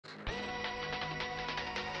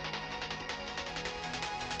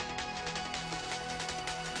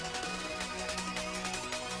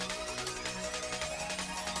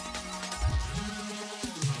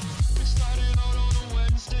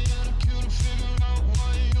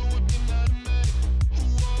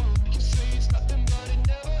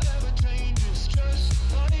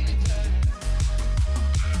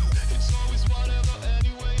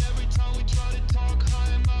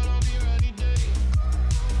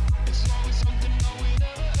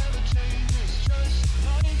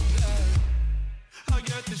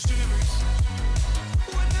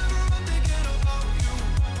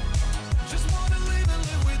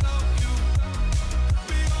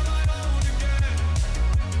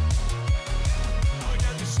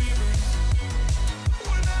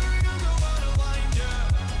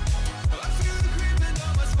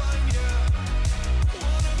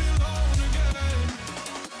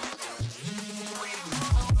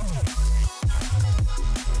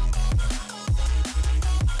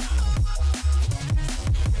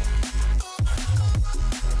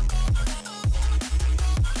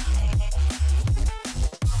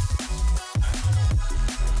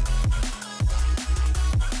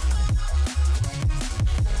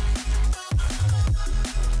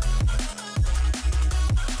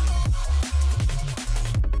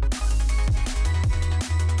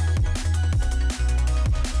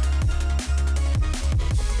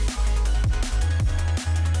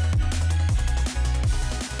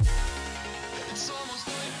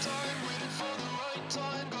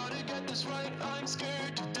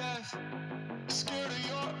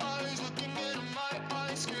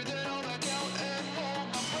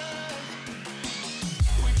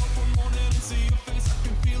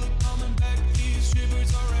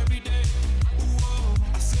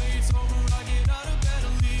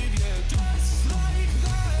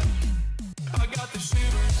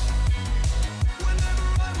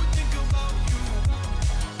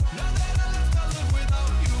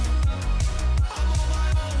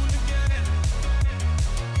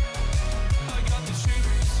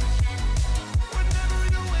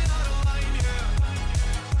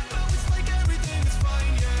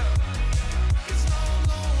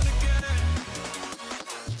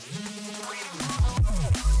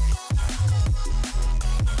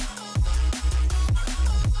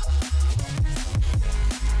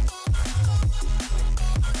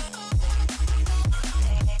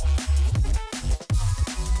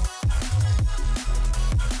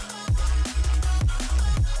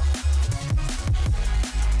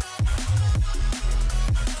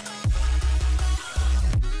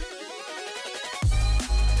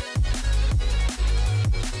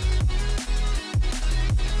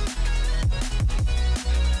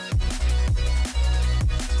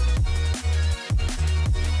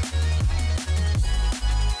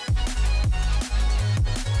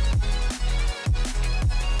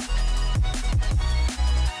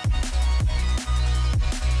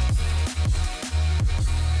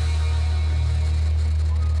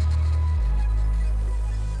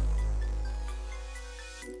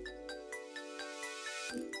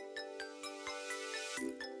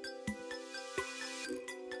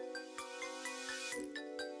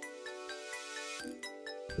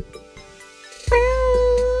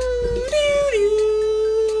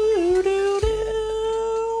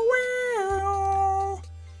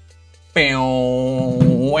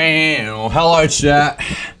Hello chat.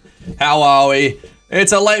 How are we?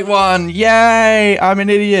 It's a late one. Yay! I'm an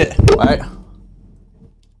idiot. Wait.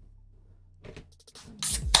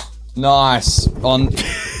 Nice. On.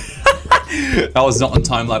 That was not on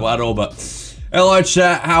time level at all, but hello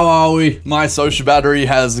chat. How are we? My social battery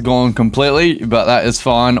has gone completely, but that is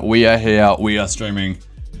fine. We are here. We are streaming.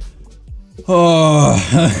 Oh,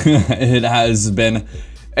 it has been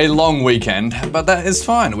a long weekend, but that is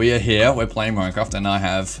fine. We are here. We're playing Minecraft, and I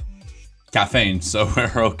have caffeine, so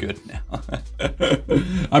we're all good now.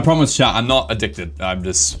 I promise, chat, I'm not addicted. I'm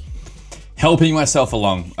just helping myself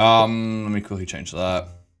along. Let me quickly change that.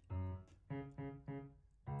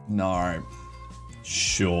 No.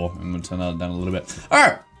 Sure. I'm gonna turn that down a little bit.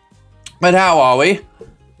 Alright. But how are we?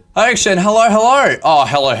 Action, hello, hello. Oh,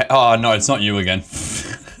 hello. Oh, no, it's not you again.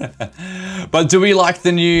 But do we like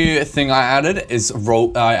the new thing I added?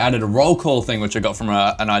 I added a roll call thing, which I got from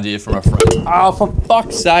an idea from a friend. Oh, for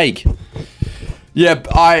fuck's sake. Yep,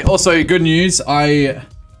 also, good news, I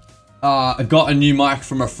got a new mic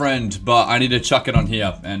from a friend, but I need to chuck it on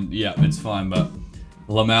here, and yeah, it's fine, but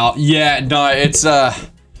Lamau, yeah, no, it's a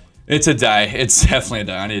day. It's definitely a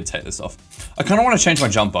day. I need to take this off. I kind of want to change my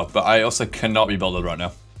jumper, but I also cannot be bothered right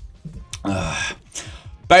now.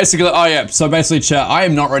 Basically, oh yeah, so basically, chat, I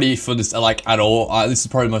am not ready for this, like, at all. This is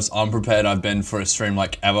probably the most unprepared I've been for a stream,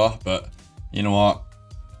 like, ever, but you know what?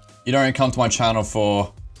 You don't come to my channel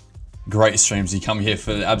for great streams, you come here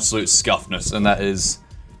for the absolute scuffness, and that is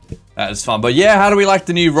fun. But yeah, how do we like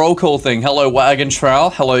the new roll call thing? Hello, Wagon Trail.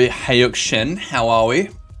 Hello, Hayuk Shin. How are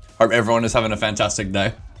we? Hope everyone is having a fantastic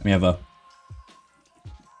day. Let me have a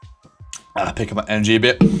pick up my energy a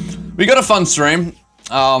bit. We got a fun stream.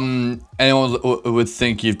 Anyone would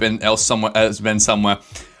think you've been somewhere.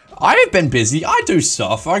 I have been busy. I do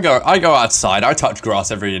stuff. I go outside. I touch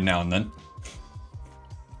grass every now and then.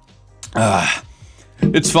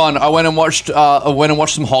 It's fun. I went and watched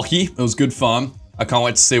some hockey. It was good fun. I can't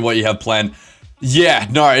wait to see what you have planned. Yeah,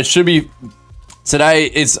 no, it should be. Today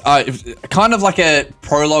is kind of like a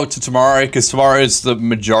prologue to tomorrow, because tomorrow is the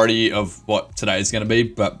majority of what today is going to be,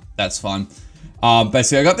 but that's fine.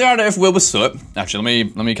 Basically, I got the idea of Wilbur Soot. Actually,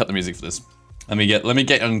 let me cut the music for this. Let me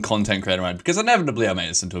get on content creator mode, because inevitably I made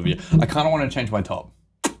this into a video. I kind of want to change my top.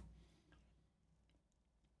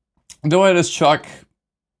 Do I just chuck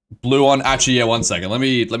blue on? Actually, yeah, 1 second. Let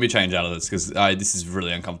me change out of this, because this is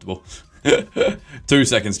really uncomfortable. 2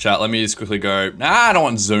 seconds, chat. Let me just quickly go. Nah, I don't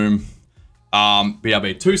want zoom.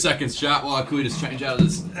 BRB. 2 seconds, chat. While I quickly just change out of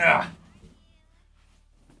this.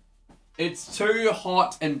 It's too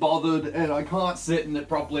hot and bothered, and I can't sit in it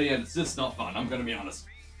properly, and it's just not fun. I'm gonna be honest.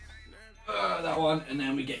 That one, and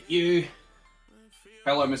then we get you.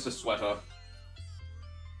 Hello, Mr. Sweater.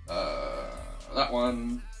 That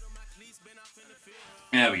one.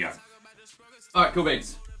 There we go. Alright, cool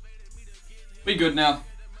beats. We good now.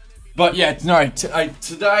 But yeah, no,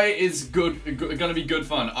 today is gonna be good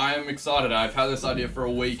fun. I am excited. I've had this idea for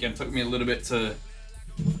a week, and it took me a little bit to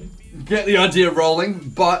get the idea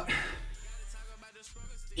rolling, but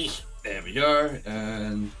there we go,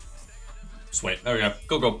 and sweet, there we go,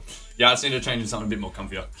 cool. Yeah, I just need to change something a bit more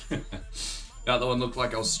comfier. The other one looked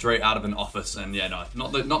like I was straight out of an office, and yeah, no,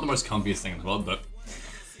 not the most comfiest thing in the world, but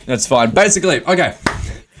that's fine. Basically, okay.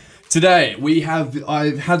 Today,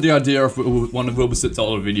 I've had the idea of one of Wilbur Soot's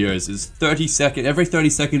older videos is 30 seconds, every 30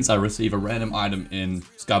 seconds I receive a random item in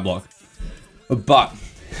SKYBLOCK. But,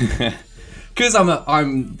 because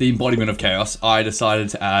I'm the embodiment of chaos, I decided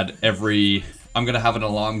to add I'm gonna have an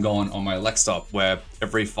alarm going on my Alexa where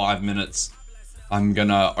every 5 minutes I'm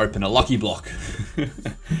gonna open a lucky block.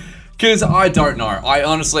 Because I don't know,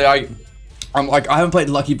 I'm like, I haven't played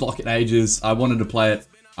Lucky Block in ages. I wanted to play it.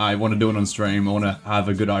 I want to do it on stream. I want to have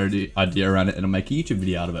a good idea around it, and I'll make a YouTube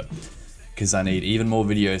video out of it. Because I need even more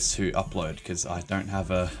videos to upload, because I don't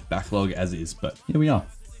have a backlog as is, but here we are.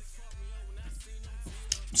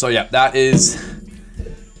 So yeah, that's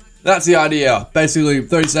the idea. Basically,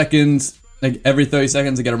 30 seconds, like every 30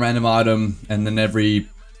 seconds I get a random item, and then maybe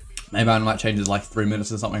I might change it like 3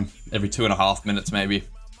 minutes or something. Every 2.5 minutes maybe.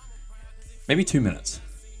 Maybe 2 minutes.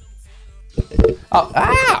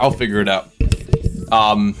 I'll figure it out.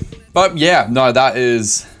 But yeah, no, that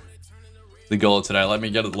is the goal of today. Let me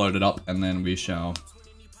get it loaded up, and then we shall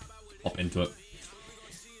hop into it.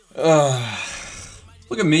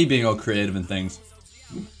 Look at me being all creative and things.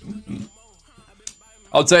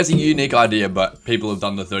 I would say it's a unique idea, but people have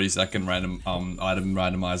done the 30-second random item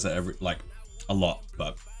randomizer a lot,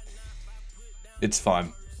 but it's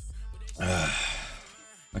fine.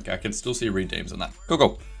 Okay, I can still see redeems on that.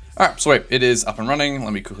 Cool. Alright, sweet. It is up and running.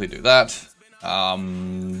 Let me quickly do that.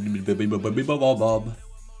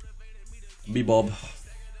 Bebob.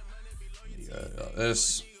 Like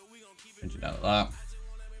this. Change it down to that.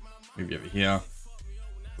 Move you over here.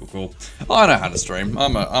 Cool. I know how to stream.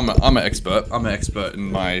 I'm an expert. I'm an expert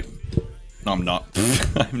in my. No, I'm not.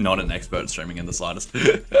 I'm not an expert at streaming in the slightest.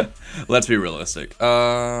 Let's be realistic.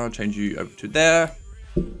 Change you over to there.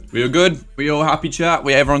 We are good. We all happy, chat.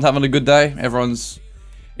 Everyone's having a good day. Everyone's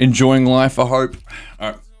enjoying life, I hope.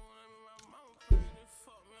 Alright.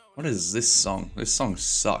 What is this song? This song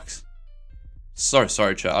sucks. So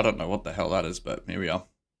sorry, chat. I don't know what the hell that is, but here we are.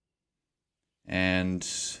 And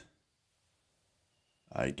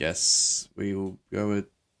I guess we will go with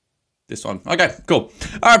this one. Okay, cool.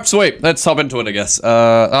 Alright, sweet. Let's hop into it, I guess.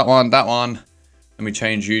 That one. Let me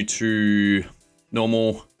change you to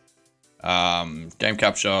normal. Game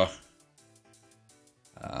capture.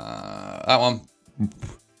 That one.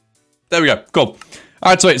 There we go. Cool.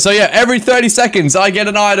 Alright, sweet. So yeah, every 30 seconds I get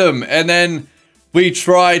an item, and then we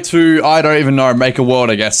try to, I don't even know, make a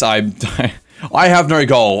world, I guess. I have no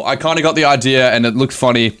goal. I kind of got the idea, and it looked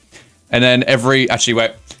funny. And then actually,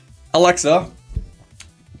 wait. Alexa,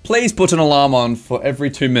 please put an alarm on for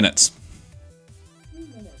every 2 minutes.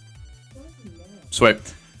 Sweet.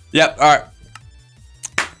 Yep, alright.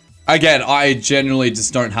 Again, I generally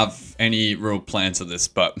just don't have any real plans for this,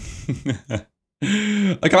 but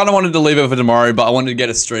I kind of wanted to leave it for tomorrow, but I wanted to get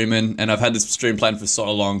a stream in, and I've had this stream planned for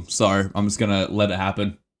so long, so I'm just gonna let it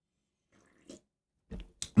happen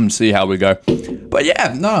and see how we go. But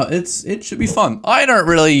yeah, no, it should be fun. I don't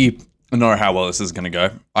really know how well this is gonna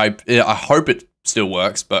go. I hope it still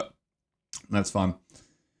works, but that's fine.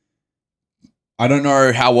 I don't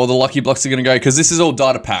know how well the lucky blocks are gonna go, because this is all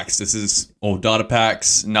data packs. This is all data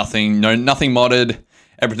packs, nothing modded.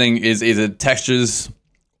 Everything is either textures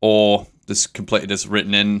or just completely just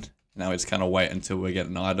written in. Now we just kind of wait until we get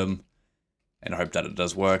an item and I hope that it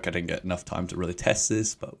does work. I didn't get enough time to really test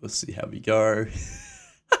this, but we'll see how we go.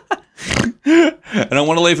 And I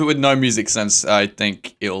want to leave it with no music, since I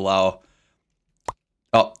think it'll allow.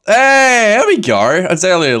 Oh, hey, there we go.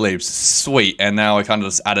 Azalea leaves. Sweet. And now I kind of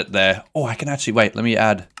just add it there. Oh, I can actually, wait, let me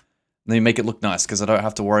make it look nice, because I don't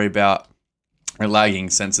have to worry about lagging,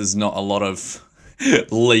 since there's not a lot of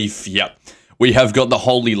leaf. Yep. We have got the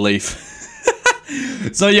holy leaf.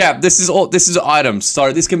 So yeah, this is items.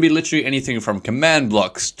 So this can be literally anything from command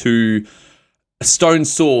blocks to a stone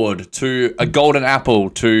sword to a golden apple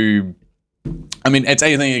to, I mean, it's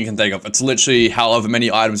anything you can think of. It's literally however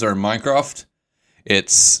many items are in Minecraft.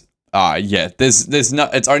 It's yeah, there's no,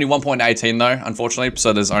 it's only 1.18 though, unfortunately.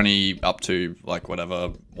 So there's only up to like whatever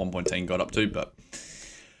 1.10 got up to, but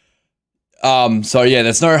so yeah,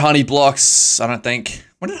 there's no honey blocks, I don't think.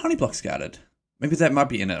 When did honey blocks get added? Maybe that might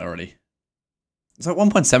be in it already. Is that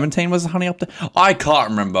 1.17 was the honey up there? I can't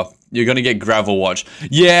remember. You're gonna get gravel watch.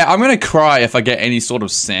 Yeah, I'm gonna cry if I get any sort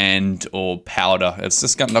of sand or powder. It's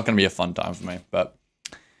just not gonna be a fun time for me, but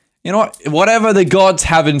you know what? Whatever the gods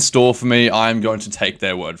have in store for me, I'm going to take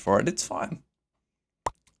their word for it. It's fine.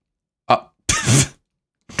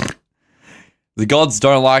 The gods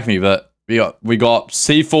don't like me, but we got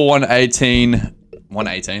C4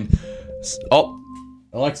 118. Oh,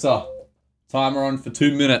 Alexa, timer on for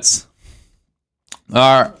 2 minutes.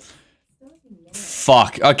 Alright.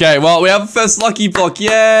 Fuck. Okay, well, we have a first lucky block.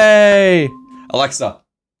 Yay! Alexa,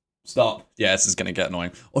 stop. Yeah, this is gonna get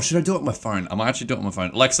annoying. Or should I do it on my phone? I might actually do it on my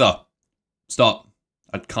phone. Alexa, stop.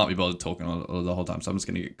 I can't be bothered talking the whole time, so I'm just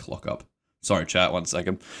gonna get clock up. Sorry, chat, 1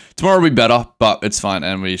 second. Tomorrow will be better, but it's fine,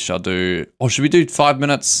 and we shall do... Or should we do 5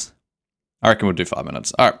 minutes? I reckon we'll do 5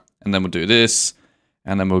 minutes. Alright, and then we'll do this,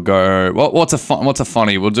 and then we'll go... What's a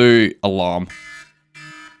funny? We'll do alarm.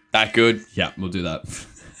 That good? Yeah, we'll do that.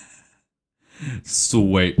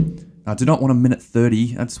 Sweet. I do not want a minute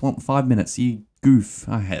 30. I just want 5 minutes. You goof.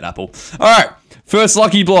 I hate Apple. Alright. First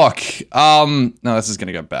lucky block. No, this is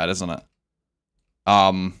gonna go bad, isn't it?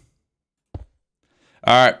 Alright,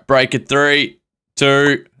 break it. 3,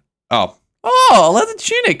 2. Oh. Oh, leather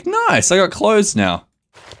tunic. Nice. I got clothes now.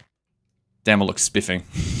 Damn, it looks spiffing.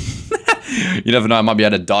 You never know. I might be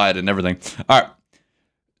able to dye it and everything. Alright.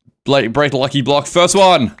 Break the lucky block. First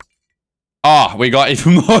one. Ah, we got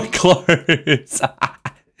even more clothes.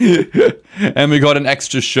 And we got an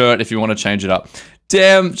extra shirt if you want to change it up.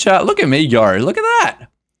 Damn, chat, look at me go. Look at that.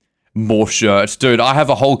 More shirts. Dude, I have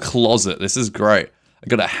a whole closet. This is great. I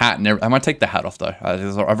got a hat and everything. I might take the hat off though.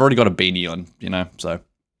 I've already got a beanie on, you know, so.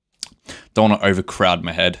 Don't want to overcrowd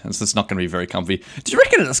my head. It's just not going to be very comfy. Do you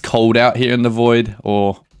reckon it's cold out here in the void?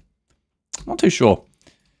 Or, I'm not too sure.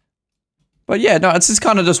 But yeah, no, it's just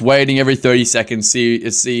kind of just waiting every 30 seconds, see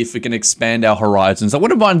if we can expand our horizons. I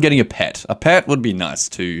wouldn't mind getting a pet. A pet would be nice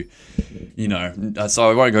too, you know,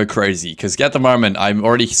 so I won't go crazy. Because at the moment, I'm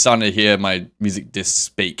already starting to hear my music disc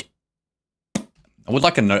speak. I would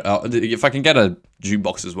like a note, if I can get a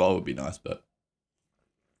jukebox as well, it would be nice, but...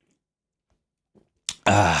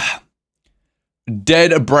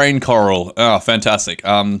 Dead brain coral. Oh, fantastic.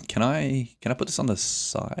 Can I put this on the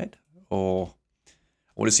side? Or...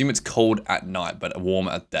 I would assume it's cold at night, but warm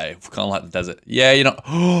at day. Kind of like the desert. Yeah, you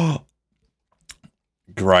know.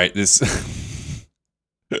 Great. This.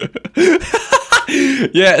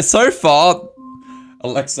 Yeah, so far.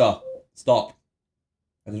 Alexa, stop.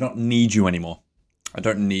 I do not need you anymore. I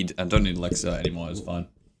don't need Alexa anymore. It's fine.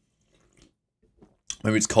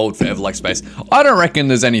 Maybe it's cold forever like space. I don't reckon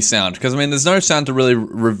there's any sound, because I mean, there's no sound to really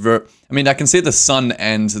revert. I mean, I can see the sun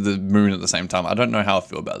and the moon at the same time. I don't know how I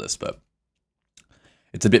feel about this, but.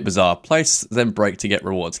 It's a bit bizarre. Place, then break to get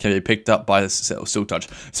rewards. Can be picked up by the Silk Touch.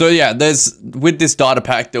 So yeah, with this data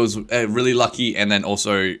pack, there was really lucky and then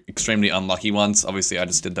also extremely unlucky ones. Obviously, I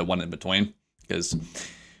just did the one in between because,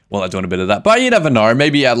 well, I'm doing a bit of that. But you never know.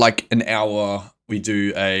 Maybe at like an hour, we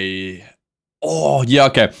do a... Oh, yeah,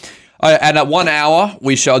 okay. And at 1 hour,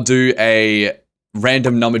 we shall do a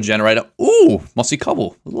random number generator. Ooh, mossy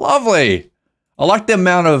cobble. Lovely. I like the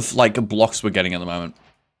amount of like blocks we're getting at the moment.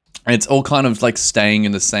 And it's all kind of like staying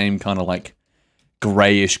in the same kind of like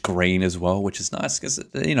grayish green as well, which is nice because,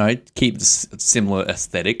 you know, it keeps a similar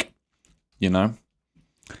aesthetic, you know,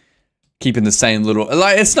 keeping the same little,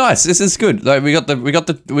 like, it's nice. This is good. Like we got the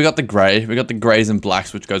gray, we got the grays and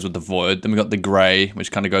blacks, which goes with the void. Then we got the gray,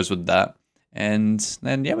 which kind of goes with that. And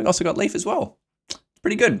then, yeah, we also got leaf as well. It's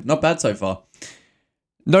pretty good. Not bad so far.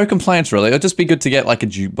 No complaints really. It'd just be good to get like a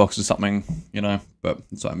jukebox or something, you know, but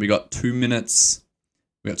it's fine. We got 2 minutes.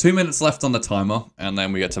 We got 2 minutes left on the timer, and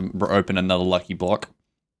then we get to open another lucky block.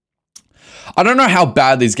 I don't know how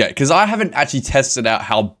bad these get, because I haven't actually tested out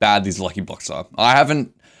how bad these lucky blocks are. I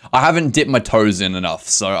haven't dipped my toes in enough,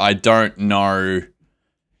 so I don't know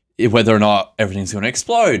whether or not everything's going to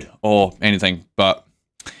explode or anything, but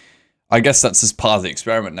I guess that's just part of the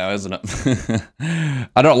experiment now, isn't it?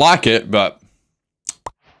 I don't like it, but...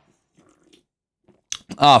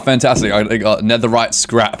 Ah, fantastic. I got netherite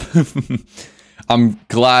scrap. I'm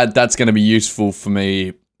glad that's going to be useful for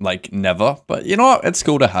me, like, never. But you know what? It's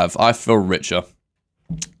cool to have. I feel richer.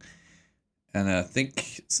 And I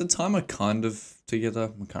think, is the timer kind of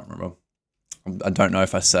together? I can't remember. I don't know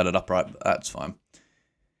if I set it up right, but that's fine.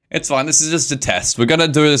 It's fine. This is just a test. We're going to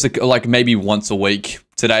do this, like, maybe once a week.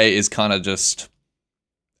 Today is kind of just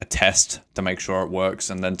a test to make sure it works.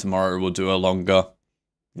 And then tomorrow we'll do a longer,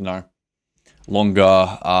 you know,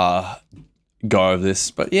 go of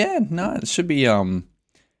this, but yeah, no, it should be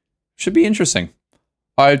interesting.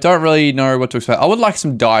 I don't really know what to expect. I would like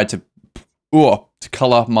some dye to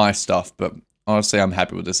color my stuff, but honestly, I'm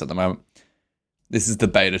happy with this at the moment. This is the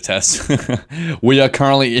beta test. We are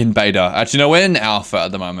currently in beta. Actually, no, we're in alpha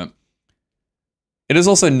at the moment. It is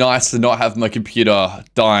also nice to not have my computer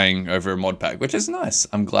dying over a mod pack, which is nice.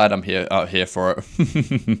 I'm glad I'm here for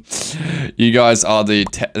it. You guys are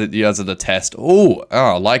the test. Oh,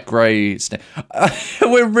 light gray.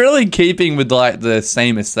 We're really keeping with like the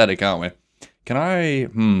same aesthetic, aren't we? Can I?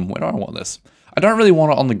 Where do I want this? I don't really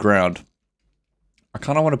want it on the ground. I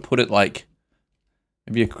kind of want to put it like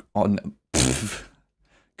maybe on.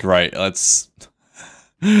 Great. Let's.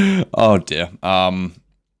 Oh dear. Can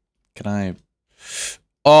I?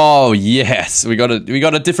 Oh yes, we got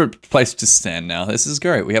a different place to stand now. This is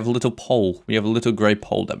great. We have a little pole. We have a little grey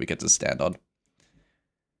pole that we get to stand on.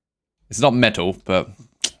 It's not metal, but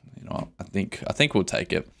you know, I think we'll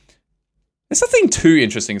take it. There's nothing too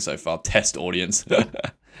interesting so far. Test audience. I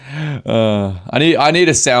need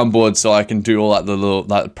a soundboard so I can do all that little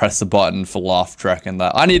press the button for laugh track and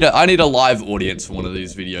that. I need a live audience for one of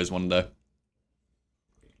these videos one day.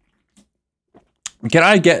 Can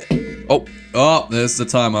I get... Oh, there's the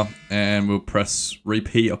timer. And we'll press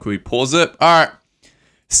repeat, or can we pause it? Alright.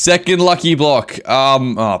 Second lucky block.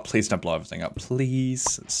 Oh, please don't blow everything up.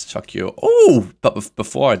 Please. Let's chuck your... Oh, but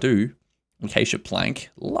before I do, acacia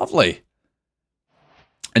plank. Lovely.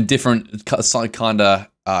 A different kind of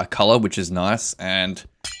color, which is nice. And...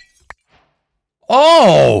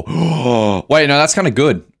 Oh! Wait, no, that's kind of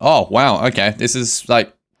good. Oh, wow. Okay. This is,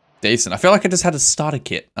 like... decent. I feel like I just had a starter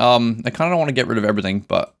kit. I kind of don't want to get rid of everything,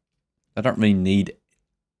 but I don't really need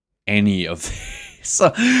any of these.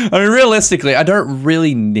 I mean, realistically, I don't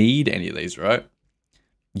really need any of these, right?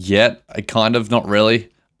 Yet, I kind of not really.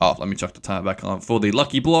 Oh, let me chuck the timer back on for the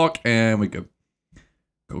lucky block, and we go.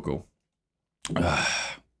 Cool.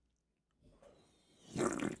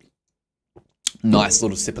 Nice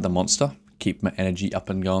little sip of the monster. Keep my energy up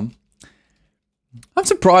and going. I'm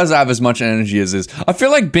surprised I have as much energy as this. I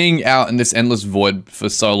feel like being out in this endless void for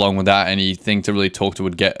so long without anything to really talk to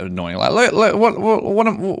would get annoying. Like,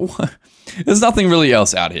 what there's nothing really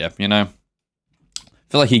else out here, you know? I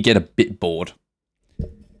feel like you get a bit bored.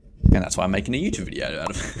 And that's why I'm making a YouTube video out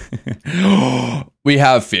of it. We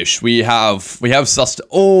have fish. We have sustenance.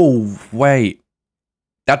 Oh, wait.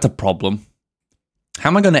 That's a problem. How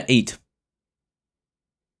am I going to eat?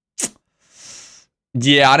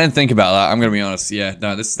 Yeah, I didn't think about that. I'm gonna be honest. Yeah,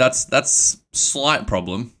 no, that's slight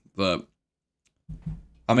problem, but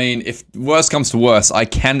I mean, if worse comes to worse, I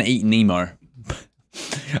can eat Nemo.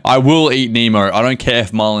 I will eat Nemo. I don't care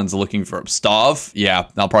if Marlins are looking for it. Starve? Yeah,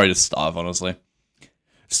 I'll probably just starve, honestly.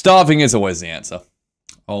 Starving is always the answer.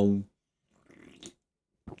 Oh.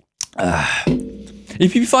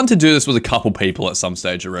 It'd be fun to do this with a couple people at some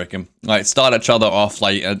stage, I reckon. Like, start each other off,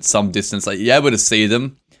 like, at some distance. Like, you're able to see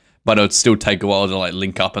them, but it would still take a while to, like,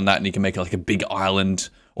 link up and that, and you can make, like, a big island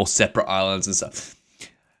or separate islands and stuff.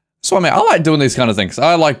 So, I mean, I like doing these kind of things.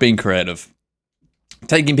 I like being creative.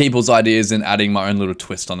 Taking people's ideas and adding my own little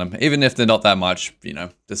twist on them. Even if they're not that much, you know,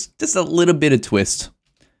 just a little bit of twist.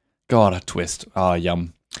 God, a twist. Ah,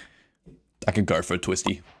 yum. I could go for a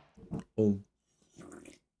twisty. Oh.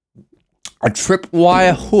 A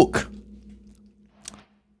tripwire hook.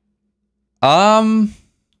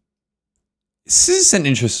 This is an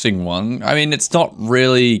interesting one. I mean, it's not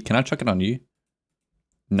really... Can I chuck it on you?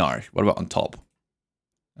 No. What about on top?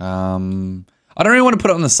 I don't really want to put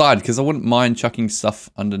it on the side because I wouldn't mind chucking stuff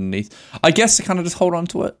underneath. I guess I kind of just hold on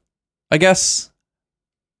to it. I guess.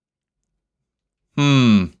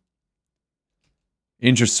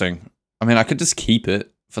 Interesting. I mean, I could just keep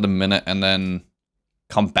it for the minute and then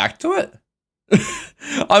come back to it.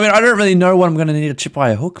 I mean, I don't really know what I'm going to need a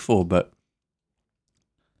tripwire hook for, but...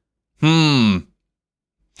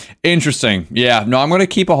 Interesting. Yeah, no, I'm going to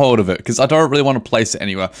keep a hold of it because I don't really want to place it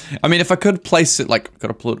anywhere. I mean, if I could place it, like, could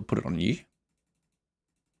I put it on you?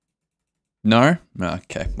 No?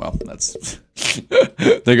 Okay, well, that's...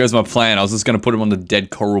 There goes my plan. I was just going to put him on the dead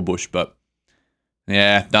coral bush, but...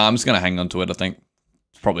 Yeah, no, I'm just going to hang on to it, I think.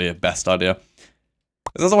 It's probably a best idea.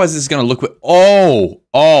 Because otherwise it's going to look... Oh,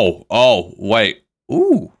 wait.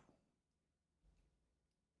 Ooh.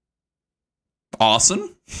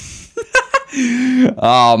 Arson?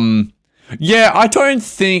 Yeah, I don't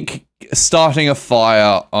think starting a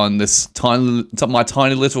fire on this my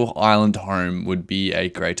tiny little island home would be a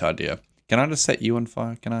great idea. Can I just set you on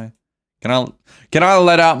fire? Can I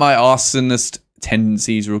let out my arsonist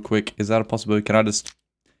tendencies real quick? Is that a possibility? Can I just...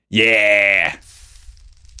 Yeah!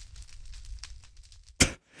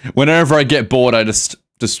 Whenever I get bored, I just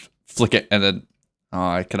flick it and then... Oh,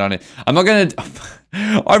 I can only... I'm not gonna...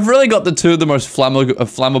 I've really got the two of the most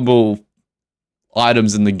flammable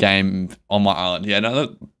items in the game on my island. Yeah,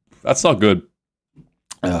 no, that's not good.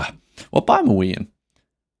 What biome are we in?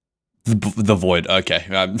 The void. Okay.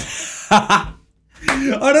 I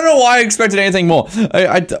don't know why I expected anything more.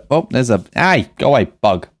 Oh, there's a... Hey, go away,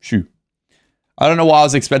 bug. Shoo. I don't know why I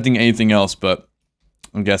was expecting anything else, but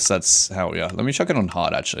I guess that's how we are. Let me chuck it on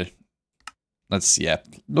hard, actually. Let's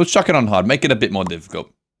chuck it on hard. Make it a bit more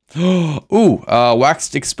difficult. Ooh,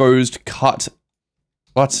 waxed, exposed, cut.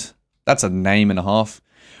 What? That's a name and a half.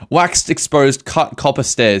 Waxed, exposed, cut, copper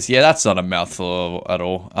stairs. Yeah, that's not a mouthful at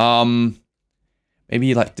all.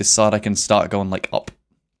 Maybe like this side I can start going like up.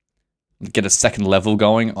 Get a second level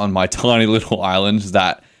going on my tiny little island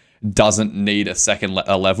that doesn't need a second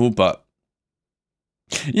level, but...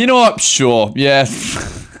 You know what? Sure, yeah.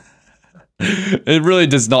 It really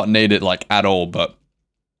does not need it, like, at all, but...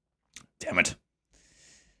 Damn it.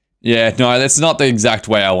 Yeah, no, that's not the exact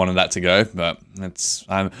way I wanted that to go, but it's...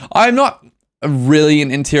 I'm not really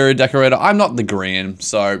an interior decorator. I'm not the Green,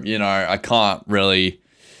 so, you know, I can't really...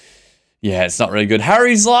 Yeah, it's not really good.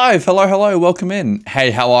 Harry's live! Hello, hello, welcome in.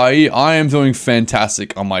 Hey, how are you? I am doing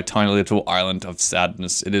fantastic on my tiny little island of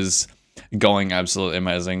sadness. It is going absolutely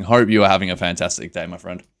amazing. Hope you are having a fantastic day, my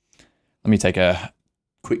friend. Let me take a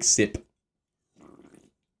quick sip.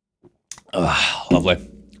 Lovely.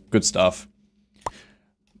 Good stuff.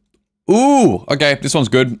 Ooh, okay, this one's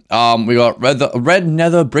good. We got red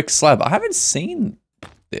nether brick slab. I haven't seen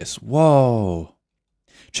this. Whoa.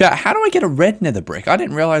 Chat, how do I get a red nether brick? I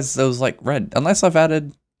didn't realize there was like red. Unless I've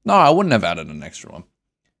added... No, I wouldn't have added an extra one.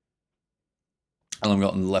 And I've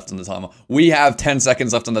got left on the timer. We have 10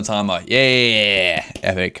 seconds left on the timer. Yeah,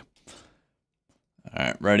 epic. All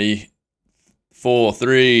right, ready? 4,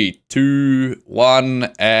 3, 2,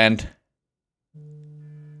 1, and...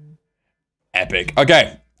 Epic.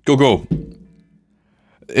 Okay, cool.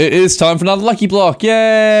 It is time for another lucky block.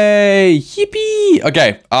 Yay! Yippee!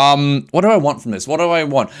 Okay, what do I want from this? What do I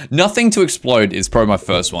want? Nothing to explode is probably my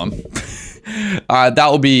first one. That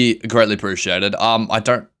will be greatly appreciated. I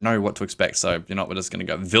don't know what to expect, so you know what, we're just gonna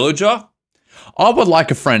go. Villager? I would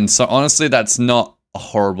like a friend, so honestly, that's not a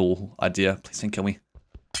horrible idea. Please don't kill me.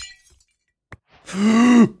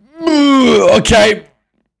 Okay.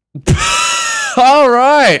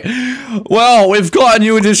 Alright. Well, we've got a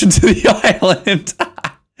new addition to the island.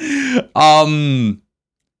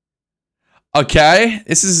 Okay.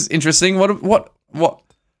 This is interesting. What?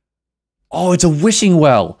 Oh, it's a wishing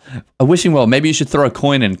well. A wishing well. Maybe you should throw a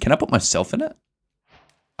coin in. Can I put myself in it?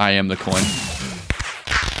 I am the coin.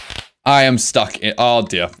 I am stuck in. Oh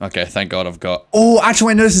dear. Okay, thank God I've got. Oh,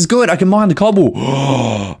 actually, no, this is good. I can mine the cobble.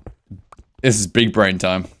 This is big brain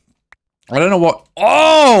time. I don't know what.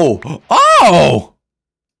 Oh! Oh!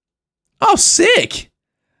 Oh, sick.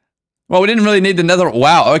 Well, we didn't really need the nether.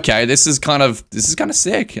 Wow, okay. This is kind of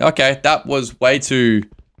sick. Okay, that was way too.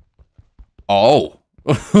 Oh.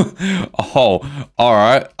 Oh.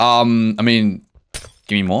 Alright. I mean,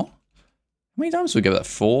 give me more. How many times do we go that?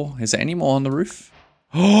 4? Is there any more on the roof?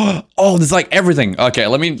 Oh, there's like everything. Okay,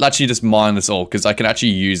 let me actually just mine this all because I can actually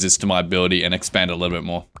use this to my ability and expand it a little bit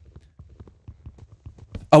more.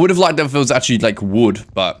 I would have liked it if it was actually like wood,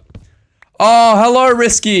 but... Oh, hello,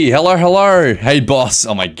 Risky. Hello, hello. Hey, boss.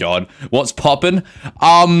 Oh my God. What's poppin'?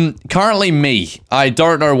 Currently me. I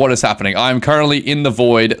don't know what is happening. I'm currently in the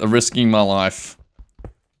void, risking my life.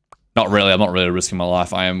 Not really. I'm not really risking my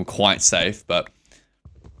life. I am quite safe, but...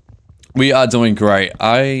 We are doing great.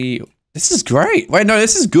 This is great. Wait, no,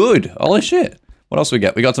 this is good. Holy shit. What else we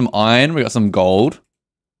get? We got some iron. We got some gold.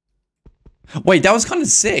 Wait, that was kind of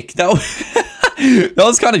sick. That was, that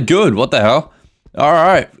was kind of good. What the hell? All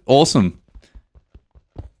right. Awesome.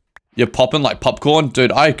 You're popping like popcorn?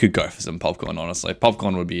 Dude, I could go for some popcorn, honestly.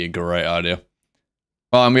 Popcorn would be a great idea.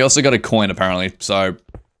 Oh, and we also got a coin, apparently. So,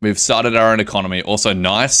 we've started our own economy. Also,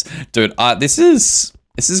 nice. Dude, this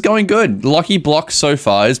is going good. Lucky block so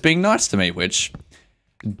far is being nice to me, which...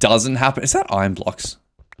 doesn't happen. Is that iron blocks?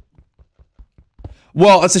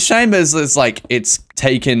 Well, it's a shame as it's like it's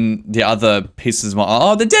taken the other pieces of my...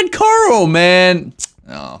 Oh, the dead coral, man!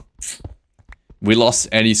 Oh. We lost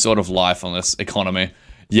any sort of life on this economy.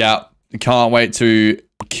 Yeah, can't wait to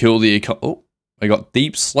kill the oh, I got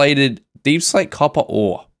deep slate copper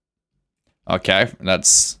ore. Okay,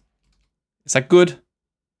 is that good?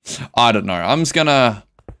 I don't know.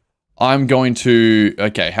 I'm going to...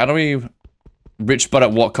 Okay, how do we... Rich, but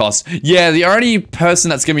at what cost? Yeah, the only person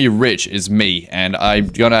that's gonna be rich is me, and I'm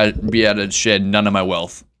gonna be able to share none of my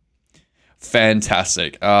wealth.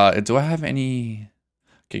 Fantastic. Do I have any...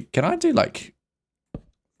 Okay, can I do, like,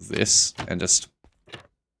 this and just...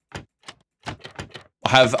 I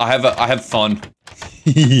have fun. I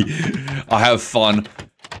have fun.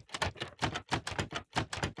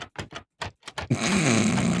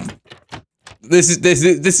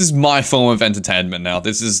 This is my form of entertainment now.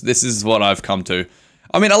 This is what I've come to.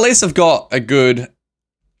 I mean, at least I've got a good,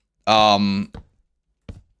 I've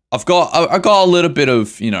got a little bit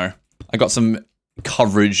of, you know, I got some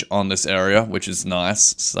coverage on this area, which is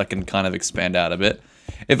nice, so I can kind of expand out a bit.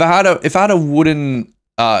 If I had a wooden,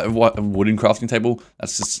 a wooden crafting table,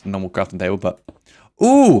 that's just a normal crafting table, but,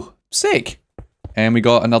 ooh, sick. And we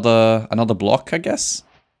got another block, I guess.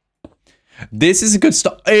 This is a good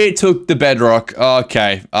start. It took the bedrock.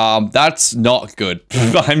 Okay. That's not good.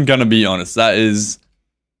 I'm gonna be honest. That is...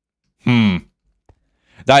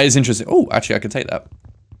 That is interesting. Oh, actually, I can take that.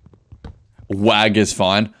 Wag is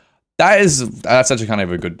fine. That's actually kind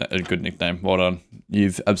of a good nickname. Well done.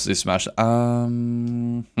 You've absolutely smashed it.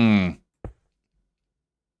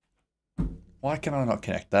 Why can I not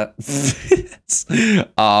connect that?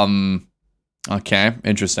 Okay,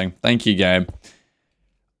 interesting. Thank you, game.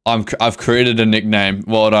 I've created a nickname.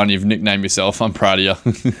 Well done, you've nicknamed yourself. I'm proud of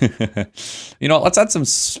you. You know, let's add some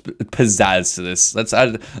pizzazz to this.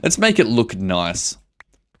 Let's make it look nice.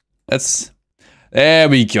 There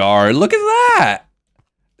we go. Look at that.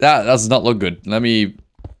 That does not look good. There we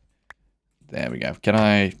go. Can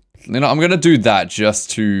I, you know, I'm gonna do that just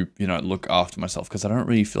to, you know, look after myself because I don't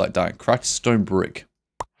really feel like dying. Cracked stone brick.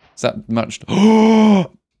 Is that much?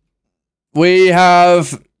 We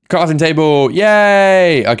have crafting table,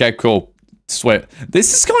 yay! Okay, cool. Sweet.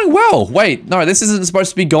 This is going well. Wait, no, this isn't supposed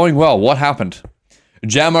to be going well. What happened?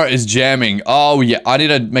 Jammer is jamming. Oh yeah, I need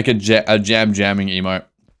to make a jam jamming emote.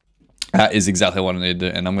 That is exactly what I need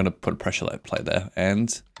to do, and I'm gonna put a pressure plate there.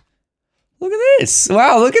 And look at this!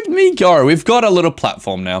 Wow, look at me go. We've got a little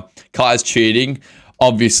platform now. Kai's cheating.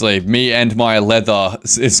 Obviously, me and my leather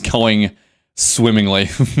is going swimmingly.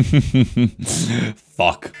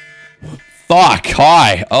 Fuck. Fuck,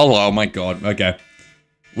 hi. Oh my god, okay.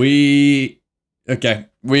 Okay.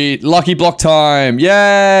 Lucky block time,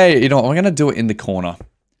 yay! You know what, I'm gonna do it in the corner.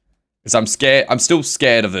 Because I'm scared, I'm still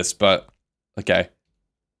scared of this, but, okay.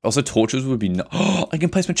 Also, torches would be no- Oh, I can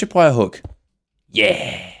place my chipwire hook.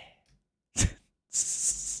 Yeah!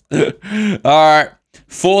 Alright,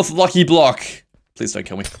 4th lucky block. Please don't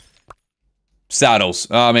kill me. Saddles.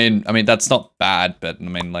 I mean, that's not bad, but I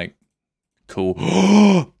mean, like, cool.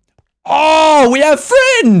 Oh, we have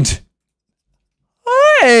friend!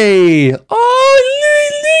 Hi!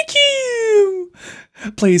 Oh, look at you!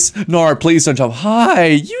 Please, no, please don't jump. Hi,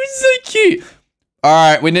 you're so cute.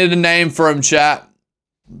 Alright, we need a name for him, chat.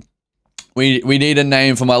 We need a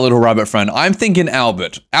name for my little rabbit friend. I'm thinking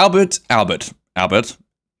Albert. Albert.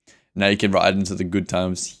 Now you can ride into the good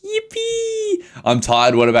times. Yippee! I'm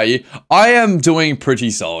tired, what about you? I am doing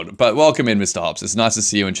pretty solid, but welcome in, Mr. Hops. It's nice to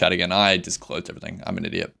see you in chat again. I just closed everything. I'm an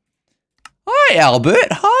idiot. Hi, Albert.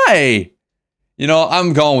 Hi. You know,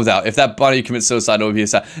 I'm going with that. If that buddy commits suicide, it'll be a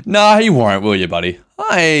sad. Nah, he won't, will you, buddy?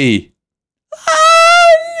 Hi.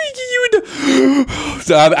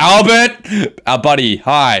 Albert! Buddy,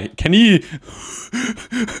 hi. Can you...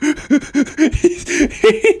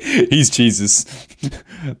 He's Jesus.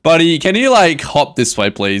 Buddy, can you, like, hop this way,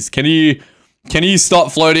 please? Can you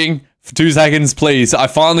stop floating for 2 seconds, please? I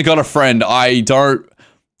finally got a friend. I don't...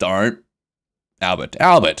 Albert.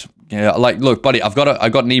 Yeah, like, look, buddy, I've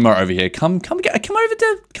got Nemo over here. Come over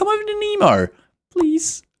to Nemo,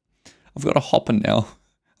 please. I've got a hopper now.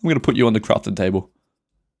 I'm gonna put you on the crafting table.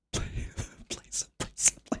 Please.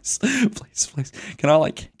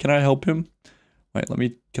 Can I help him? Wait,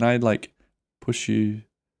 can I, like, push you?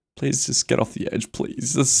 Please just get off the edge,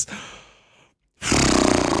 please. This...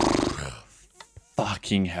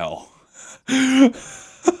 Fucking hell.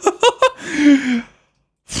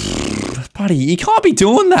 Buddy, you can't be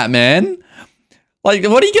doing that, man. Like,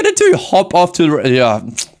 what are you gonna do? Hop off to the... Yeah,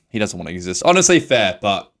 he doesn't want to exist. Honestly, fair,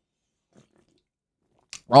 but...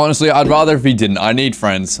 Honestly, I'd rather if he didn't. I need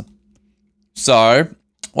friends. So,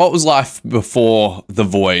 what was life before the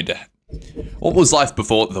void? What was life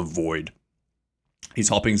before the void? He's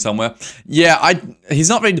hopping somewhere. Yeah, he's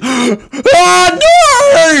not being... Oh,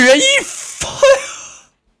 no! Are you...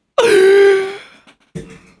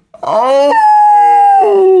 Oh!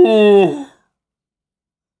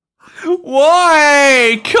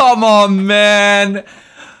 Why? Come on, man.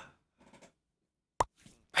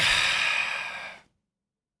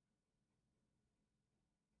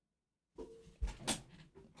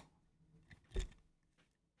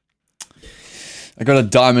 I got a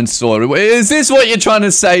diamond sword. Is this what you're trying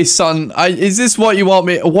to say, son? Is this what you want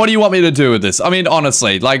me... What do you want me to do with this? I mean,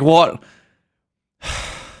 honestly, like, what...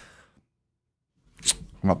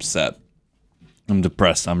 I'm upset. I'm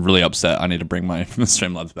depressed. I'm really upset. I need to bring my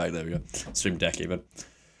Streamlabs back. There we go. Stream Deck even.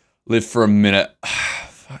 Live for a minute.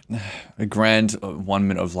 A grand 1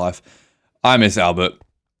 minute of life. I miss Albert.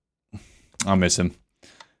 I miss him.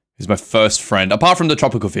 He's my first friend. Apart from the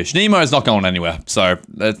tropical fish. Nemo is not going anywhere. So,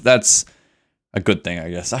 that's a good thing,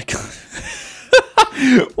 I guess. I can't...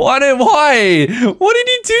 Why? Why did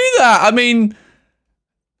he do that? I mean...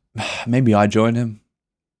 Maybe I join him.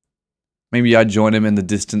 Maybe I join him in the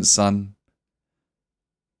distant sun.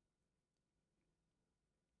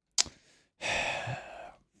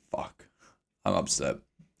 Fuck. I'm upset.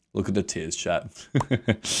 Look at the tears, chat.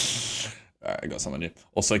 Alright, I got someone new.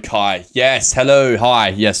 Also, Kai. Yes, hello, hi.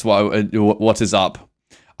 Yes, what is up?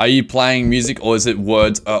 Are you playing music or is it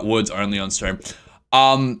words only on stream?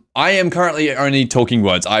 I am currently only talking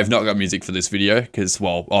words. I've not got music for this video because,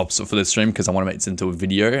 well, so for this stream because I want to make this into a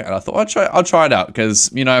video, and I thought I'll try it out because,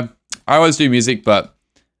 you know, I always do music, but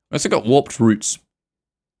I also got warped roots.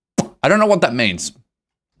 I don't know what that means.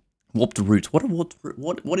 Warped roots.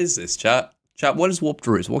 What is this, chat? Chat, what is warped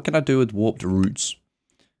roots? What can I do with warped roots?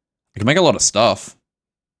 I can make a lot of stuff.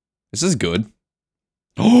 This is good.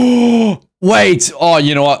 Oh, wait. Oh,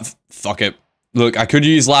 you know what? Fuck it. Look, I could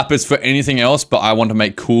use lapis for anything else, but I want to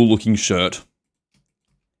make cool looking shirt.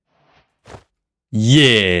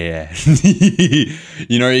 Yeah.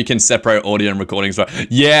 You know, you can separate audio and recordings, right?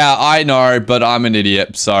 Yeah, I know, but I'm an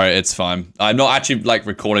idiot. Sorry, it's fine. I'm not actually, like,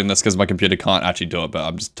 recording this because my computer can't actually do it, but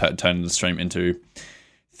I'm just turning the stream into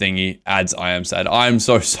thingy. Ads, I am sad. I'm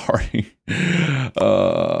so sorry.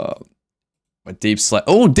 My deep slate.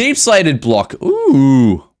 Oh, deep slated block.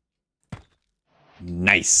 Ooh.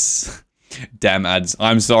 Nice. Damn ads.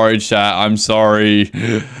 I'm sorry, chat. I'm sorry.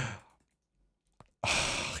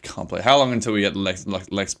 Can't play. How long until we get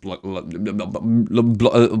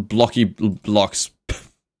blocky blocks?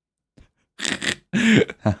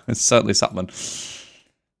 It's certainly something.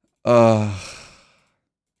 Can't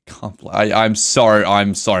play. I'm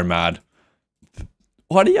so mad.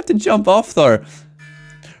 Why do you have to jump off though?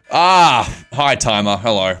 Ah, hi timer.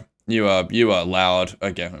 Hello. You are loud.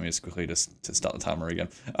 Okay, let me just quickly to start the timer again.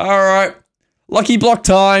 All right, lucky block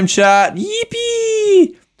time, chat.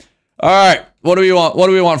 Yippee! All right, what do we want? What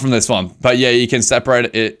do we want from this one? But yeah, you can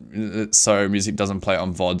separate it so music doesn't play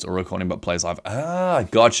on VODs or recording, but plays live. Ah,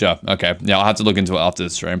 gotcha. Okay, yeah, I'll have to look into it after the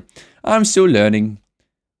stream. I'm still learning.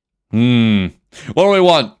 What do we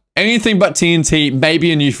want? Anything but TNT.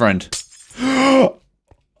 Maybe a new friend.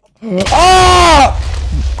 Ah!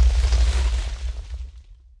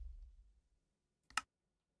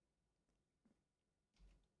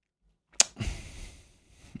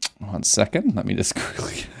 1 second, let me just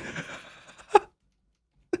quickly...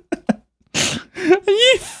 Are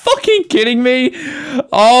you fucking kidding me?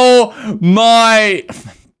 Oh my...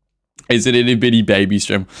 Is it itty bitty baby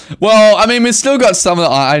stream? Well, I mean, we've still got some of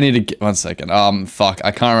the... I need to get... 1 second. Fuck,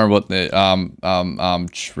 I can't remember what the,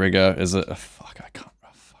 trigger is it? Fuck, I can't...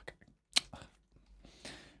 Fuck.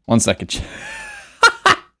 1 second.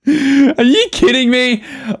 Are you kidding me?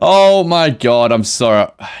 Oh my god, I'm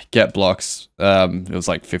sorry. Get blocks. It was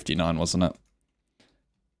like 59, wasn't it?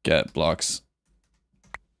 Get blocks.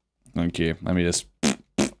 Thank you. Let me just...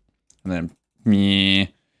 And then...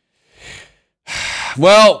 Me.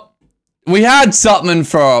 Well, we had something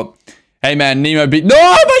for... Hey man, Nemo beat... No,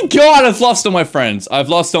 oh my god, I've lost all my friends. I've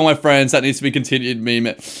lost all my friends. That needs to be continued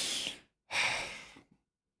meme.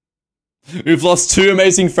 We've lost 2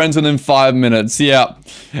 amazing friends within 5 minutes, yeah.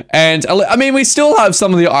 And, I mean, we still have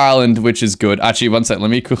some of the island, which is good. Actually, 1 sec, let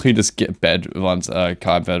me quickly just get bedrock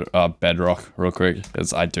real quick,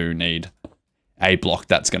 because I do need a block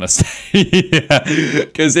that's gonna stay.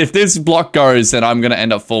 Because if this block goes, then I'm gonna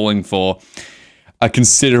end up falling for a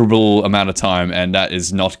considerable amount of time, and that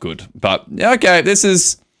is not good. But, okay, this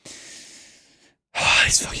is...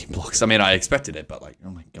 These fucking blocks. I mean, I expected it, but like,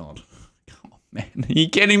 oh my god. Man, are you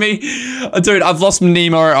kidding me? Dude, I've lost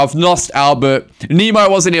Nemo. I've lost Albert. Nemo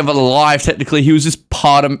wasn't even alive, technically. He was just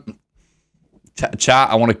part of...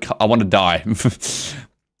 Chat, I want to die.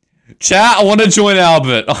 Chat, I want to join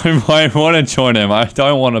Albert. I want to join him. I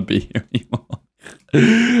don't want to be here anymore.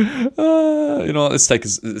 You know what? Let's take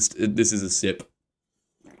this is a sip.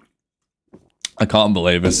 I can't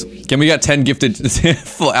believe this. Can we get 10 gifted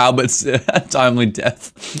for Albert's timely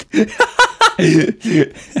death?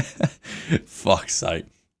 Fuck's sake.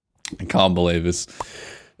 I can't believe this.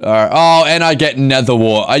 Alright. Oh, and I get nether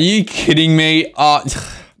wart. Are you kidding me? I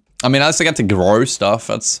mean, I just get to grow stuff.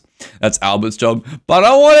 That's Albert's job. But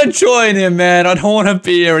I want to join him, man. I don't want to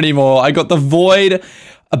be here anymore. I got the void,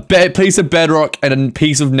 a piece of bedrock, and a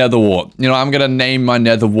piece of nether wart. You know, I'm going to name my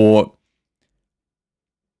nether wart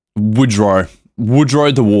Woodrow.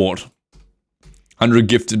 Woodrow the Wart. 100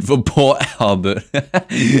 gifted for poor Albert.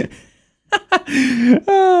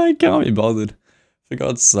 I can't be bothered. For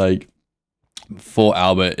God's sake. For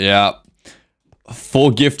Albert, yeah.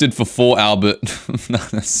 4 gifted for 4 Albert. No,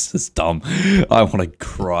 that's just dumb. I want to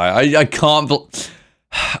cry. I can't...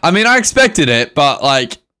 I mean, I expected it, but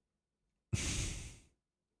like...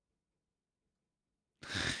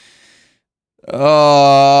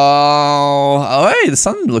 Oh, hey, the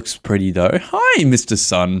sun looks pretty though. Hi, Mr.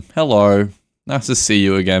 Sun. Hello. Nice to see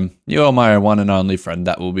you again. You are my one and only friend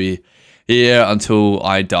that will be here until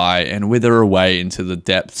I die and wither away into the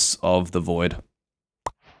depths of the void.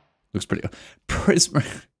 Looks pretty good. Prism.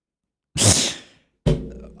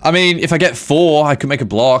 I mean, if I get 4, I could make a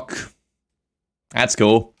block. That's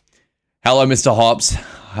cool. Hello, Mr. Hops.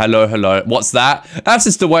 Hello, hello. What's that? That's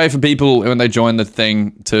just a way for people when they join the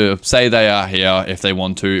thing to say they are here if they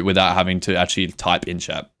want to without having to actually type in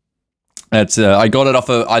chat. It's I got it off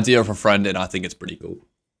an idea of a friend and I think it's pretty cool.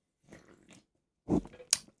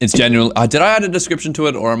 It's genuinely... did I add a description to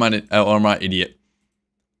it or am I an idiot?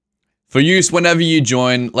 For use whenever you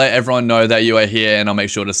join, let everyone know that you are here and I'll make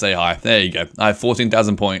sure to say hi. There you go. I have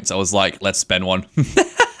 14,000 points. I was like, let's spend one.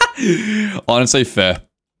 Honestly, fair.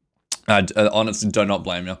 I honestly do not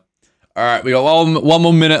blame you. Alright, we got one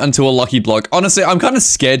more minute until a lucky block. Honestly, I'm kind of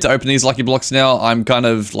scared to open these lucky blocks now. I'm kind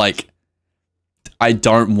of like... I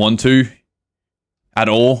don't want to. At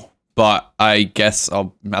all. But I guess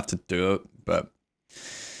I'll have to do it. But...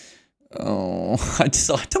 Oh... I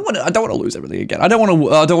don't want to lose everything again. I don't want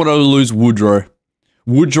to lose Woodrow.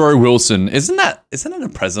 Woodrow Wilson. Isn't it a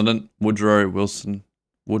president? Woodrow Wilson.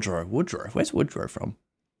 Woodrow. Where's Woodrow from?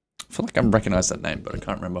 I feel like I recognize that name, but I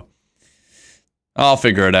can't remember. I'll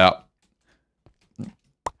figure it out.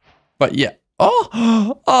 But yeah.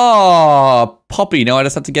 Oh, oh, Poppy. Now I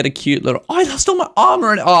just have to get a cute little. Oh, I lost all my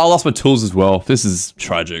armor and I lost my tools as well. This is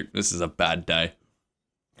tragic. This is a bad day.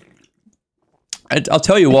 I'll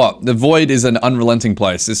tell you what, the void is an unrelenting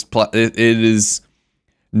place. It is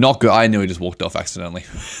not good. I nearly just walked off accidentally.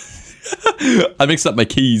 I mixed up my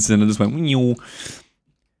keys and I just went.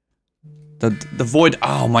 The void.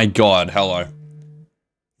 Oh my god. Hello.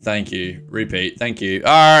 Thank you. Repeat. Thank you.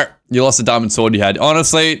 Alright. You lost the diamond sword you had.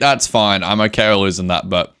 Honestly, that's fine. I'm okay with losing that,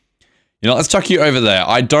 but you know, let's chuck you over there.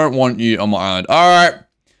 I don't want you on my island. Alright.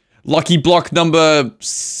 Lucky block number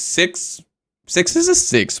 6. 6 is a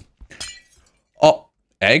 6. Oh,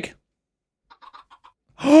 egg?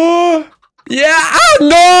 Oh, yeah! Oh,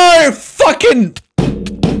 no! Fucking...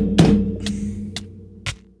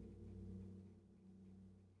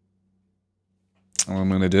 I'm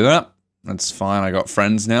gonna do that. That's fine. I got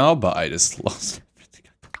friends now, but I just lost everything.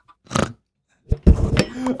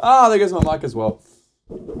 Ah, there goes my mic as well.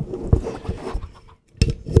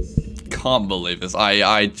 Can't believe this.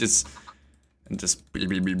 I just...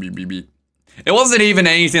 It wasn't even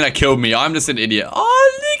anything that killed me. I'm just an idiot.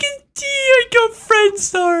 Oh, look at you. I got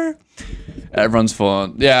friends though. Everyone's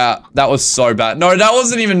fun. Yeah, that was so bad. No, that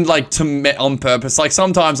wasn't even like on purpose. Like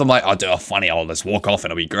sometimes I'm like, oh, dude, funny. I'll just walk off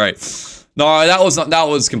and it'll be great. No, that was not. That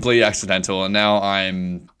was completely accidental. And now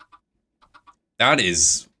I'm. That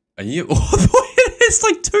is. Are you? It's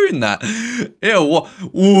like 2 in that. Ew. What?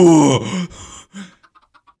 Ooh.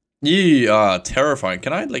 You are terrifying.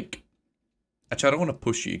 Can I like? Actually, I don't want to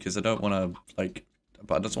push you because I don't want to, like,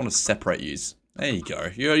 but I just want to separate you. There you go.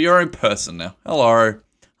 You're your own person now. Hello.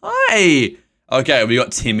 Hi. Okay, we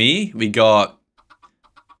got Timmy. We got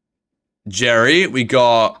Jerry. We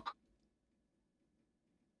got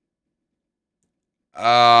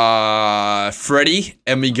Freddy.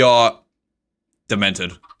 And we got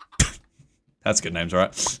Demented. That's good names,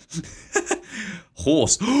 right?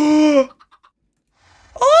 Horse.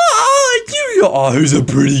 Oh, who's a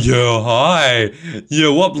pretty girl? Hi. Yeah,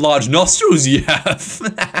 what large nostrils you have?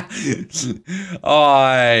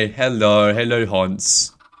 Hi. Hello. Hello,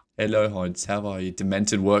 Hans. Hello, Hans. How are you?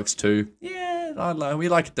 Demented works too. Yeah, I know. We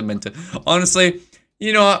like Demented. Honestly,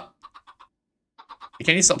 you know what?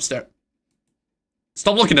 Can you stop staring?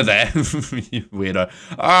 Stop looking at there. You weirdo.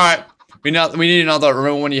 Alright. We need another.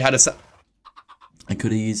 Remember when you had a I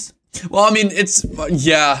could have used... Well, I mean, it's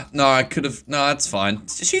yeah. No, I could have. No, it's fine.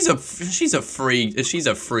 She's a free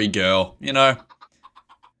girl, you know.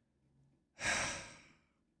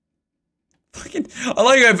 Fucking, I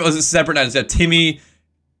like if it was a separate names. Yeah, Timmy,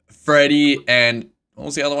 Freddy, and what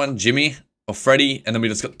was the other one? Jimmy or Freddy, and then we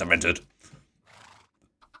just got Demented.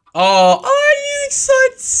 Oh, are you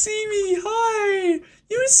excited to see me? Hi,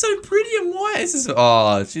 you are so pretty and white. This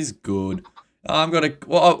is she's good. I'm gonna,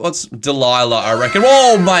 what's Delilah, I reckon.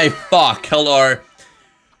 Oh my fuck, hello.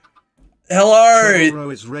 Hello.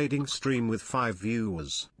 Treblo is raiding stream with 5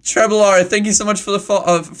 viewers. Treblo, thank you so much for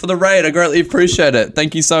the raid, I greatly appreciate it.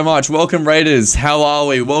 Thank you so much. Welcome raiders, how are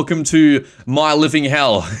we? Welcome to my living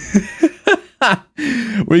hell.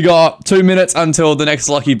 We got 2 minutes until the next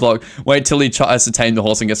lucky block. Wait till he tries to tame the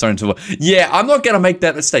horse and gets thrown into the... Yeah, I'm not gonna make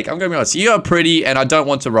that mistake. I'm gonna be honest. You are pretty and I don't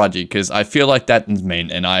want to ride you because I feel like that is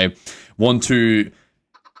mean and I want to,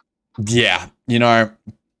 yeah, you know,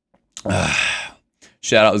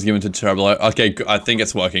 shout out was given to Treblo. Okay, I think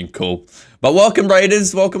it's working, cool. But welcome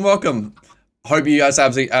raiders, welcome. Hope you guys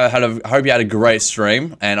hope you had a great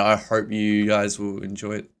stream, and I hope you guys will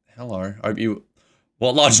enjoy it. Hello,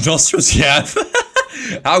 what large nostrils you have?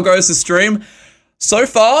 How goes the stream? So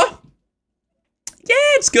far, yeah,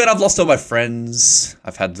 it's good. I've lost all my friends.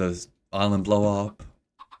 I've had the island blow up,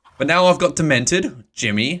 but now I've got Demented,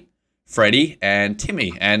 Jimmy, Freddy, and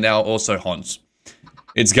Timmy, and now also Hans.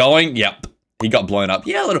 It's going, yep. He got blown up.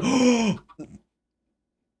 Yeah, a little.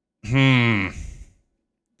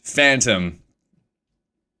 Phantom.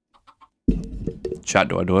 Chat,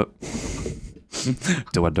 do I do it?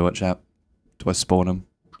 Do I do it, chat? Do I spawn him?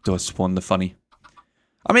 Do I spawn the funny?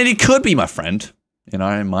 I mean, he could be my friend. You know,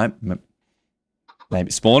 I might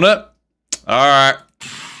maybe spawn it. Alright.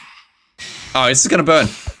 Oh, this is gonna burn.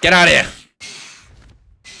 Get out of here.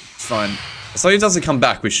 Fine. As long as it doesn't come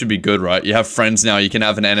back, we should be good, right? You have friends now, you can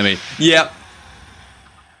have an enemy. Yep.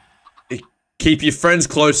 Keep your friends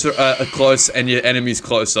closer, close and your enemies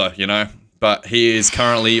closer, you know? But he is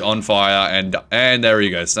currently on fire and there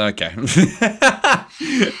he goes. Okay.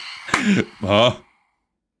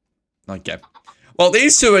 Okay. Well,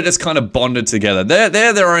 these two are just kind of bonded together.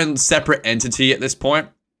 They're their own separate entity at this point.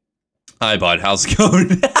 Hi, bud. How's it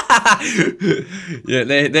going? Yeah,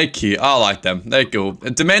 they're cute. I like them. They're cool.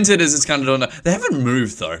 Demented is just kind of doing that. They haven't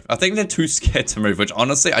moved though. I think they're too scared to move, which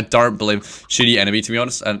honestly I don't believe. Shitty enemy, to be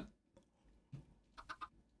honest. And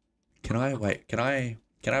can I wait? Can I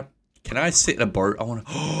sit in a boat? I want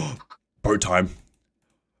to. Boat time.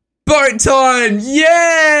 Boat time!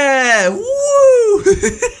 Yeah! Woo!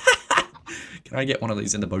 Can I get one of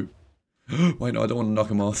these in the boat? Wait, no, I don't want to knock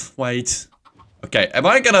him off. Wait. Okay, am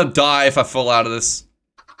I gonna die if I fall out of this?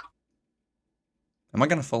 Am I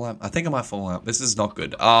gonna fall out? I think I might fall out. This is not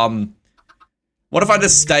good. What if I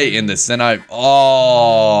just stay in this? Then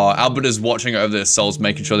oh, Albert is watching over their souls,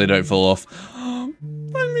 making sure they don't fall off. I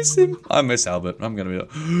miss him. I miss Albert. I'm gonna be like,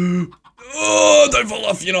 oh, don't fall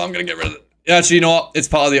off. You know, I'm gonna get rid of it. Actually, you know what? It's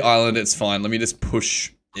part of the island. It's fine. Let me just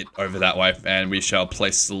push it over that way, and we shall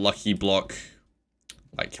place the lucky block.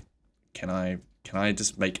 Like, can I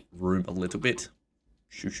just make room a little bit?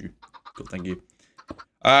 Shoo. Good, thank you.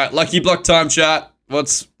 Alright, lucky block time, chat.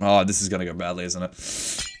 Oh, this is gonna go badly, isn't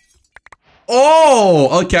it?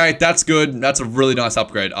 Oh, okay, that's good. That's a really nice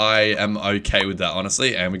upgrade. I am okay with that,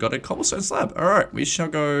 honestly. And we got a cobblestone slab. Alright, we shall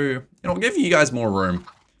go. You know, I'll give you guys more room.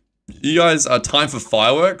 You guys are time for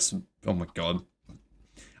fireworks. Oh my god.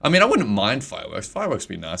 I mean, I wouldn't mind fireworks. Fireworks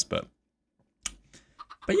would be nice, but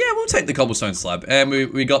yeah, we'll take the cobblestone slab. And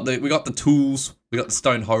we got the tools. We got the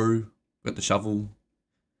stone hoe. We got the shovel.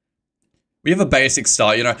 We have a basic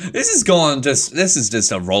start, you know. This is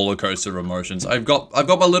just a roller coaster of emotions. I've got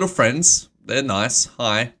my little friends. They're nice.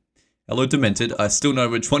 Hi. Hello, Demented. I still know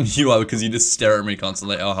which one you are because you just stare at me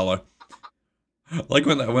constantly. Oh, hello. Like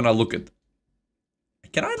when I look at.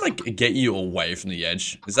 Can I like get you away from the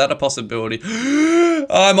edge? Is that a possibility?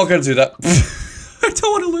 I'm not gonna do that. I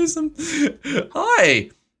don't want to lose them. Hi.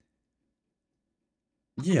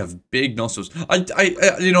 You have big nostrils.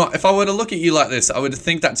 You know, if I were to look at you like this, I would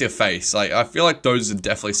think that's your face. Like, I feel like those are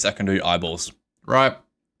definitely secondary eyeballs, right?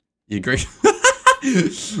 You agree?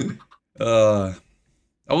 I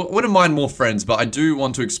wouldn't mind more friends, but I do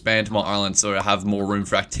want to expand my island so I have more room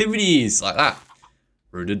for activities like that.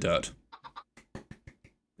 Rooted dirt.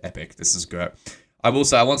 Epic. This is great. I will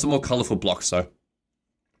say I want some more colorful blocks, though.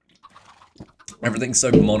 Everything's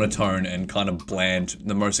so monotone and kind of bland.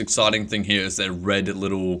 The most exciting thing here is their red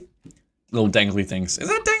little dangly things. Is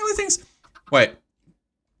that dangly things? Wait.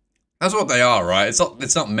 That's what they are, right?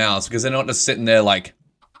 It's not mouse because they're not just sitting there like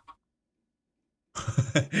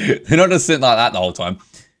they're not just sitting like that the whole time.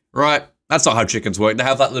 Right? That's not how chickens work. They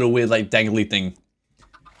have that little weird like dangly thing.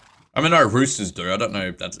 I mean, no, roosters do. I don't know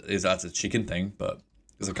if that's a chicken thing, but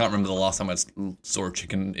because I can't remember the last time I saw a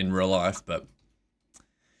chicken in real life, but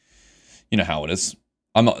you know how it is.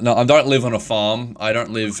 I don't live on a farm. I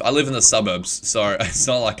live in the suburbs, so it's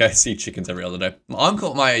not like I see chickens every other day. My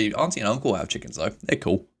auntie and uncle have chickens though. They're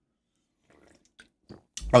cool.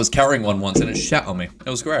 I was carrying one once and it shat on me. It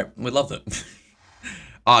was great. We loved it.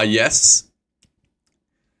 Yes.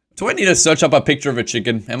 Do I need to search up a picture of a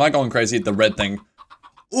chicken? Am I going crazy at the red thing?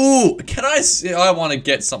 Ooh, I want to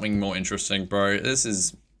get something more interesting, bro. This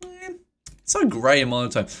is so grey and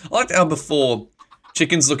monotone. I liked how before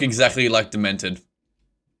chickens look exactly like Demented.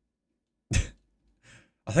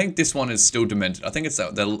 I think this one is still Demented. I think it's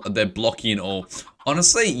that they're blocky and all.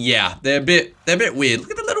 Honestly, yeah, they're a bit weird.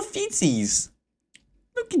 Look at the little feetsies.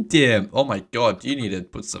 Look at them. Oh my god, you need to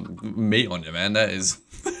put some meat on you, man. That is.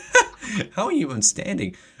 How are you even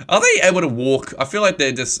standing? Are they able to walk? I feel like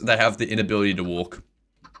they have the inability to walk.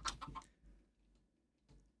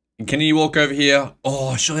 Can you walk over here?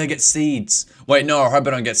 Oh, surely I get seeds. Wait, no, I hope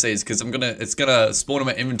I don't get seeds because it's gonna spawn in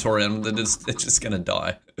my inventory and they're just gonna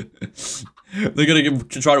die. They're gonna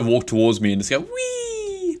try to walk towards me and just go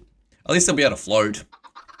wee. At least they'll be able to float.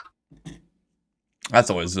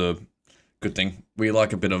 That's always a good thing. We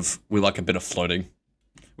like a bit of floating.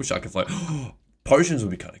 Wish I could float. Potions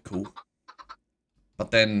would be kind of cool,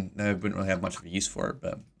 but then they wouldn't really have much of a use for it.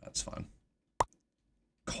 But that's fine.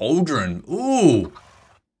 Cauldron. Ooh.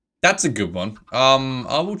 That's a good one.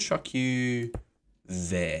 I will chuck you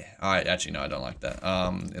there. Actually, no, I don't like that.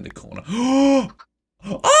 In the corner. Ah,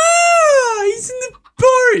 he's in the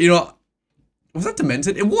boat. You know what? Was that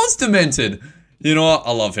Demented? It was Demented. You know what?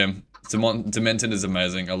 I love him. Demented is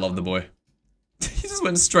amazing. I love the boy. He just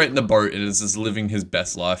went straight in the boat and is just living his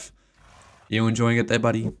best life. You enjoying it there,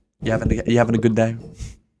 buddy? You having a good day?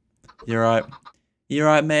 You alright? You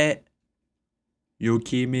alright, mate? You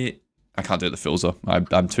okay, mate? I can't do the filter.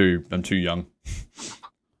 I'm too young.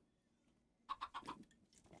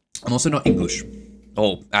 I'm also not English.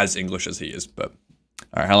 Or as English as he is, but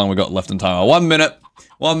alright, how long we got left in time? 1 minute.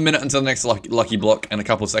 1 minute until the next lucky block and a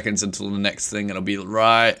couple of seconds until the next thing. It'll be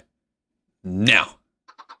right now.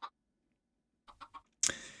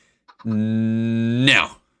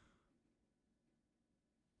 Now.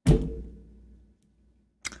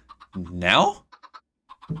 Now?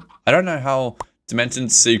 I don't know how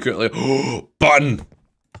Dimension's secretly... Button!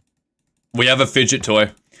 We have a fidget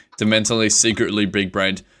toy. Dementally, secretly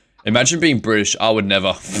big-brained. Imagine being British. I would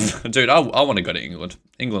never. Dude, I want to go to England.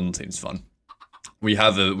 England seems fun. We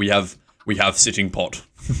have sitting pot.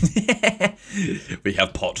 We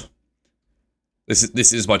have pot.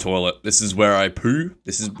 This is my toilet. This is where I poo.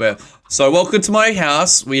 This is where. So welcome to my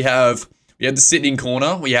house. We have the sitting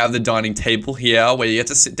corner. We have the dining table here where you get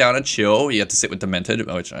to sit down and chill. You get to sit with Demented,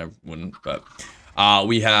 which I wouldn't, but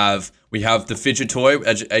we have the fidget toy,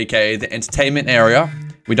 aka the entertainment area.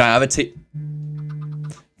 We don't have a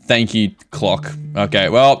Thank you, clock. Okay,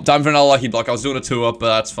 well, time for another lucky block. I was doing a tour, but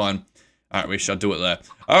that's fine. Alright, we shall do it there.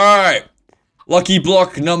 Alright. Lucky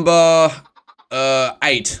block number 8,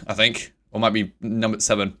 I think. Or might be number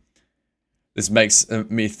 7. This makes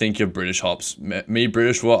me think you're British, Hops. Me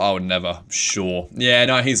British? What? I would never. Sure. Yeah,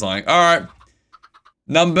 no, he's lying. Alright.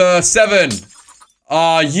 Number 7.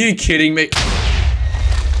 Are you kidding me?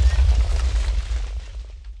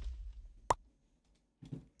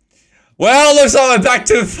 Well, looks like we're back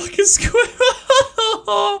to fucking square.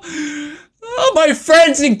 Oh, my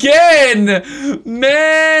friends again!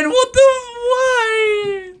 Man, what the...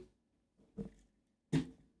 why?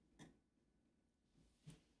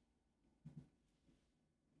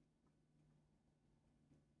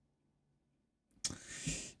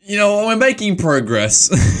 You know, we're making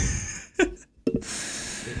progress.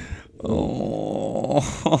 Oh,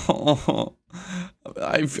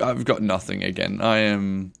 I've got nothing again. I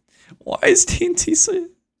am... Why is TNT so...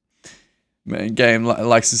 Man, game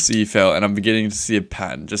likes to see you fail, and I'm beginning to see a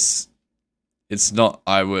pattern. Just... It's not,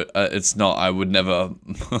 I would never...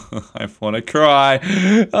 I wanna cry.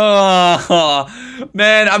 Oh,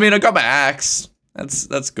 man, I mean, I got my axe.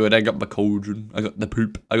 That's good. I got my cauldron. I got the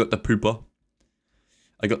poop. I got the pooper.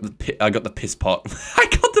 I got the piss pot. I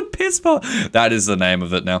got the piss pot. That is the name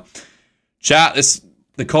of it now. Chat,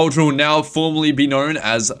 the cauldron will now formally be known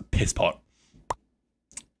as piss pot.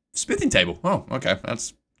 Smithing table. Oh, okay.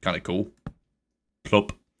 That's kind of cool.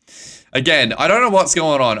 Plop. Again, I don't know what's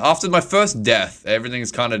going on. After my first death,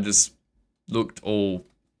 everything's kind of just looked all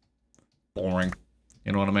boring.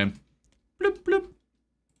 You know what I mean? Bloop, bloop.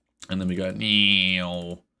 And then we go,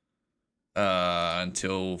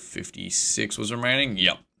 until 56 was remaining.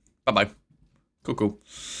 Yep. Bye-bye. Cool, cool.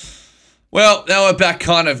 Well, now we're back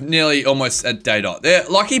kind of nearly almost at day dot. There,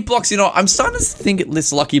 lucky blocks, you know, I'm starting to think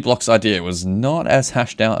this lucky blocks idea was not as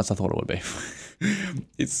hashed out as I thought it would be.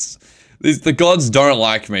 The gods don't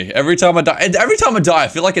like me. Every time I die, I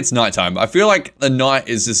feel like it's nighttime. I feel like the night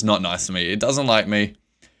is just not nice to me. It doesn't like me.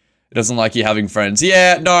 It doesn't like you having friends.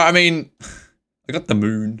 Yeah, no, I mean, I got the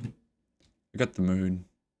moon. I got the moon.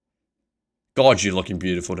 God, you're looking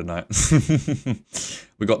beautiful tonight.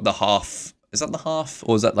 We got the half. Is that the half?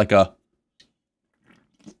 Or is that like a...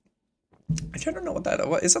 I don't know what that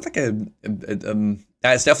is. That like a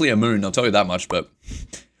it's definitely a moon, I'll tell you that much, but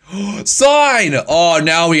sign! Oh,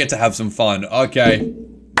 now we get to have some fun. Okay.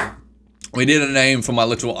 We need a name for my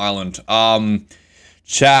little island.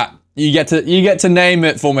 Chat, you get to name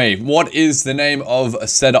it for me. What is the name of a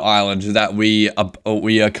said island that we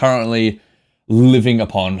are currently living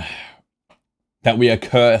upon? That we are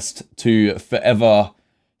cursed to forever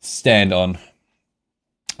stand on.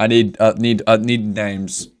 I need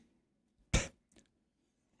names.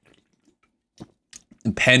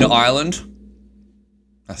 Pen Island.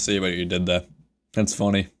 I see what you did there. That's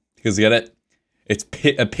funny. Because get it? It's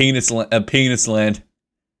a penis land.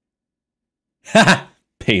 Haha.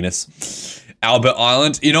 Penis. Albert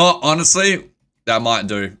Island. You know what? Honestly, that might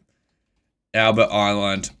do. Albert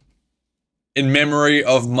Island. In memory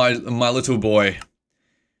of my little boy,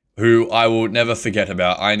 who I will never forget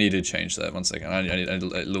about. I need to change that. 1 second. I need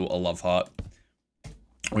a love heart.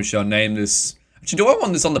 We shall name this. Actually, do I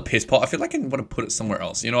want this on the piss pot? I feel like I want to put it somewhere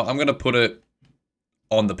else. You know what? I'm going to put it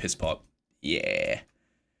on the piss pot. Yeah.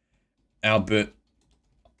 Albert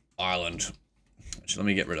Island. Actually, let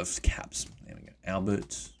me get rid of caps. There we go.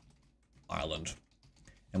 Albert Island.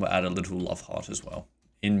 And we'll add a little love heart as well.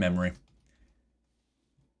 In memory.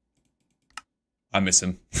 I miss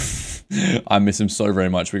him. I miss him so very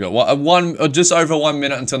much. We got just over 1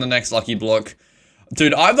 minute until the next lucky block.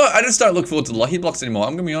 Dude, I just don't look forward to the lucky blocks anymore.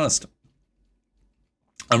 I'm going to be honest.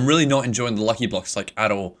 I'm really not enjoying the lucky blocks like at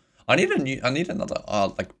all. I need another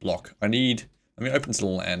like block. Let me open to the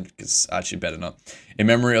land because actually better not. In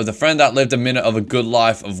memory of the friend that lived a minute of a good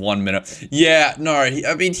life of 1 minute. Yeah, no,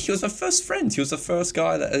 I mean he was my first friend. He was the first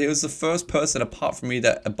guy he was the first person apart from me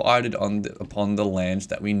that abided upon the land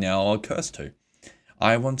that we now are cursed to.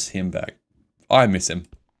 I want him back. I miss him.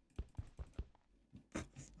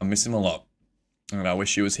 I miss him a lot. And I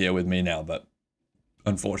wish he was here with me now, but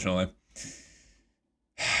unfortunately.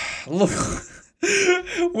 Look,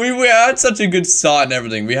 we had such a good start and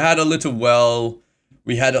everything. We had a little well.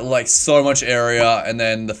 We had like so much area, and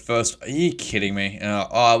then the first. Are you kidding me?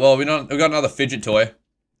 Oh well, we got another fidget toy.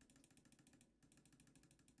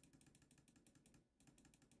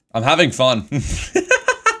 I'm having fun.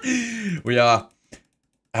 We are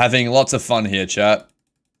having lots of fun here, chat.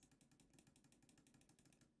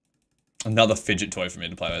 Another fidget toy for me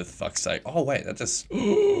to play with. For fuck's sake. Oh wait, that just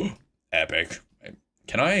epic. Wait,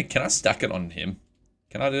 can I stack it on him?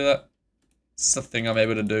 Can I do that? Is this a thing I'm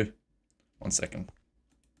able to do? 1 second.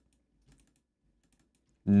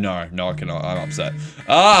 No, I cannot. I'm upset.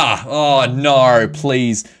 Ah! Oh no!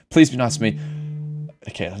 Please be nice to me.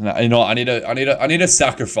 Okay, no, you know what? I need a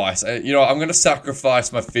sacrifice. You know what? I'm gonna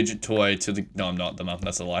sacrifice my fidget toy to the. No, I'm not.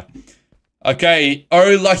 That's a lie. Okay.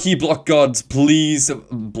 Oh, lucky block gods, please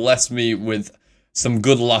bless me with some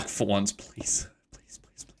good luck for once, please.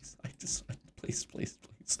 Please.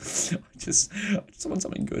 I just want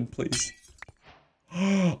something good, please.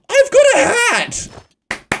 I've got a hat.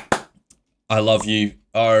 I love you.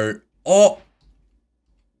 Oh.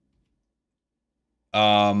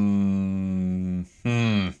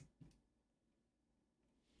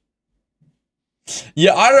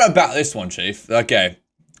 Yeah, I don't know about this one, Chief. Okay.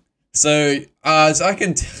 So, as I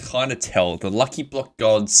can kind of tell, the Lucky Block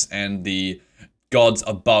gods and the gods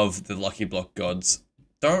above the Lucky Block gods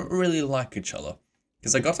don't really like each other.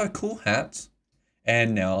 Because I got a cool hat,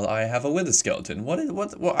 and now I have a wither skeleton. What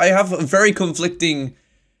I have very conflicting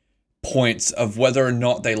points of whether or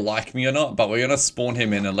not they like me or not, but we're gonna spawn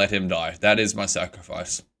him in and let him die. That is my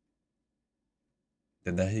sacrifice.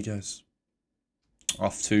 Then there he goes.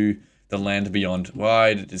 Off to the land beyond.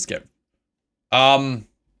 Why did this get... Where'd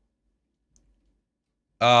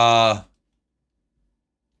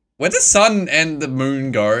the sun and the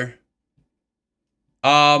moon go?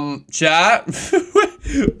 Chat?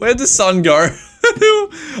 Where'd the sun go?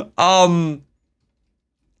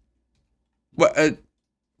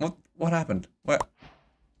 What happened? Where?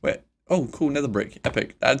 Oh, cool, nether brick.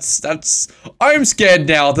 Epic. That's... I'm scared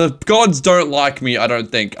now. The gods don't like me, I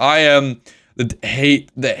don't think. I am the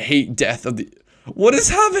hate death of the... What is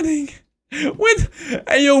happening?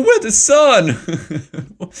 And you're with the sun.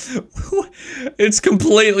 It's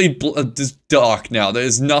completely just dark now.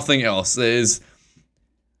 There's nothing else.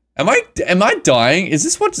 Am I dying? Is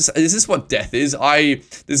this what death is?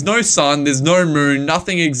 There's no sun, there's no moon,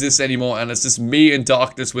 nothing exists anymore, and it's just me in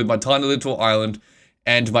darkness with my tiny little island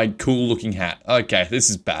and my cool looking hat. Okay, this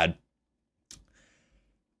is bad.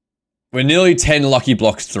 We're nearly 10 lucky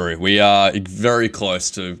blocks through. We are very close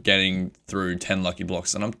to getting through 10 lucky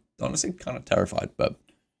blocks, and I'm honestly kind of terrified, but...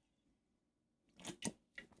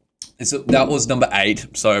 that was number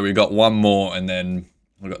 8, so we got one more, and then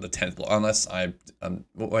we got the 10th block, unless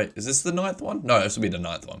wait, is this the 9th one? No, this will be the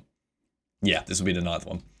 9th one. Yeah, this will be the 9th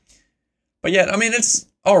one. But yeah, I mean, it's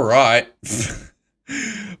alright.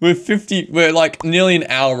 We're like nearly an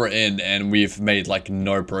hour in, and we've made like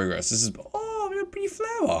no progress. This is, oh, we got a pretty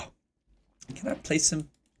flower. Can I place him?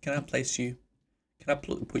 Can I place you? Can I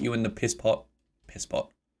put you in the piss pot? Piss pot.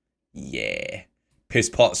 Yeah. Piss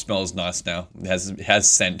pot smells nice now. It has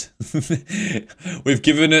scent. We've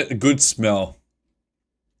given it a good smell.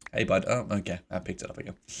 Hey, bud. Oh, okay. I picked it up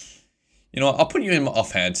again. You know what? I'll put you in my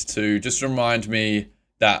offhand to just remind me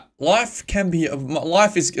that life can be...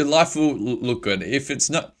 Life will look good. If it's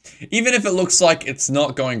not... Even if it looks like it's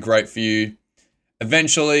not going great for you,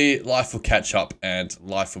 eventually life will catch up and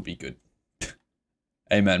life will be good.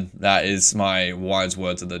 Amen. That is my wise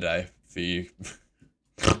words of the day for you.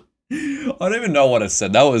 I don't even know what I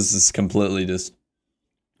said. That was just completely just...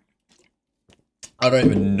 I don't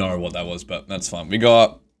even know what that was, but that's fine. We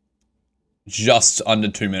got just under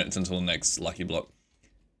 2 minutes until the next lucky block.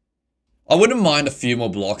 I wouldn't mind a few more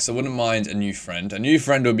blocks. I wouldn't mind a new friend. A new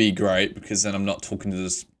friend would be great because then I'm not talking to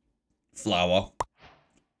this flower.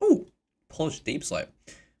 Ooh, polished deep slate.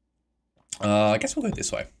 I guess we'll go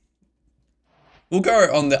this way. We'll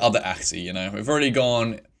go on the other axis, you know. We've already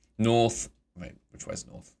gone north. Wait, which way's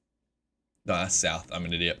north? No, that's south. I'm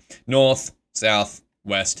an idiot. North, south,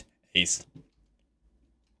 west, east.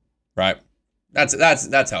 Right?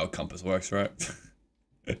 That's how a compass works, right?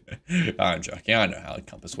 I'm joking. I know how a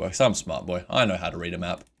compass works. I'm a smart boy. I know how to read a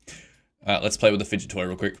map. Let's play with the fidget toy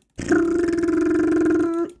real quick.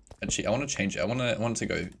 Actually, I want to change it. I want it to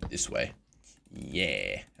go this way.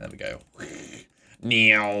 Yeah. There we go.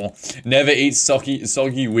 Meow. Never eat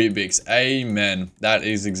soggy Weet-Bix. Amen. That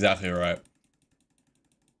is exactly right.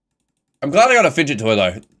 I'm glad I got a fidget toy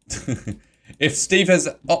though. If Steve has,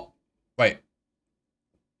 oh, wait.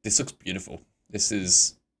 This looks beautiful. This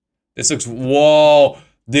looks, whoa.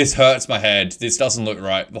 This hurts my head. This doesn't look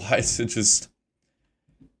right. Why is it just,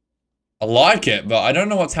 I like it, but I don't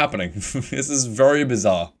know what's happening. This is very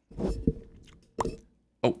bizarre.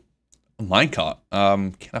 Oh, a minecart.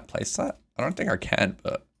 Can I place that? I don't think I can,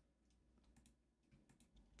 but.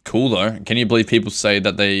 Cool though. Can you believe people say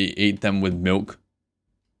that they eat them with milk?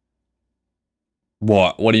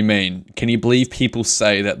 What? What do you mean? Can you believe people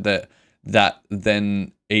say that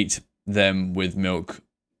then eat them with milk?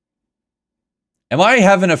 Am I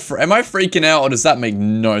freaking out, or does that make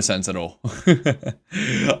no sense at all?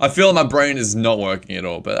 I feel my brain is not working at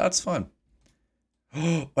all, but that's fine.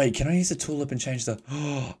 Wait, can I use the tulip and change the...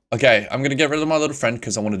 Okay, I'm gonna get rid of my little friend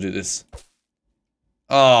because I want to do this.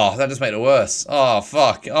 Oh, that just made it worse. Oh,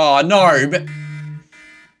 fuck. Oh, no. But...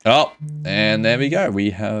 Oh, and there we go. We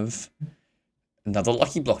have another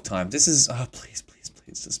lucky block time. This is... Oh, please, please,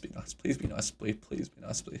 please. Just be nice. Please be nice. Please, please be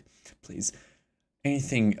nice. Please, please.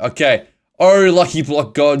 Anything. Okay. Oh, lucky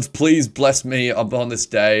block gods, please bless me upon this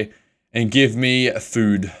day and give me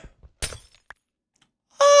food.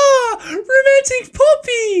 Ah, romantic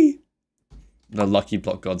puppy. The lucky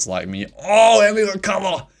block gods like me. Oh, and we got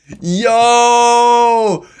cover.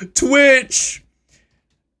 Yo, Twitch.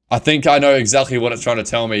 I think I know exactly what it's trying to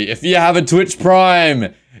tell me. If you have a Twitch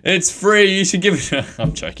Prime, it's free. You should give it.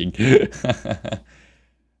 I'm joking.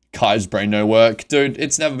 Kai's brain no work. Dude,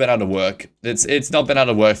 it's never been out of work. It's not been out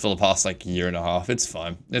of work for the past like year and a half. It's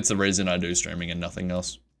fine. It's the reason I do streaming and nothing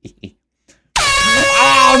else.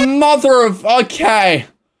 Ah, mother of... Okay.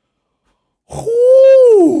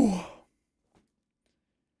 Whew.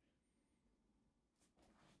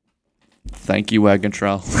 Thank you, Wagon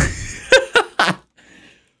Trail.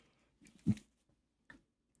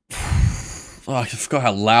 Oh, I forgot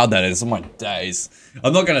how loud that is. Oh my days.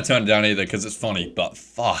 I'm not going to turn it down either because it's funny, but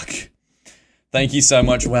fuck. Thank you so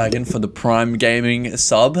much, Wagon, for the Prime Gaming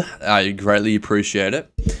sub. I greatly appreciate it.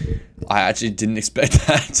 I actually didn't expect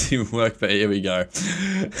that to work, but here we go.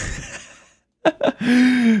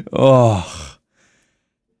 Oh.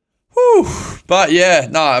 Whew. But yeah,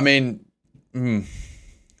 no, I mean...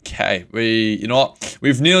 Okay, you know what?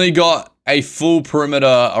 We've nearly got a full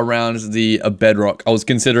perimeter around the bedrock. I was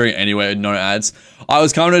considering anyway, no ads. I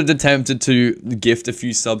was kind of tempted to gift a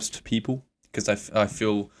few subs to people because I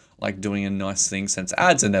feel like doing a nice thing since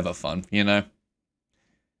ads are never fun, you know?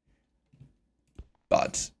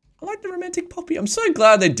 But I like the romantic puppy. I'm so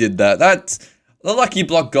glad they did that. The lucky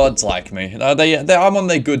block gods like me. I'm on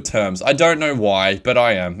their good terms. I don't know why, but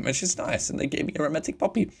I am. It's just nice, and they gave me a romantic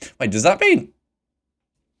puppy. Wait, does that mean...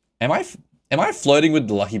 Am I flirting with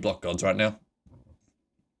the lucky block gods right now?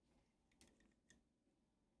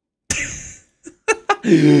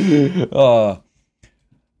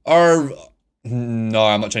 No,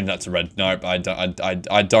 I'm not changing that to red. No, no,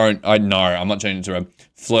 I'm not changing it to red.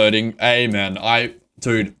 Flirting, amen.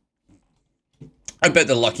 Dude, I bet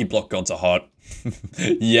the lucky block gods are hot.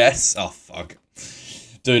 Yes, oh fuck.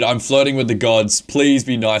 Dude, I'm flirting with the gods. Please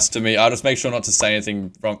be nice to me. I'll just make sure not to say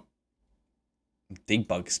anything wrong.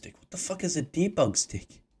 Debug stick. What the fuck is a debug stick?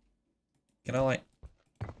 Can I like...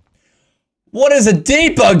 What is a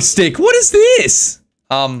debug stick? What is this?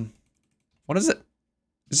 What is it?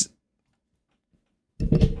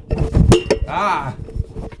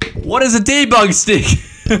 What is a debug stick?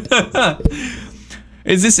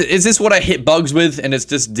 Is this what I hit bugs with and it's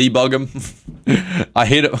just debug them? I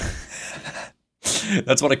hit it.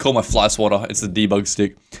 That's what I call my fly swatter. It's the debug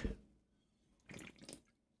stick.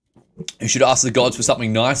 You should ask the gods for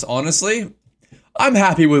something nice, honestly. I'm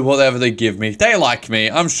happy with whatever they give me. They like me.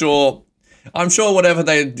 I'm sure whatever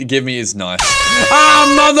they give me is nice.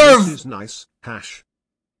 Ah, mother of... This is nice, hash.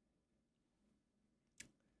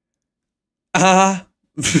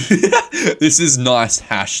 This is nice,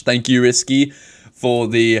 hash. Thank you, Risky, for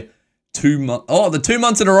the 2 months. Oh, the 2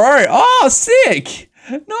 months in a row. Oh, sick.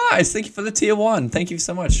 Nice. Thank you for the tier 1. Thank you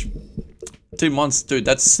so much. 2 months, dude.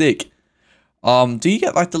 That's sick. Do you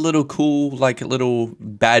get like the little cool, like little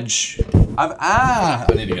badge? I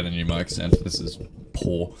need to get a new mic stand. This is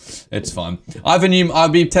poor. It's fine. I'll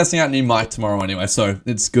be testing out a new mic tomorrow anyway, so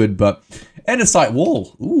it's good, but andesite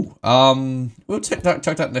wall. Ooh. We'll check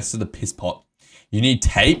that next to the piss pot. You need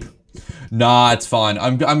tape? Nah, it's fine.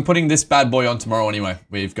 I'm putting this bad boy on tomorrow anyway.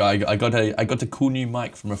 I got a cool new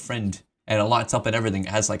mic from a friend. And it lights up and everything.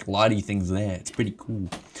 It has like lighty things there. It's pretty cool.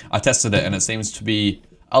 I tested it and it seems to be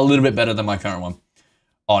a little bit better than my current one.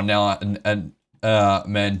 Oh, now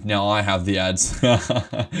man, now I have the ads.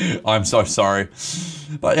 I'm so sorry.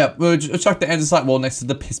 But yeah, we'll chuck the andesite wall next to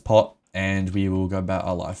the piss pot. and we will go about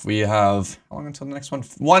our life. We have, how long until the next one?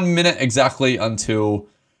 1 minute exactly until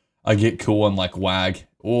I get cool and like wag.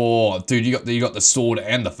 Oh, dude, you got the sword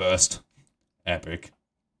and the first. Epic.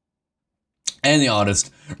 And the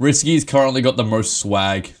artist. Risky's currently got the most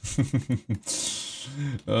swag.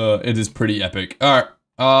 It is pretty epic. Alright.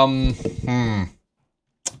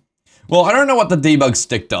 Well, I don't know what the debug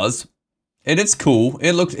stick does. It's cool.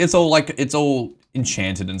 It's all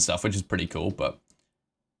enchanted and stuff, which is pretty cool, but...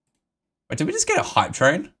 Wait, did we just get a hype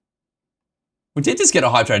train? We did just get a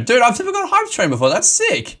hype train. Dude, I've never got a hype train before. That's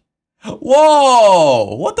sick.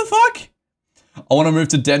 Whoa! What the fuck? I want to move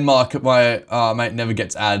to Denmark. My mate never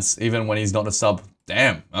gets ads, even when he's not a sub.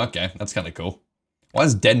 Damn. Okay, that's kind of cool. Why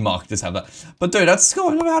does Denmark just have that? But dude, that's cool.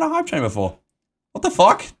 I've never had a hype train before. What the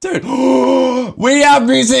fuck? Dude. We have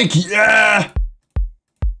music! Yeah!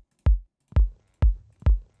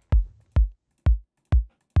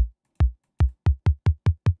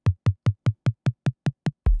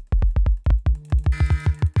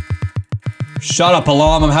 Shut up,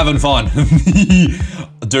 alarm, I'm having fun.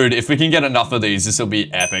 Dude, if we can get enough of these, this will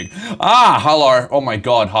be epic. Ah, hello. Oh my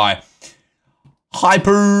god, hi.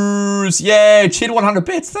 Hypers! Yay, cheered 100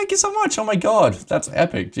 bits. Thank you so much. Oh my god, that's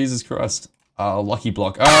epic. Jesus Christ. Lucky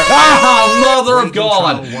block. Mother of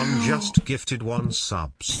God! One just gifted 1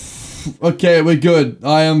 subs. Okay, we're good.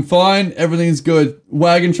 I am fine. Everything's good.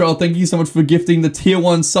 Wagon Trail, thank you so much for gifting the tier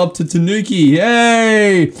 1 sub to Tanuki.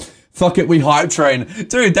 Yay! Fuck it, we hype train.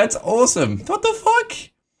 Dude, that's awesome. What the fuck?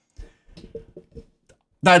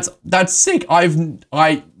 That's sick.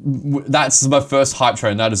 That's my first hype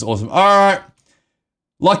train. That is awesome. Alright.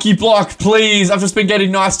 Lucky Block, please. I've just been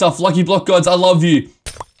getting nice stuff. Lucky Block gods, I love you.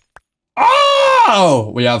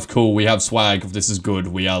 Oh! We have swag. This is good.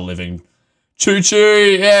 We are living.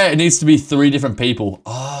 Choo-choo. Yeah, it needs to be 3 different people.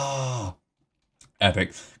 Oh.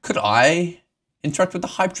 Epic. Could I interact with the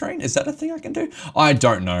hype train? Is that a thing I can do? I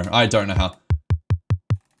don't know. I don't know how.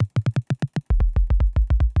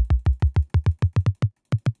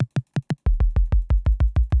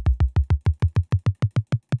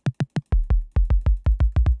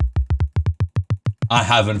 I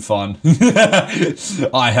having fun.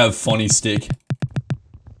 I have funny stick.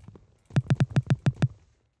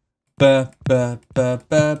 Oh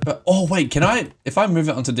wait, can I, if I move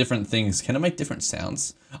it onto different things, can I make different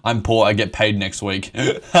sounds? I'm poor, I get paid next week.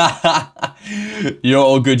 You're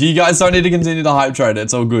all good. You guys don't need to continue the hype trade.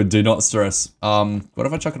 It's all good, do not stress. What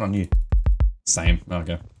if I chuck it on you? Same,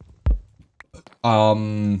 okay.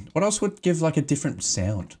 What else would give like a different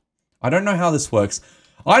sound? I don't know how this works.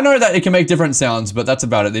 I know that it can make different sounds, but that's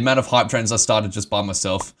about it. The amount of hype trains I started just by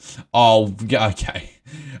myself. Oh, okay.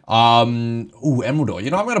 Ooh, Emerald Ore.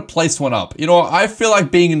 You know, I'm gonna place one up. You know, I feel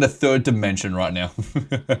like being in the 3rd dimension right now.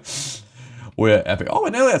 We're epic. Oh,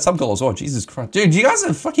 we're nearly at some goals. Oh, Jesus Christ. Dude, you guys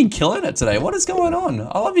are fucking killing it today. What is going on?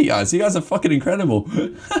 I love you guys. You guys are fucking incredible.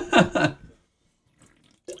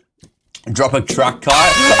 Drop a track, Kai.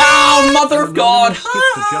 Oh, mother of God. Just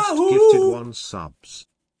gifted 1 subs.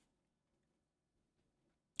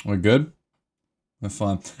 We're good? We're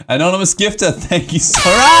fine. Anonymous gifter, thank you so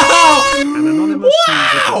much. An anonymous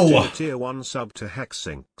Wow! user gifted tier 1 sub to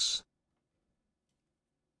Hexinks.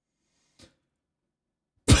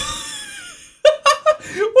 What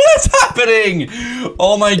is happening?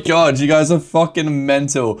 Oh my god, you guys are fucking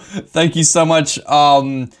mental. Thank you so much,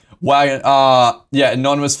 Wagon, yeah,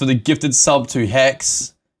 Anonymous for the gifted sub to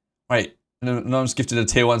Hex. Wait. Anonymous gifted a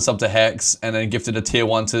tier 1 sub to Hex, and then gifted a tier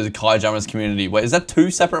 1 to the Kai Jammers community. Wait, is that 2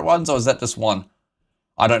 separate ones, or is that just 1?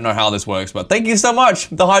 I don't know how this works, but thank you so much.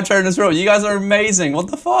 The hype train is real. You guys are amazing. What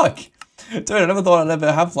the fuck? Dude, I never thought I'd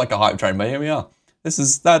ever have like a hype train, but here we are.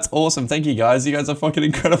 That's awesome. Thank you guys. You guys are fucking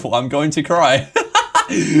incredible. I'm going to cry.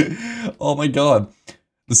 Oh my god.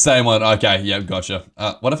 The same one. Okay, yeah, gotcha.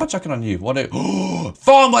 What if I chuck it on you?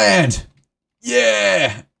 Farmland!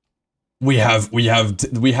 Yeah! We have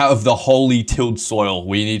the holy tilled soil.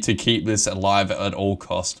 We need to keep this alive at all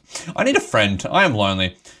cost. I need a friend. I am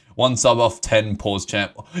lonely. 1 sub off 10 pause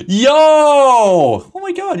champ. Yo! Oh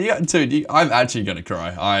my god, dude, I'm actually gonna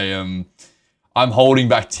cry. I'm holding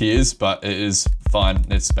back tears, but it is fine.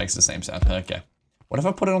 It makes the same sound. Okay. What if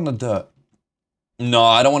I put it on the dirt? No,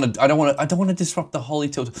 I don't want to disrupt the holy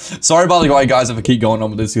tilt. Sorry by the way, guys, if I keep going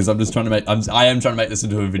on with this, because I'm just trying to make, I am trying to make this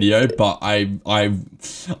into a video, but I'm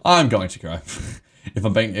going to cry. If my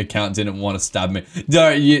bank account didn't want to stab me. No,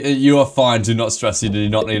 you are fine. Do not stress. You do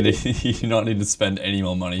not need to, you do not need to spend any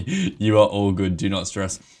more money. You are all good. Do not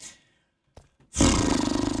stress.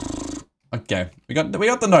 Okay, we got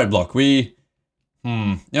the note block. You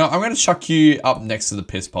know, I'm gonna chuck you up next to the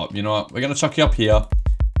piss pop. You know what? We're gonna chuck you up here.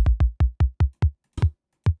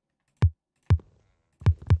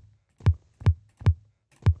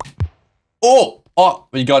 Oh,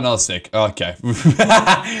 we got another stick. Okay.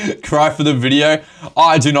 Cry for the video.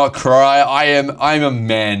 I do not cry. I'm a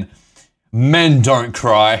man. Men don't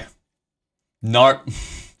cry. Nope.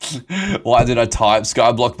 Why did I type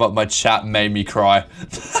SKYBLOCK, but my chat made me cry?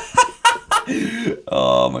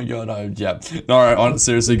 Oh my god, yeah. No,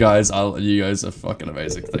 seriously guys, you guys are fucking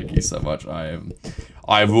amazing. Thank you so much.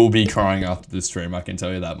 I will be crying after this stream, I can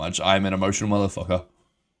tell you that much. I'm an emotional motherfucker.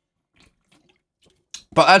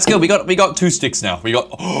 But that's good. We got 2 sticks now. We got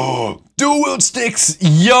dual sticks.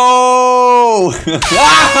 Yo!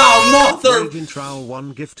 Wow, mother. Raven Trowel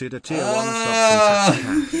 1 gifted a tier 1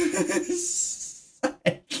 sub.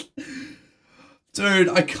 Dude,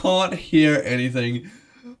 I can't hear anything.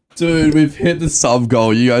 Dude, we've hit the sub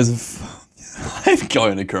goal. You guys have... I'm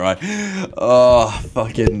going to cry. Oh,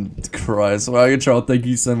 fucking Christ. Well, Control, thank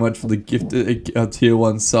you so much for the gifted tier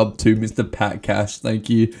 1 sub to Mr. Pat Cash. Thank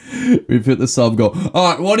you. We've hit the sub goal.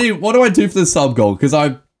 Alright, what do I do for the sub goal? Because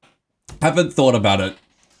I haven't thought about it.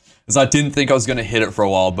 Because I didn't think I was going to hit it for a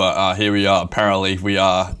while, but here we are. Apparently, we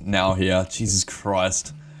are now here. Jesus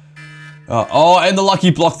Christ. Oh, and the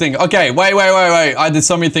lucky block thing. Okay, wait. There's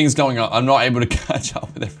so many things going on. I'm not able to catch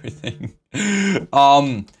up with everything.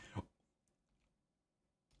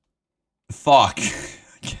 Fuck.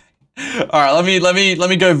 Okay. Alright, let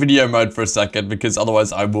me go video mode for a second, because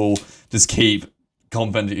otherwise I will just keep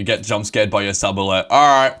confident you get jump scared by your sub alert.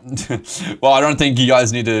 Alright. Well, I don't think you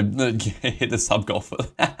guys need to hit the sub goal for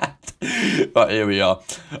that. But here we are.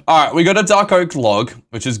 Alright, we got a dark oak log,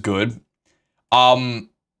 which is good.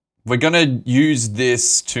 We're gonna use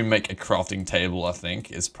this to make a crafting table, I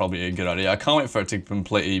think, is probably a good idea. I can't wait for it to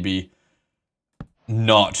completely be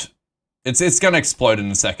not... It's gonna explode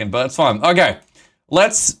in a second, but it's fine. Okay,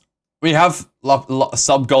 we have,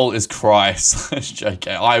 sub goal is cry / JK.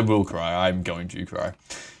 I will cry, I'm going to cry.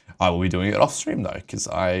 I will be doing it off stream though, because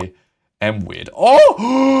I am weird.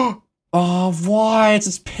 Oh! Oh, why?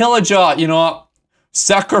 It's pillager, you know what?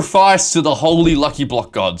 Sacrifice to the holy lucky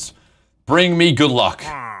block gods. Bring me good luck.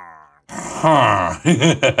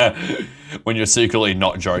 When you're secretly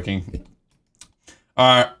not joking.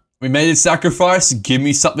 Alright. We made a sacrifice. Give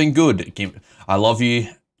me something good. I love you,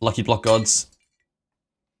 lucky block gods.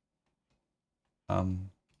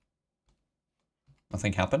 Nothing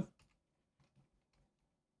happened.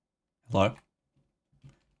 Hello.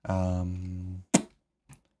 I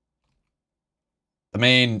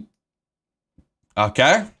mean,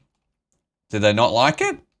 okay. Did they not like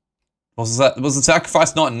it? Was the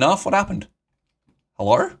sacrifice not enough? What happened?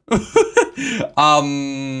 Hello?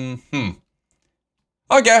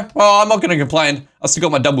 Okay, well, I'm not gonna complain. I still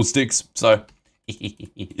got my double sticks, so.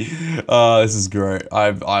 This is great.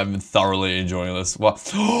 I'm thoroughly enjoying this. Well,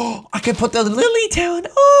 I can put the lily down.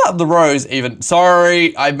 Oh, the rose even.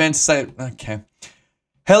 Sorry, I meant to say, okay.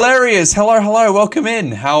 Hilarious, hello, welcome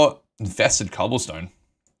in. How infested cobblestone.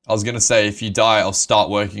 I was gonna say, if you die, I'll start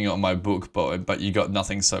working on my book, but you got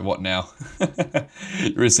nothing, so what now?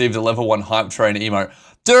 You received a level 1 hype train emote.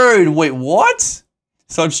 Dude, wait, what?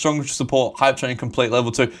 Such strong support, hype train complete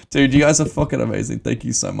level 2. Dude, you guys are fucking amazing. Thank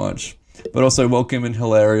you so much. But also welcome and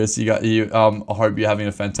hilarious. I hope you're having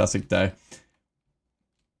a fantastic day.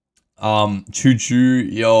 Choo choo,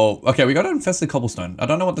 yo. Okay, we got an infested cobblestone. I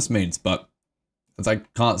don't know what this means, but I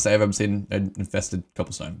can't say I've ever seen an infested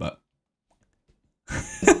cobblestone, but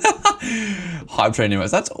hype train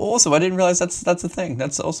emotes. That's awesome. I didn't realize that's a thing.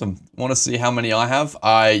 That's awesome. Want to see how many I have?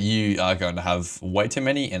 You are going to have way too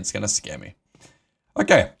many, and it's going to scare me.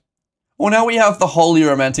 Okay, well now we have the Holy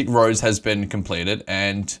Romantic Rose has been completed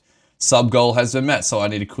and sub goal has been met, so I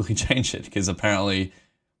need to quickly change it because apparently,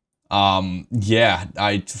 yeah,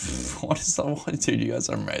 dude, you guys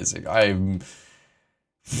are amazing.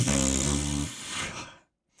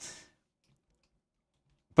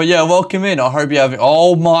 But yeah, welcome in. I hope you have,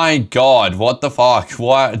 oh my god, what the fuck,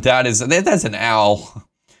 what, there's an owl.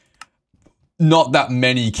 Not that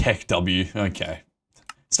many Keck W, okay.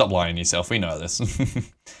 Stop lying to yourself, we know this.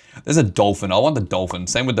 There's a dolphin, I want the dolphin.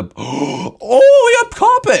 Same with the, oh, we got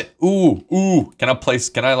carpet. Ooh, can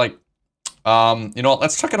I like, you know what,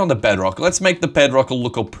 let's chuck it on the bedrock. Let's make the bedrock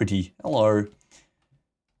look all pretty. Hello.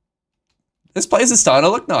 This place is starting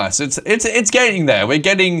to look nice. It's getting there. We're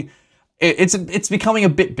getting, it's becoming a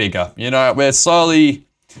bit bigger, you know, we're slowly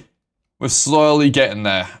getting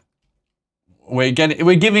there. We're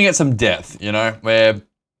giving it some depth, you know,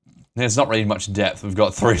 there's not really much depth. We've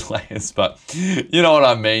got 3 layers, but you know what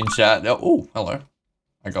I mean, chat. Oh, hello.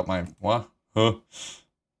 I got my, what? Huh?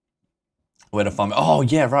 Where to find me? Oh,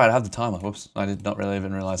 yeah, right, I have the timer. Whoops, I did not really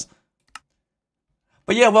even realize.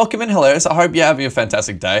 But yeah, welcome in, hilarious. I hope you're having a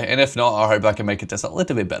fantastic day. And if not, I hope I can make it just a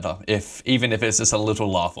little bit better. Even if it's just a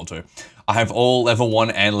little laugh or two. I have all level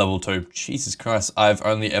 1 and level 2. Jesus Christ, I've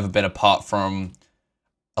only ever been apart from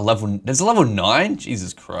a level... There's a level 9?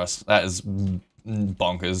 Jesus Christ, that is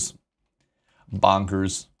bonkers.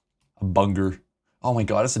 Bonkers. A bunger. Oh my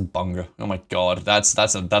god, I said bunger. Oh my god,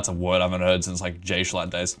 that's a word I haven't heard since like J-Schlatt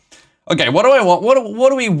days. Okay, what do I want? What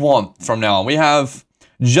do we want from now on? We have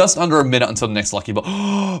just under a minute until the next lucky block.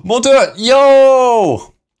 More dirt!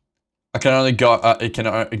 Yo! I can only go. It can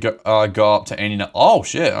only go up to 89. Oh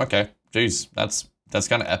shit! Okay, jeez, that's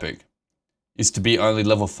kind of epic. Is to be only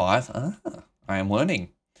level 5. I am learning.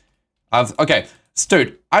 Okay,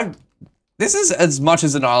 dude. This is as much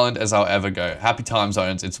as an island as I'll ever go. Happy time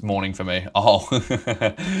zones. It's morning for me. Oh.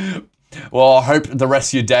 Well, I hope the rest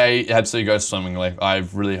of your day absolutely goes swimmingly. I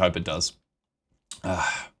really hope it does.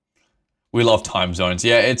 We love time zones.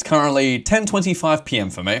 Yeah, it's currently 10:25 p.m.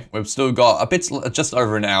 for me. We've still got just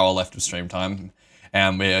over an hour left of stream time.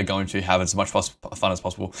 And we are going to have as much fun as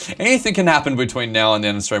possible. Anything can happen between now and the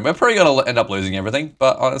end of the stream. We're probably going to end up losing everything.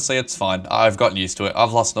 But honestly, it's fine. I've gotten used to it.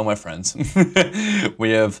 I've lost all my friends.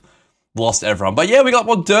 We have lost everyone. But yeah, we got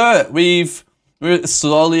more dirt. We're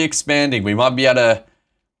slowly expanding. We might be able to...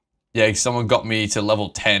 Yeah, someone got me to level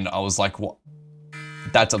 10. I was like, what?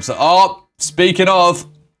 That's upset. Oh, speaking of,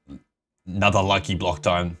 another lucky block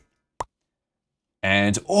time.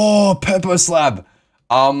 And, oh, purple slab.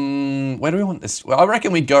 Where do we want this? Well, I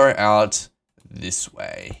reckon we go out this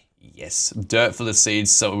way. Yes, dirt for the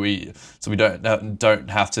seeds so we don't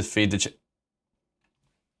have to feed the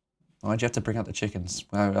Why'd you have to bring out the chickens?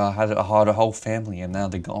 I had a whole family and now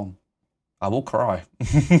they're gone. I will cry.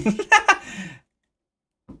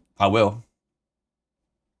 I will.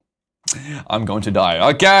 I'm going to die.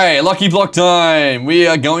 Okay, lucky block time. We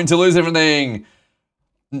are going to lose everything.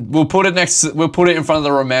 We'll put it in front of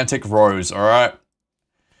the romantic rose, all right?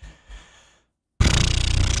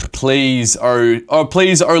 Please,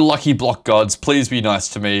 please, oh lucky block gods, please be nice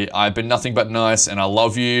to me. I've been nothing but nice and I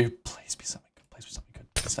love you. Please be something good. Please be something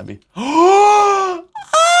good. Please don't be. Oh,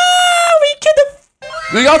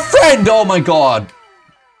 we got a friend. Oh my god.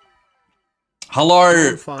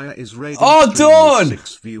 Hello. Oh, Dawn.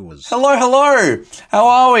 Hello, hello. How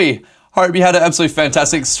are we? Hope you had an absolutely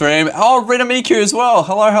fantastic stream. Oh, Renamiku as well.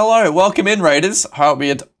 Hello, hello. Welcome in, Raiders. Hope we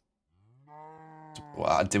had...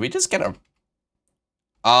 Wow, did we just get a...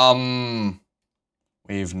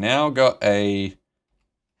 We've now got a...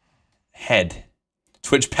 head.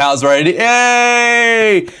 Twitch powers rated.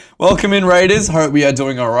 Yay! Welcome in, Raiders. Hope we are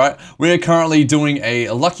doing alright. We are currently doing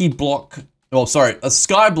a lucky block... Well, sorry, a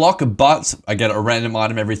sky block, but I get a random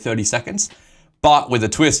item every 30 seconds. But with a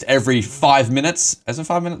twist, every 5 minutes. Is it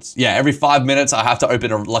 5 minutes? Yeah, every 5 minutes I have to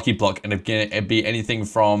open a lucky block, and it'd be anything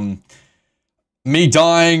from me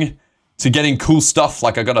dying to getting cool stuff.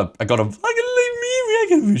 Like I got a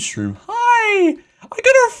mushroom. Hi, I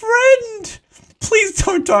got a friend. Please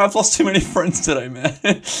don't die. I've lost too many friends today, man.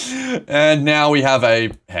 And now we have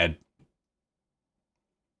a head.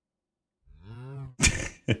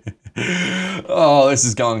 Oh, this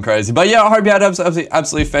is going crazy. But yeah, I hope you had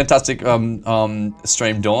absolutely fantastic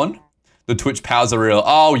stream, Dawn. The Twitch powers are real.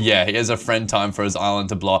 Oh yeah, he has a friend time for his island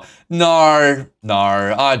to blow. No,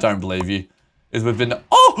 I don't believe you. We've been...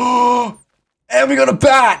 Oh! And we got a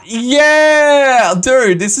bat! Yeah!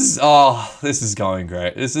 Dude, this is going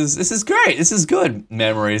great. This is great. This is good.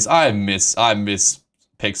 Memories. I miss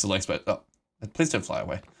Pixel Expert. Oh, please don't fly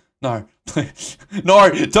away. No, please. No,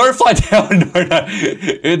 don't fly down. No.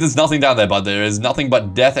 There's nothing down there, bud. There is nothing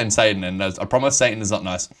but death and Satan, and I promise Satan is not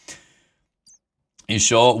nice. You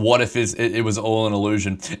sure? What if it was all an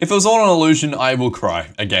illusion? If it was all an illusion, I will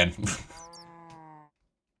cry again.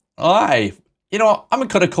 You know what? I'm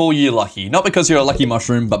gonna call you Lucky. Not because you're a lucky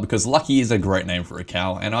mushroom, but because Lucky is a great name for a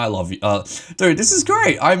cow, and I love you. Dude, this is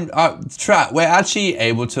great. We're actually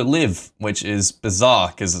able to live, which is bizarre,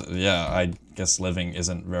 because, yeah, I guess living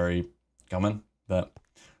isn't very common, but...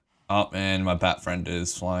 Oh, and my bat friend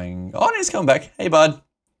is flying. Oh, he's coming back. Hey, bud.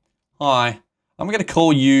 Hi. I'm gonna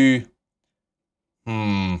call you...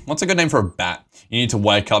 what's a good name for a bat? You need to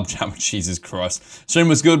wake up, Jam. Jesus Christ. Stream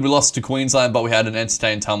was good. We lost to Queensland, but we had an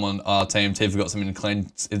entertaining time on our team. Tifa got some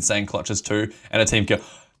insane clutches too, and a team kill.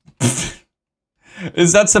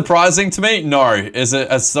 Is that surprising to me? No. Is it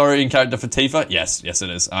a story in character for Tifa? Yes, it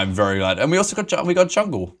is. I'm very glad. And we also got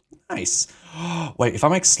Jungle. Nice. Wait, if I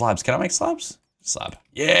make slabs, can I make slabs? Slab.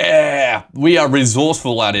 Yeah! We are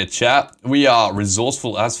resourceful out here, chat. We are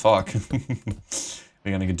resourceful as fuck.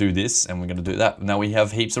 We're gonna do this, and we're gonna do that. Now we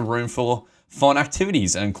have heaps of room for fun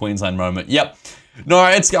activities and Queensland moment. Yep. No,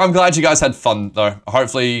 I'm glad you guys had fun though.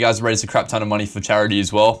 Hopefully you guys raised a crap ton of money for charity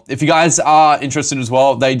as well. If you guys are interested as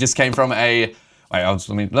well, they just came from a, let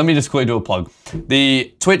me just quickly do a plug.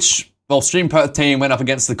 The Twitch, Stream Perth team went up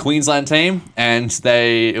against the Queensland team, and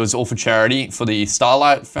it was all for charity for the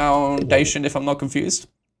Starlight Foundation, if I'm not confused.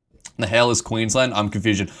 The hell is Queensland? I'm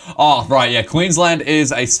confused. Oh, right, yeah, Queensland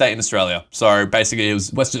is a state in Australia. So basically it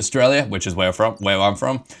was Western Australia, which is where I'm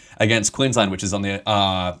from, against Queensland, which is on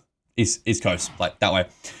the East Coast, like that way.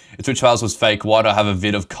 If Twitch Files was fake, why do I have a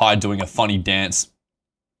vid of Kai doing a funny dance?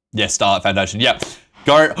 Yeah, Starlight Foundation, yeah.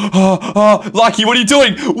 Go, Lucky, what are you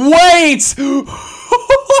doing? Wait! What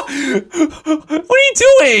are you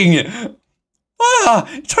doing?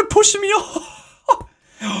 You tried pushing me off.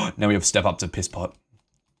 Now we have to step up to piss pot.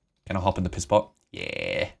 Can I hop in the piss pot?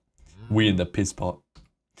 Yeah. We in the piss pot.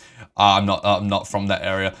 I'm not from that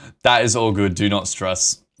area. That is all good, do not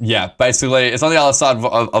stress. Yeah, basically, it's on the other side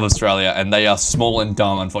of Australia, and they are small and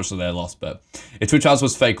dumb. Unfortunately, they lost, but if Twitch House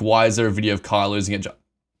was fake, why is there a video of Kai losing it?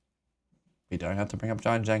 We don't have to bring up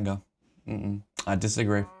Giant Jenga. I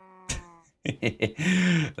disagree.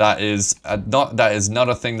 That is not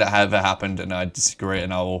a thing that ever happened, and I disagree,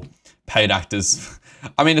 and I will paid actors.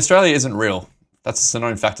 I mean, Australia isn't real. That's a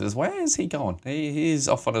known fact. Where is he going? He's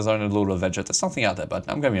off on his own little adventure. There's something out there, bud.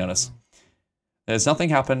 I'm going to be honest. There's nothing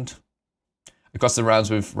happened. Across the rounds,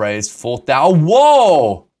 we've raised 4,000.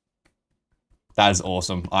 Whoa! That is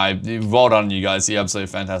awesome. Well done, you guys. You're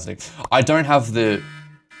absolutely fantastic. I don't have the...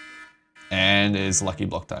 And it's lucky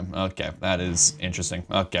block time. Okay, that is interesting.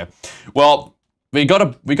 Okay. Well, we got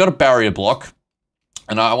a barrier block.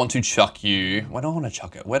 And I want to chuck you... Where do I want to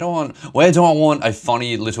chuck it? Where do I want a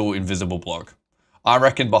funny little invisible block? I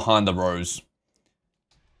reckon behind the rose.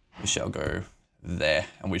 We shall go there.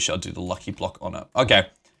 And we shall do the lucky block on it. Okay.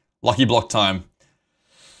 Lucky block time.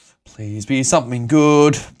 Please be something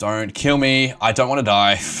good. Don't kill me. I don't want to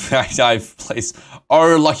die. Please.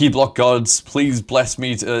 Oh, lucky block gods. Please bless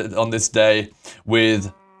me on this day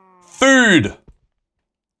with food.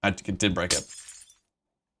 I did break it.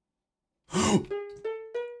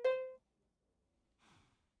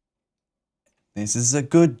 This is a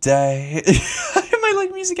good day. I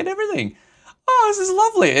like music and everything. Oh, this is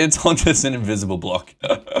lovely. It's on just an invisible block.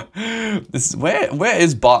 This is where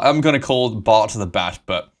is Bart? I'm gonna call Bart to the bat,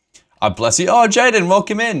 but I bless you. Oh, Jaden,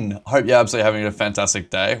 welcome in. Hope you're absolutely having a fantastic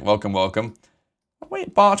day. Welcome, welcome.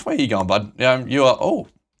 Wait, Bart, where are you going, bud? You are. Oh,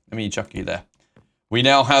 let me chuck you there. We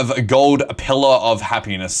now have a gold pillar of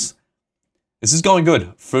happiness. This is going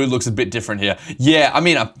good. Food looks a bit different here. Yeah, I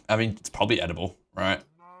mean, it's probably edible, right?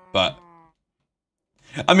 But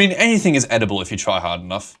I mean, anything is edible if you try hard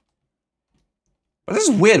enough. But this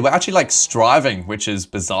is weird. We're actually like striving, which is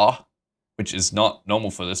bizarre, which is not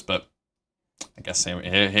normal for this, but I guess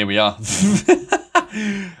here we are.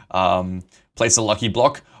 Place a lucky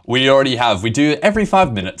block. We already have. We do it every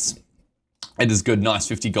 5 minutes. It is good. Nice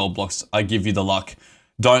 50 gold blocks. I give you the luck.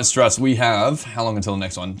 Don't stress. We have, how long until the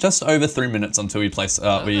next one? Just over 3 minutes until we place,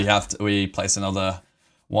 we place another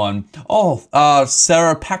one. Oh,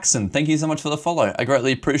 Sarah Paxson, thank you so much for the follow. I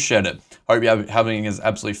greatly appreciate it. Hope you're having an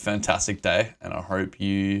absolutely fantastic day, and I hope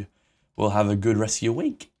you will have a good rest of your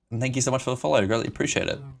week. And thank you so much for the follow. I greatly appreciate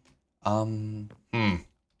it.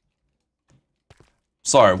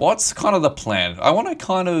 So, what's kind of the plan? I want to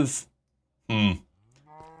kind of,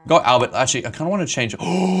 got Albert. Actually, I kind of want to change.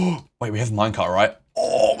 Oh, wait, we have minecart, right?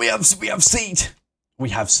 Oh, we have seat. We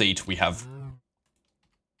have seat. We have.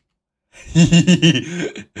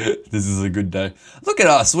 This is a good day. Look at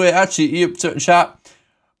us. We're actually, chat.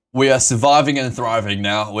 We are surviving and thriving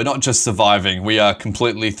now. We're not just surviving. We are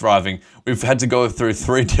completely thriving. We've had to go through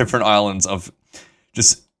 3 different islands of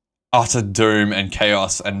just utter doom and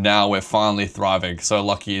chaos, and now we're finally thriving. So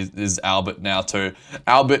lucky is Albert now too.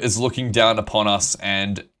 Albert is looking down upon us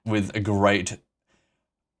and with a great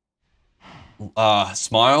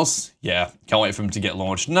smiles. Yeah, can't wait for him to get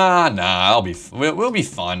launched. Nah, we'll be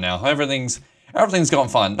fine now. Everything's gone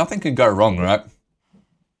fine. Nothing could go wrong, right?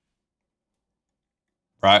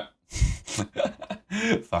 Right?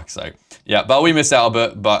 Fuck's sake. Yeah, but we miss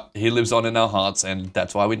Albert, but he lives on in our hearts, and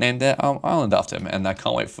that's why we named our island after him. And I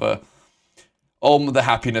can't wait for all the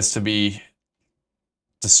happiness to be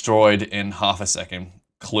destroyed in half a second.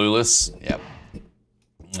 Clueless. Yep.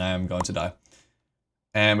 I'm going to die.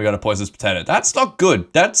 And we got a poisonous potato. That's not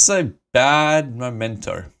good. That's a bad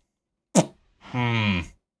memento. Can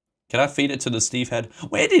I feed it to the Steve head?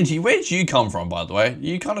 Where did you come from, by the way?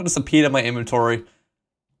 You kind of just appeared in my inventory.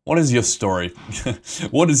 What is your story?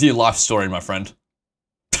 What is your life story, my friend?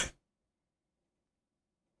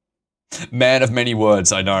 Man of many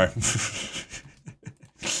words, I know.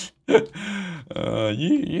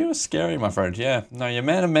 You're scary, my friend. Yeah. No, you're a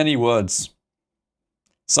man of many words.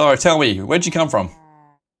 So, tell me, where'd you come from?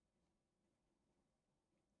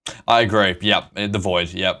 I agree. Yep, the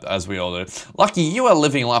void. Yep, as we all do. Lucky, you are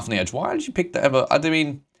living life on the edge. Why did you pick the ever? I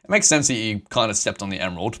mean, it makes sense that you kind of stepped on the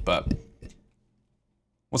emerald, but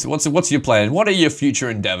what's your plan? What are your future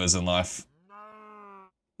endeavors in life?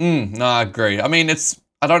 No, I agree. I mean,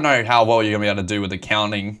 I don't know how well you're gonna be able to do with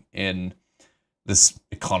accounting in this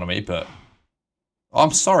economy, but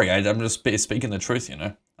I'm sorry. I'm just speaking the truth. You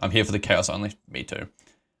know, I'm here for the chaos only. Me too.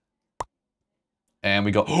 And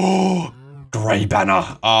we got grey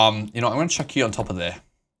banner. You know, I'm gonna chuck you on top of there.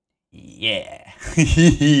 Yeah.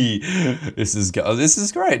 This is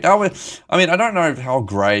great. Now, I mean, I don't know how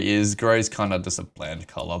grey is. Grey's kind of just a bland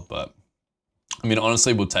color, but I mean,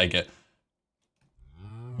 honestly, we'll take it.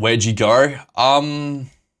 Where'd you go?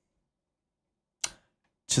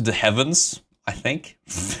 To the heavens, I think.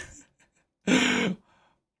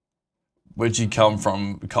 Where'd you come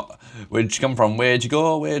from? Where'd you come from? Where'd you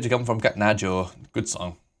go? Where'd you come from? Najo. Good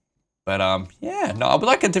song. But, yeah, no, I would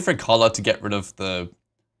like a different color to get rid of the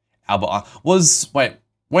Albert. Wait,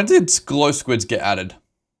 when did glow squids get added?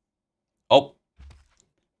 Oh.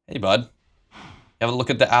 Hey, bud. You have a look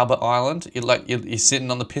at the Albert Island? You're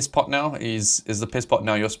sitting on the piss pot now? Is the piss pot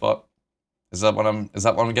now your spot? Is that what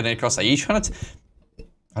I'm getting across? Are you trying to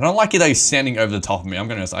I don't like it that he's standing over the top of me. I'm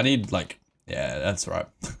gonna I need like, yeah, that's right.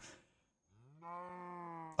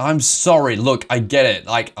 I'm sorry. Look, I get it.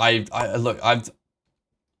 Like, look, I've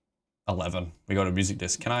 11. We got a music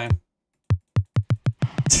disc. Can I?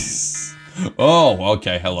 Oh,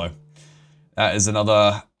 okay. Hello. That is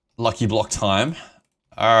another lucky block time.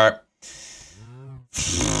 All right.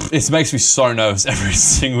 This makes me so nervous every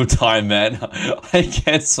single time, man. I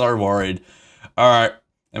get so worried. All right.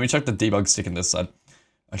 Let me check the debug stick in this side.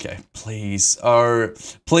 Okay, please, oh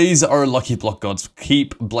lucky block gods,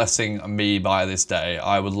 keep blessing me by this day.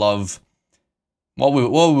 I would love, what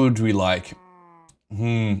would we like?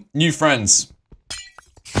 New friends.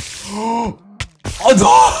 Oh,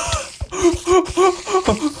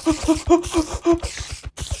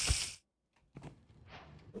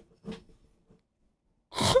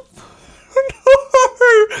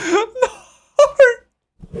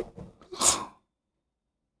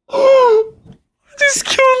 just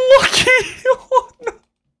killed Lucky! Oh, no.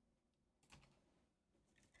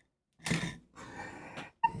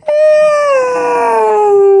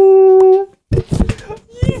 Oh.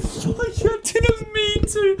 You fuck, I didn't mean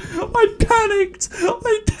to! I panicked! Are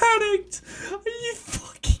you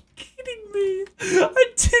fucking kidding me? I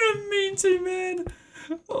didn't mean to, man!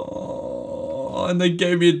 Oh, and they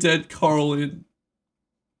gave me a dead coral in.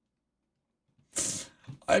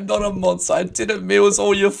 I'm not a monster. I didn't mean, it was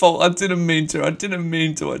all your fault. I didn't mean to. I didn't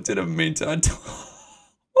mean to. Oh,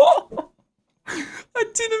 I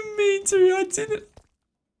didn't mean to.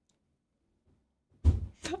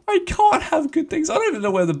 I can't have good things. I don't even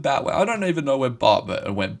know where the bat went. I don't even know where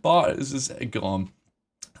Bart went. Bart is just gone.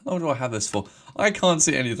 How long do I have this for? I can't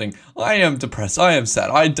see anything. I am depressed. I am sad.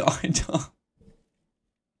 I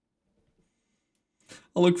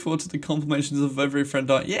look forward to the confirmations of every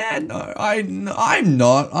friend. Yeah, no, I'm not.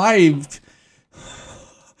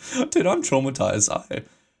 Dude, I'm traumatized.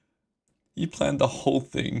 You planned the whole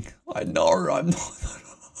thing. I know, I'm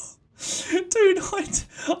not. Dude, I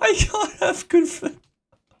can't have good friends.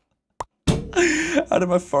 How did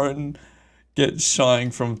my phone get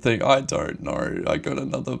shying from thing? I don't know. I got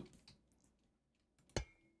another.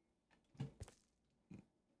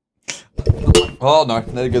 Oh no,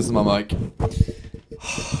 there goes my mic.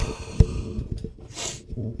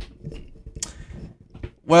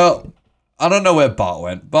 Well, I don't know where Bart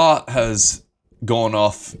went. Bart has gone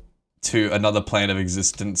off to another plane of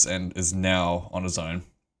existence and is now on his own.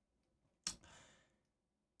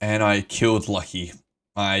 And I killed Lucky.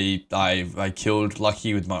 I killed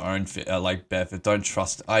Lucky with my own like Beth. Don't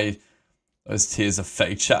trust. Those tears are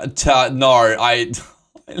fake. No, I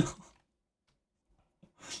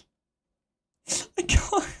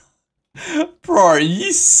can't. Bro, are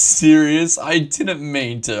you serious? I didn't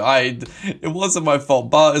mean to. It wasn't my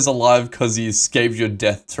fault. Bart is alive because he escaped your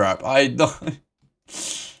death trap.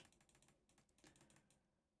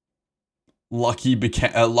 Lucky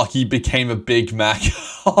became a Big Mac.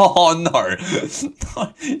 Oh no.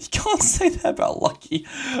 No, you can't say that about Lucky.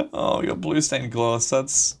 Oh, we got blue stained glass.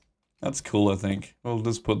 That's cool, I think. We'll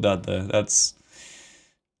just put that there. That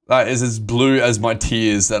is as blue as my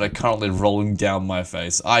tears that are currently rolling down my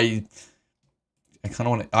face. I kind of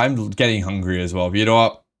want to. I'm getting hungry as well. But you know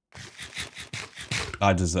what?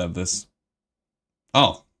 I deserve this.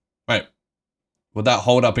 Oh, wait. Would that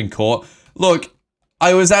hold up in court? Look,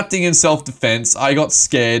 I was acting in self-defense. I got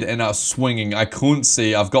scared and I was swinging. I couldn't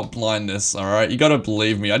see. I've got blindness, alright? You gotta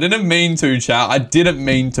believe me. I didn't mean to, chat. I didn't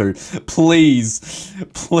mean to. Please.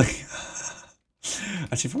 Please.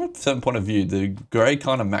 Actually, from a certain point of view, the grey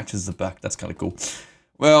kind of matches the back. That's kind of cool.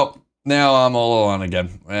 Well, now I'm all alone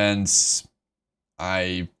again. And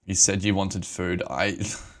you said you wanted food.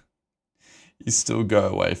 You still go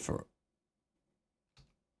away for it.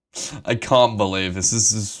 I can't believe this.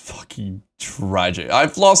 This is fucking tragic.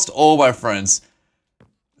 I've lost all my friends.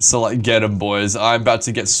 So, like, get them, boys. I'm about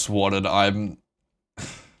to get swatted. Oh,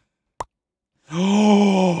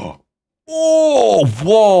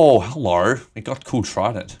 whoa. Hello. It got cool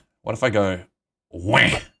trident. What if I go,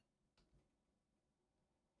 wah?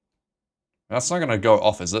 That's not gonna go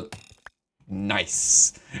off, is it?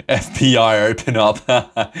 Nice. FBI open up.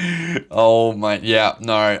 Oh my, yeah,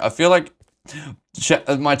 no. I feel like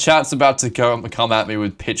my chat's about to come at me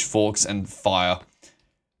with pitchforks and fire.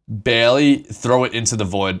 Barely throw it into the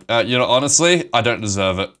void. You know, honestly, I don't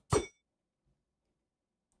deserve it.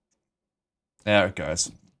 There it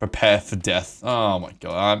goes. Prepare for death. Oh my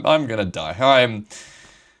god, I'm gonna die.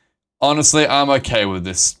 Honestly, I'm okay with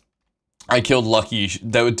this. I killed Lucky.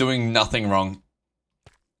 They were doing nothing wrong.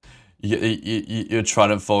 You're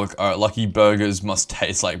trident fork. Alright, Lucky burgers must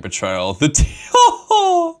taste like betrayal.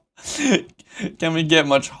 Can we get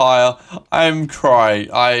much higher? I'm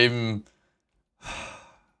crying.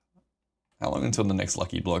 How long until the next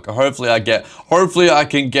Lucky Block? Hopefully I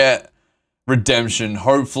can get redemption.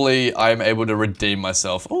 Hopefully I'm able to redeem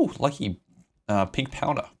myself. Oh, Lucky pink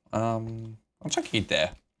powder. I'll chuck it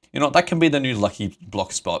there. You know what, that can be the new Lucky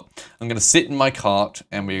Block spot. I'm going to sit in my cart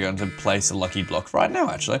and we're going to place a Lucky Block right now,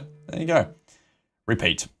 actually. There you go.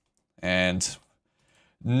 Repeat. And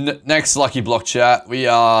next Lucky Block chat, we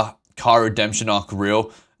are car redemption arc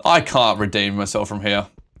real. I can't redeem myself from here.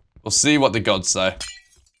 We'll see what the gods say.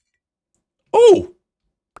 Ooh!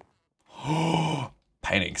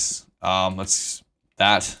 Paintings. Let's,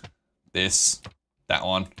 this, that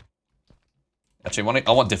one. Actually,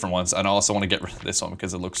 I want different ones, and I also want to get rid of this one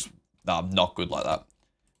because it looks not good like that.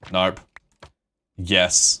 Nope.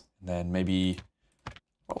 Yes. And then maybe...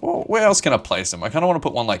 where else can I place them? I kind of want to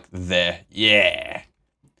put one like there. Yeah.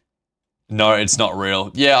 No, it's not real.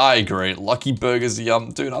 Yeah, I agree. Lucky Burger's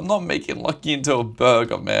yum. Dude, I'm not making Lucky into a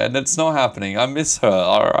burger, man. It's not happening. I miss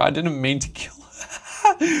her. I didn't mean to kill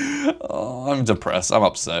her. Oh, I'm depressed. I'm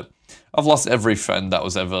upset. I've lost every friend that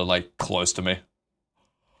was ever, like, close to me.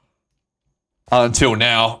 Until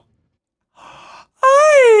now.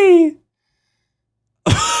 Hi!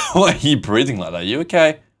 Why are you breathing like that? You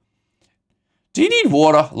okay? Do you need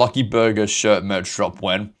water? Lucky Burger shirt merch drop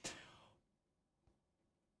when?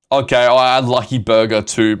 Okay, I'll add Lucky Burger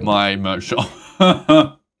to my merch shop.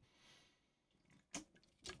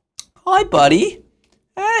 Hi, buddy.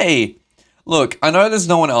 Hey. Look, I know there's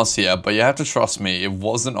no one else here, but you have to trust me. It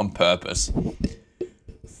wasn't on purpose.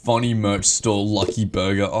 Funny merch store, Lucky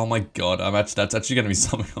Burger. Oh my god, that's actually gonna be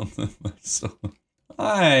something on the merch store.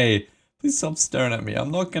 Hi, please stop staring at me. I'm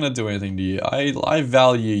not gonna do anything to you. I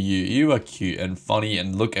value you. You are cute and funny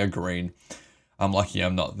and look green. I'm lucky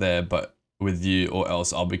I'm not there, but with you, or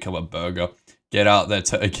else I'll become a burger. Get out there,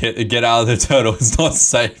 get out of the turtle. It's not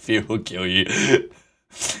safe. He will kill you.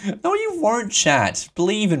 No, you won't, chat.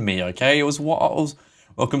 Believe in me, okay? It was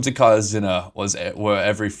welcome to Kyle's dinner. Where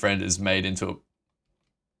every friend is made into a...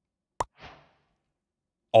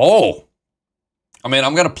 Oh! I mean,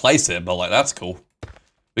 I'm gonna place it, but like, that's cool.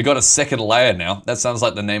 We got a second layer now. That sounds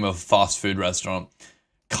like the name of a fast food restaurant.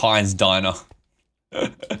 Kai's Diner.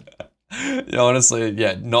 Yeah, honestly,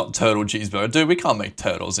 yeah, not turtle cheeseburger. Dude, we can't make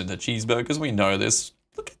turtles into cheeseburgers. We know this.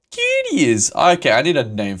 Look how cute he is. Okay, I need a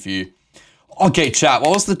name for you. Okay, chat,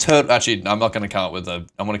 what was the turtle? Actually, I'm not gonna come up with I'm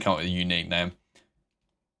gonna come up with a unique name.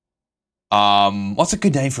 What's a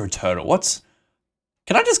good name for a turtle?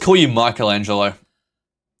 Can I just call you Michelangelo?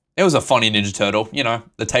 It was a funny Ninja Turtle, you know.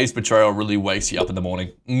 The taste of betrayal really wakes you up in the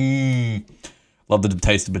morning. Love the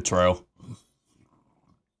taste of betrayal.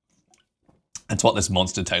 That's what this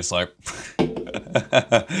monster tastes like.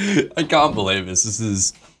 I can't believe this.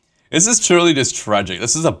 This is truly just tragic.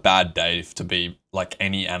 This is a bad day to be like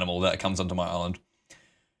any animal that comes onto my island.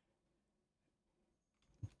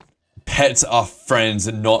 Pets are friends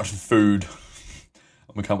and not food.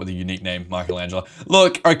 I'm gonna come up with a unique name, Michelangelo.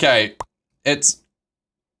 Look, okay, it's...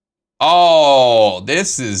 Oh,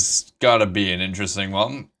 this is gotta be an interesting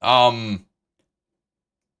one. Huh.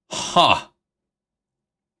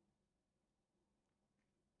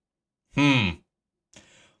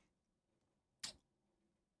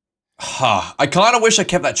 Huh. I kind of wish I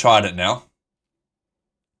kept that trident now.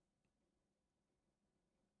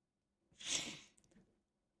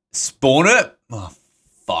 Spawn it? Oh,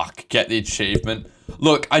 fuck. Get the achievement.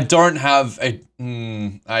 Look, I don't have a...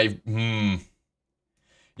 You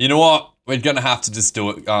know what? We're gonna have to just do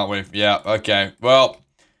it, aren't we? Yeah, okay. Well,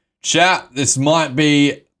 chat, this might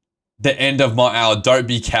be the end of my hour. Don't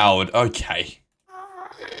be coward. Okay.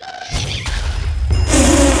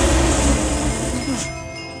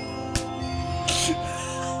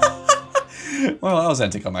 Well, that was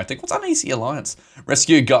anticlimactic. What's Uneasy Alliance?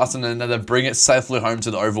 Rescue Garson and then bring it safely home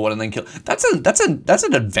to the Overworld and then kill. That's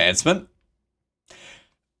an advancement.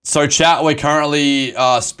 So chat, we're currently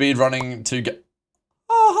speed running to get.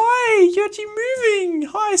 Oh hi, you're actually moving.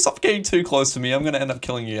 Hi, stop getting too close to me. I'm gonna end up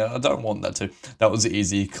killing you. I don't want that to. That was an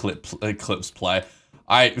easy clips play.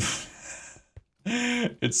 It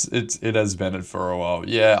has been it for a while.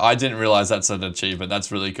 Yeah, I didn't realize that's an achievement.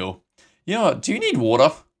 That's really cool. You know what? Do you need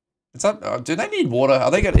water? Is that, do they need water? Are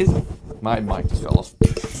they gonna... My mic just fell off.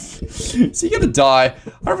 Is he gonna die?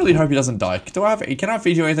 I really hope he doesn't die. Can I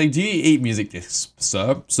feed you anything? Do you eat music discs,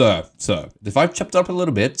 sir? Sir. If I chopped up a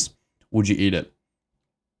little bit, would you eat it?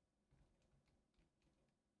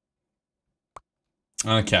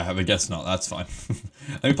 Okay, I guess not. That's fine.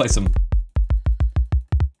 Let me play some...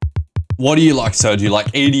 What do you like, sir? Do you like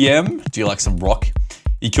EDM? Do you like some rock?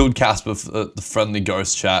 He killed Casper for the friendly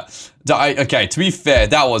ghost chat. Okay, to be fair,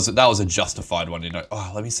 that was a justified one, you know.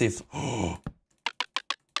 Oh, let me see if... Oh.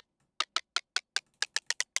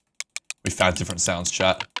 We found different sounds,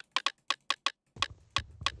 chat.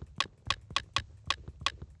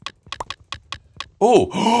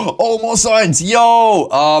 Oh, more signs, yo!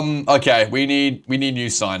 Okay, we need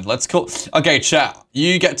new sign. Let's call... Okay, chat,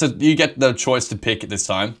 you get the choice to pick it this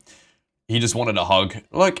time. He just wanted a hug.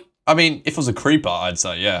 Like... I mean, if it was a creeper, I'd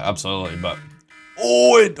say, yeah, absolutely, but...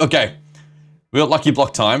 Oh, okay. We got Lucky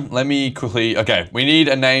Block time. Let me quickly... Okay, we need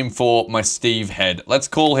a name for my Steve head. Let's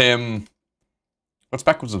call him... What's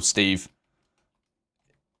backwards of Steve?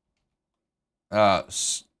 Wait,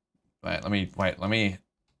 let me...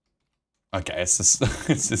 Okay, it's just...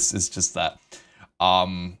 it's just that.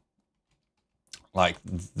 Like,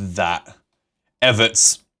 that.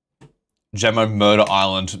 Everts. Gemma Murder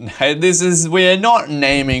Island. Hey, we're not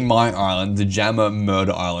naming my island the Gemma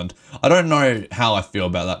Murder Island. I don't know how I feel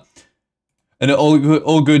about that. And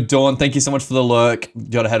all good, Dawn. Thank you so much for the lurk.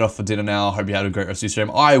 Gotta head off for dinner now. Hope you had a great rest of your stream.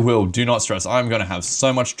 I will. Do not stress. I'm gonna have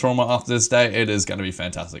so much trauma after this day. It is gonna be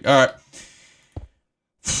fantastic. All right.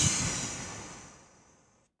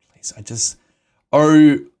 Please, I just...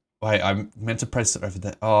 Oh, wait, I meant to press it over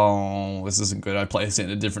there. Oh, this isn't good. I placed it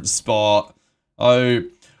in a different spot. Oh,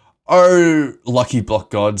 lucky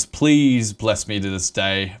block gods, please bless me to this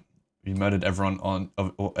day. You murdered every one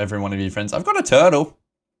of your friends. I've got a turtle.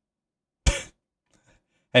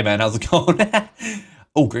 Hey man, how's it going?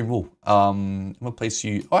 Oh, green wool. I'm gonna place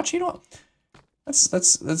you. Oh, actually, you know what? Let's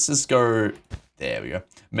just go. There we go.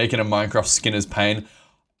 Making a Minecraft skinner's pain.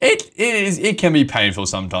 It can be painful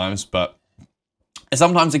sometimes, but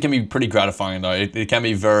sometimes it can be pretty gratifying though. It can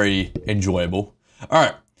be very enjoyable. All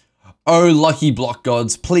right. Oh, lucky block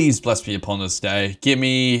gods, please bless me upon this day. Give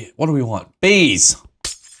me, what do we want? Bees!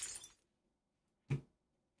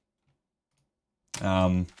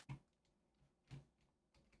 Hello?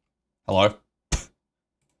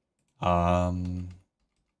 Okay,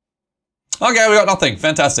 we got nothing.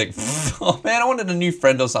 Fantastic. Oh man, I wanted a new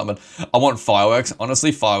friend or something. I want fireworks.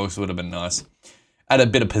 Honestly, fireworks would have been nice. Add a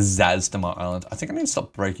bit of pizzazz to my island. I think I need to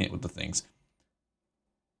stop breaking it with the things.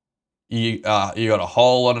 You got a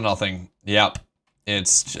whole lot of nothing. Yep.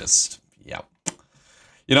 It's just, yep.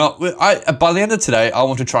 You know, by the end of today, I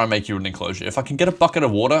want to try and make you an enclosure. If I can get a bucket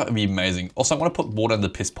of water, it'd be amazing. Also, I want to put water in the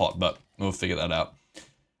piss pot, but we'll figure that out.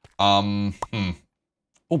 Oh,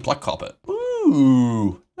 black carpet.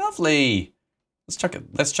 Ooh, lovely. Let's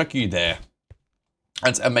chuck you there.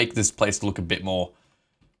 And make this place look a bit more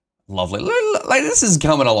lovely. Like, this is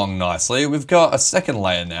coming along nicely. We've got a second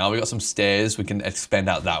layer now. We've got some stairs. We can expand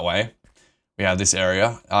out that way. We have this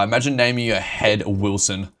area. Imagine naming your head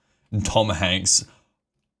Wilson and Tom Hanks.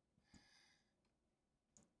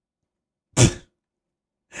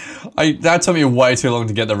 That took me way too long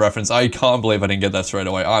to get the reference. I can't believe I didn't get that straight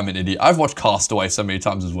away. I'm an idiot. I've watched Castaway so many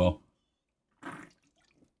times as well.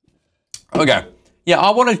 Okay. Yeah,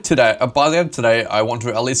 I wanted today, by the end of today, I want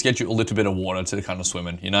to at least get you a little bit of water to kind of swim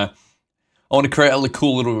in, you know? I want to create a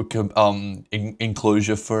cool little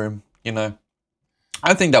enclosure for him, you know?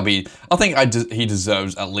 I think he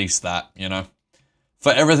deserves at least that, you know?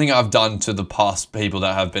 For everything I've done to the past people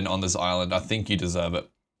that have been on this island, I think you deserve it.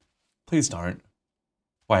 Please don't.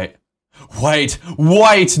 Wait,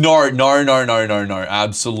 no,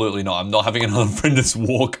 absolutely not. I'm not having another friend just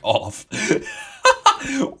walk off.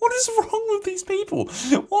 What is wrong with these people?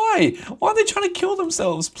 Why? Why are they trying to kill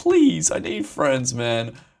themselves? Please, I need friends, man.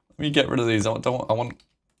 Let me get rid of these. I want.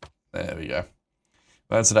 There we go.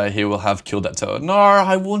 But today he will have killed that turtle. No,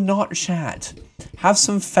 I will not, chat. Have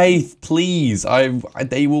some faith, please.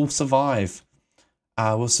 They will survive.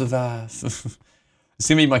 I will survive. It's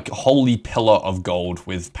gonna be my holy pillar of gold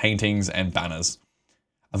with paintings and banners.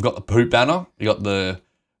 I've got the poop banner. We got the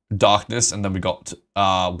darkness, and then we got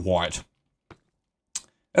white.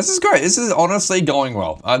 This is great. This is honestly going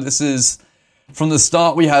well. This is from the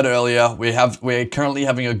start we had earlier. We're currently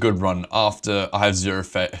having a good run after I have 0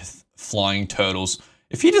 faith flying turtles.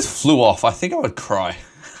 If he just flew off, I think I would cry.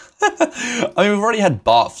 I mean, we've already had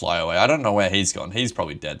Bart fly away. I don't know where he's gone. He's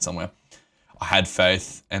probably dead somewhere. I had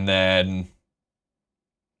faith, and then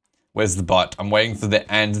where's the but? I'm waiting for the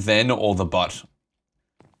and then or the but.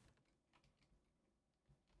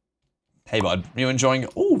 Hey bud, you enjoying?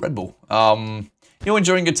 Oh, Red Bull. You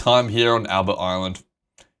enjoying your time here on Albert Island?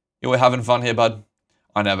 You were having fun here, bud?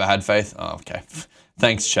 I never had faith. Oh, okay.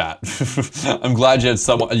 Thanks, chat. I'm glad you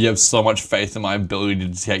have so much faith in my ability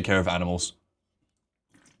to take care of animals.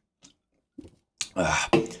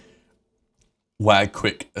 Wag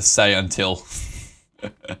quick, say until.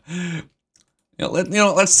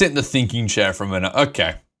 Let's sit in the thinking chair for a minute.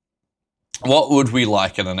 Okay. What would we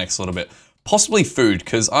like in the next little bit? Possibly food,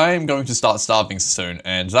 because I am going to start starving soon,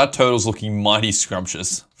 and that turtle's looking mighty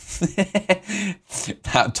scrumptious.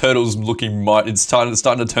 That turtle's looking mighty. It's starting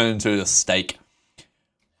to turn into a steak.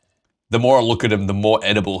 The more I look at him, the more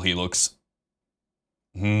edible he looks.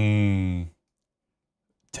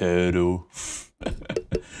 Turtle.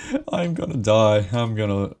 I'm gonna die.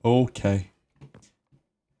 Okay.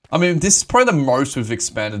 I mean, this is probably the most we've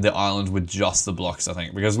expanded the island with just the blocks, I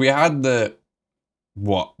think, because we had the...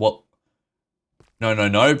 What?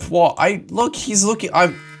 No. What? Look, he's looking...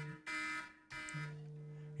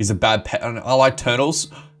 He's a bad pet. I like turtles.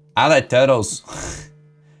 I like turtles.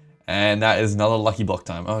 And that is another lucky block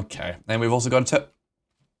time. Okay. And we've also got a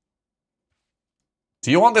Do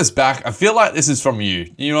you want this back? I feel like this is from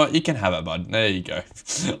you. You know what? You can have it, bud. There you go.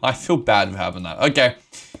 I feel bad for having that. Okay.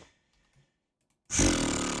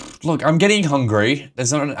 Look, I'm getting hungry.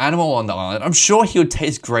 There's not an animal on the island. I'm sure he would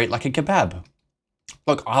taste great like a kebab.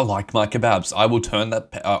 Look, I like my kebabs. I will turn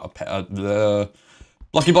that the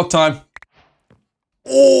lucky block time.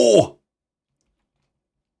 Oh!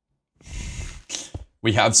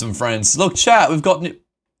 We have some friends. Look, chat, we've got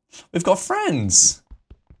friends.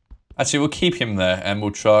 Actually, we'll keep him there and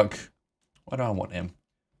we'll chuck. Why do I want him?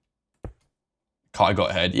 Kai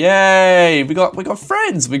got head. Yay! We got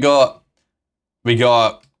friends. We got dude,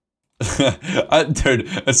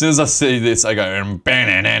 as soon as I see this, I go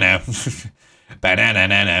banana.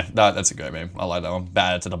 Banana. That's a great meme. I like that one.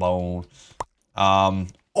 Bad to the bone.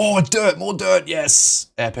 Oh, dirt, more dirt. Yes.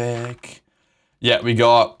 Epic. Yeah, we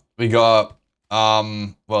got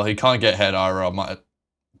well, he can't get head IRL.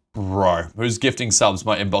 Bro, who's gifting subs?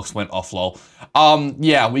 My inbox went off, lol.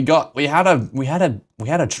 Yeah, we had a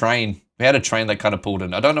train. We had a train that kind of pulled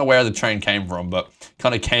in. I don't know where the train came from, but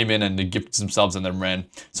kind of came in and they gifted some subs and then ran.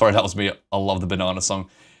 Sorry, that was me. I love the banana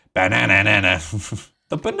song. Banana.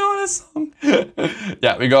 The banana song.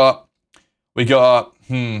 Yeah, we got,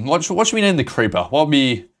 what should we name the creeper? What would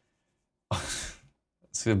be,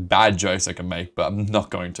 it's a bad jokes I can make, but I'm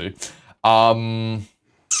not going to.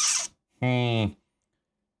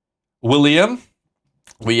 William,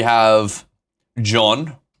 we have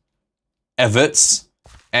John, Everts,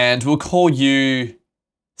 and we'll call you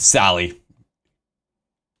Sally.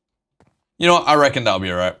 You know what? I reckon that'll be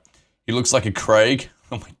alright. He looks like a Craig.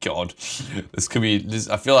 Oh my god. This could be,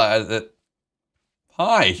 I feel like,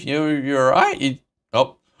 hi, you're alright?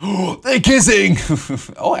 Oh, they're kissing!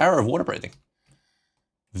 Oh, arrow of water breathing.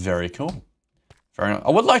 Very cool. Very nice. I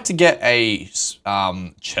would like to get a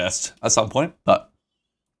chest at some point, but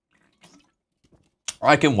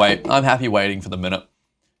I can wait. I'm happy waiting for the minute.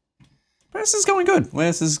 But this is going good.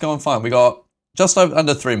 This is going fine. We got just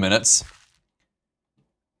under 3 minutes.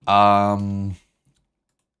 Can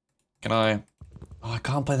I? Oh, I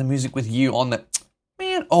can't play the music with you on the.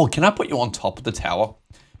 Man. Oh, can I put you on top of the tower?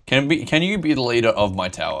 Can you be the leader of my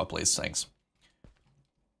tower, please? Thanks.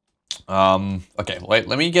 Okay, wait,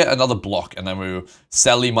 let me get another block and then we'll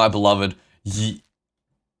Sally, my beloved.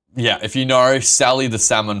 Yeah, if you know Sally the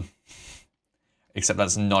salmon. Except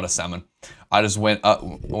that's not a salmon. I just wanted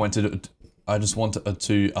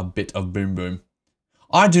a bit of boom boom.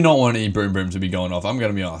 I do not want any boom boom to be going off. I'm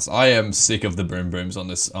gonna be honest. I am sick of the boom booms on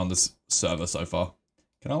this server so far.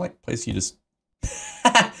 Can I like place you just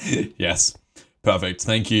yes. Perfect.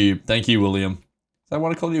 Thank you, William. Is that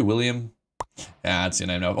what I call you? William? Yeah, that's your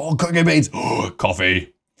name now. Oh, cookie beans. Oh,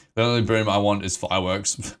 coffee. The only boom I want is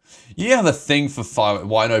fireworks. You have a thing for fireworks.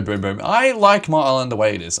 Why no boom boom? I like my island the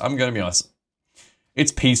way it is. I'm gonna be honest.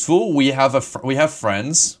 It's peaceful. We have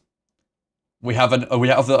friends. We have an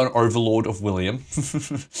overlord of William.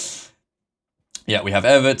 Yeah, we have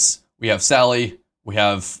Everts. We have Sally. We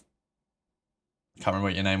have. Can't remember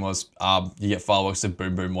what your name was. You get fireworks of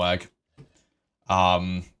boom boom wag.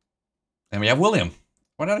 And we have William.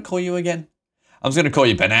 What did I call you again? I was gonna call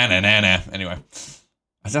you banana nana. Anyway,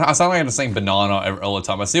 I sound like I'm saying banana all the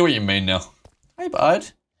time. I see what you mean now. Hey,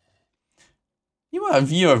 bud. You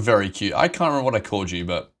are very cute. I can't remember what I called you,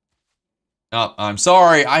 but oh, I'm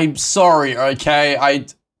sorry. I'm sorry. Okay,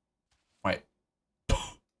 wait.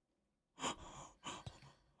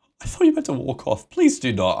 I thought you meant to walk off. Please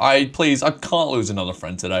do not. Please, I can't lose another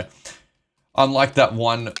friend today. Unlike that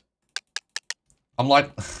one.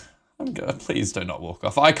 Please do not walk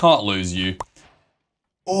off. I can't lose you.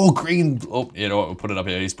 Oh, green. Oh, you know what? We'll put it up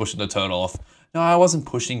here. He's pushing the turtle off. No, I wasn't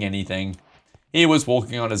pushing anything. He was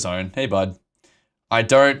walking on his own. Hey, bud. I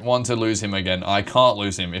don't want to lose him again. I can't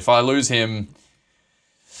lose him. If I lose him...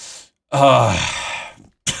 I'll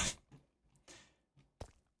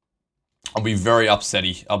be very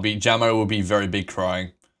upsetty. Jamo will be very big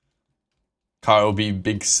crying. Kyle will be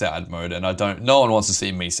big sad mode, and no one wants to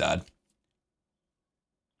see me sad.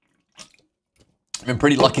 I've been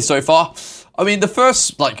pretty lucky so far. I mean, the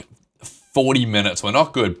first, 40 minutes were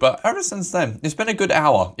not good, but ever since then, it's been a good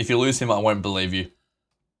hour. If you lose him, I won't believe you.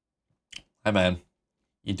 Hey, man.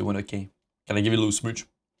 You doing okay? Can I give you a little smooch?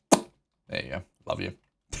 There you go. Love you.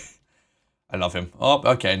 I love him. Oh,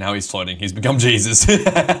 okay, now he's floating. He's become Jesus.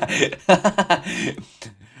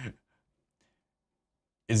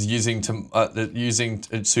 Is using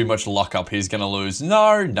too much luck up. He's gonna lose.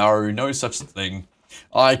 No such thing.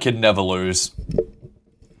 I can never lose.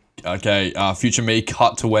 Okay, future me,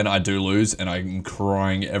 cut to when I do lose, and I'm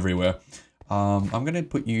crying everywhere. I'm gonna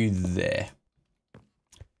put you there.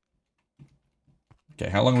 Okay,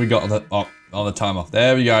 how long we got on the timer?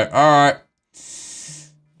 There we go. Alright.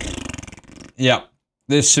 Yeah,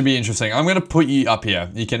 this should be interesting. I'm gonna put you up here.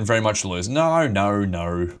 You can very much lose. No.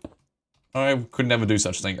 I could never do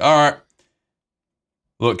such a thing. Alright.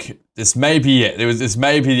 Look, this may be it. This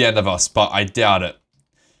may be the end of us, but I doubt it.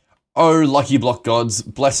 Oh, lucky block gods,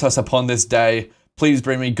 bless us upon this day. Please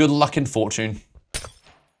bring me good luck and fortune.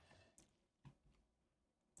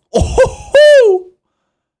 Oh!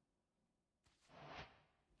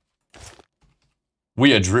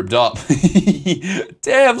 We are dripped up.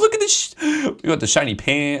 Damn, look at this. We got the shiny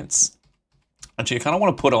pants. Actually, I kind of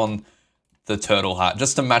want to put on the turtle hat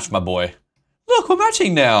just to match my boy. Look, we're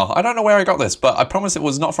matching now. I don't know where I got this, but I promise it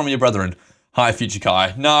was not from your brethren. Hi, future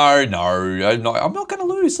Kai. No, I'm not going to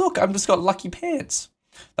lose. Look, I've just got lucky pants.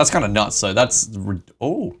 That's kind of nuts, so that's...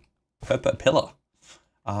 Oh, purple pillar.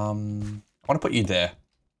 I want to put you there.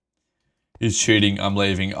 He's cheating. I'm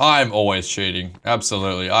leaving. I'm always cheating.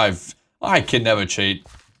 Absolutely. I can never cheat.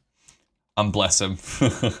 Bless him.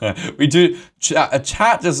 We do...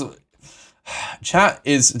 Chat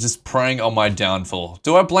is just preying on my downfall.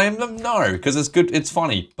 Do I blame them? No, because it's good. It's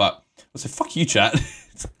funny, but... So fuck you, chat.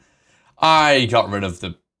 I got rid of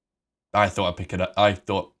the... I thought I'd pick it up. I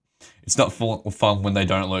thought it's not fun when they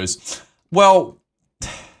don't lose. Well...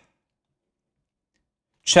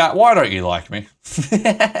 Chat, why don't you like me?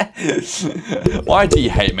 Why do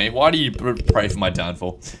you hate me? Why do you pray for my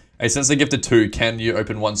downfall? Hey, since I gifted 2, can you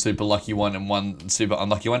open 1 super lucky one and 1 super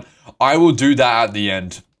unlucky one? I will do that at the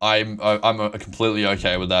end. I'm completely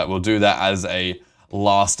okay with that. We'll do that as a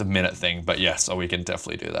last minute thing. But yes, we can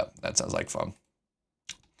definitely do that. That sounds like fun.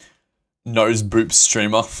 Nose boop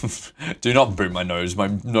streamer. Do not boop my nose. My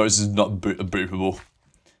nose is not boopable.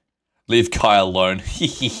 Leave Kai alone.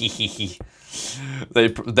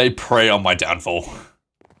 They prey on my downfall.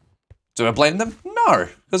 Do I blame them? No,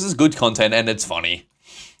 because it's good content and it's funny.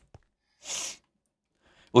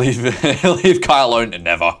 Leave Kai alone.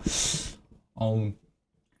 Never.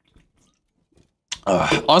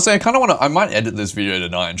 Honestly, I kind of want to. I might edit this video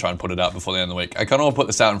tonight and try and put it out before the end of the week. I kind of want to put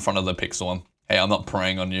this out in front of the Pixel one. Hey, I'm not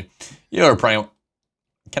preying on you. You're preying.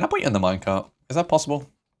 Can I put you in the minecart? Is that possible?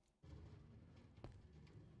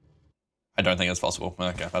 I don't think it's possible.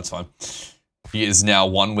 Okay, that's fine. He is now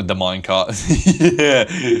one with the minecart. Yeah.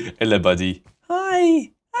 Hello, buddy.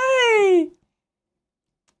 Hi. Hi.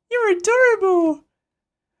 You're adorable.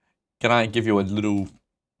 Can I give you a little...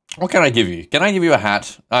 What can I give you? Can I give you a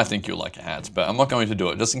hat? I think you'll like a hat, but I'm not going to do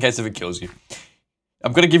it, just in case if it kills you.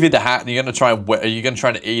 I'm going to give you the hat, and you're going to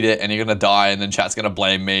try to eat it, and you're going to die, and then chat's going to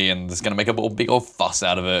blame me, and it's going to make a big old fuss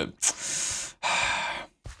out of it.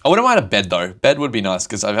 I wouldn't mind a bed though. Bed would be nice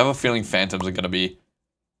because I have a feeling phantoms are gonna be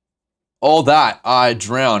all that. I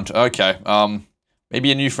drowned. Okay.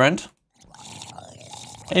 Maybe a new friend.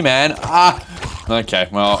 Hey man. Okay.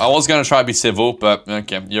 Well, I was gonna try to be civil, but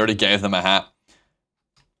okay. You already gave them a hat.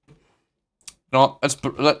 No,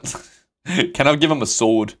 can I give him a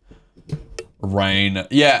sword? Rain.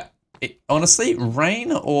 Yeah. Honestly,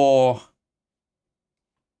 rain or...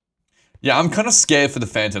 Yeah, I'm kind of scared for the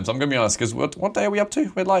phantoms. I'm gonna be honest, because what day are we up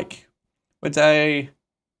to? We're apparently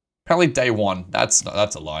day 1. That's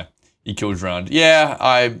a lie. He killed drowned. Yeah,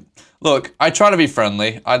 I try to be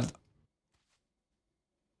friendly.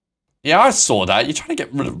 Yeah, I saw that. You're trying to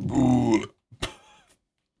get rid of...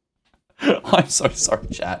 I'm so sorry,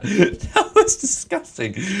 chat. That was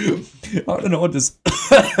disgusting. I don't know what this...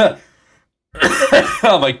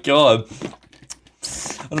 Oh my god.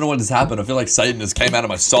 I don't know what just happened. I feel like Satan just came out of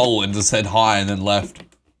my soul and just said hi and then left.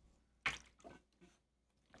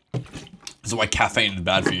 This is why caffeine is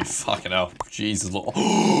bad for you. Fucking hell. Jesus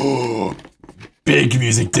Lord. Big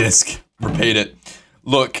music disc. Repeat it.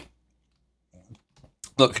 Look,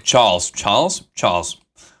 Charles.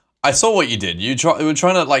 I saw what you did. You were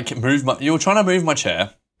trying to like move my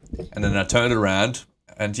chair, and then I turned it around,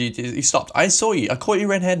 and you stopped. I saw you. I caught you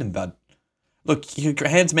red-handed, bud. Look, your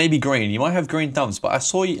hands may be green. You might have green thumbs, but I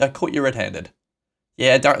saw you. I caught you red-handed.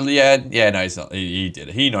 Yeah, no, he's not. He did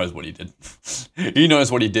it. He knows what he did. He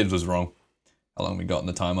knows what he did was wrong. How long we got in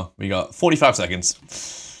the timer? We got 45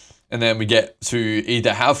 seconds. And then we get to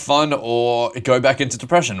either have fun or go back into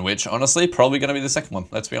depression, which honestly, probably going to be the second one.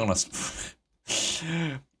 Let's be honest.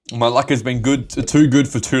 My luck has been too good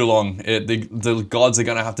for too long. The gods are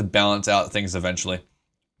going to have to balance out things eventually.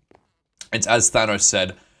 It's as Thanos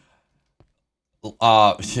said.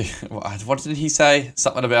 What did he say?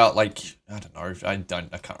 Something about like, I don't know.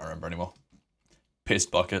 I can't remember anymore. Piss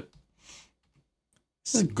bucket.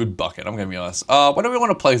 This is a good bucket, I'm gonna be honest. Where do we want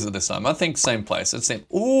to place it this time? I think same place. It's same.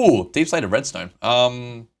 Ooh, deep slated redstone. What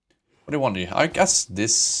do you want to do? I guess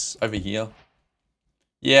this over here.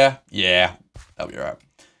 Yeah, that'll be alright.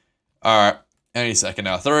 Alright, any second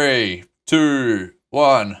now. 3, 2,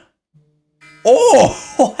 1.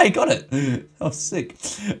 Oh, I got it. That was sick.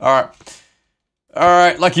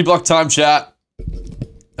 Alright, lucky block time, chat.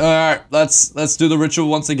 Alright, let's do the ritual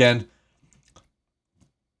once again.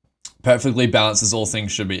 Perfectly balanced as all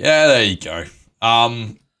things should be. Yeah, there you go.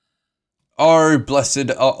 Oh, blessed,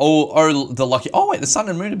 the lucky, oh wait, the sun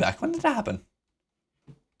and moon are back. When did that happen?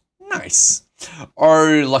 Nice.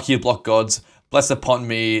 Oh, lucky block gods, bless upon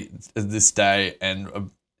me this day and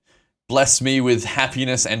bless me with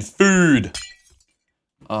happiness and food.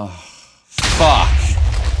 Oh, fuck.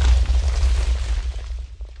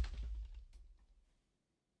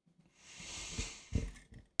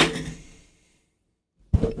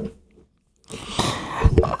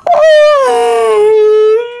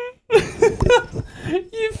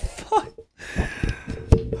 You fuck.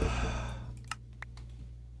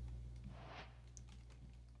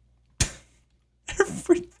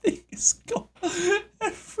 Everything is gone.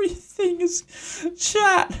 Everything is...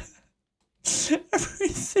 Chat.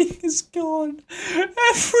 Everything is gone.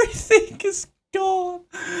 Everything is gone.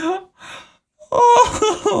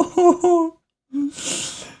 Oh.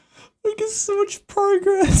 Look at so much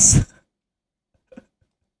progress.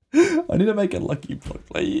 I need to make a lucky block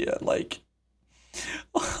play here, like...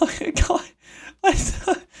 Oh, God.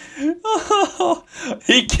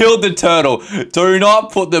 He killed the turtle. Do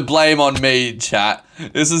not put the blame on me, chat.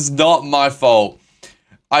 This is not my fault.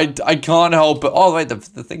 I can't help it. Oh, wait, the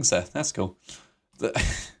thing's there. That's cool.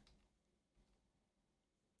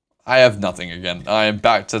 I have nothing again. I am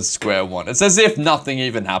back to square one. It's as if nothing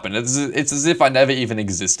even happened. It's as if I never even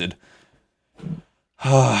existed.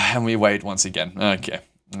 And we wait once again. Okay.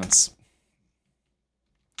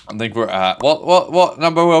 I think we're at what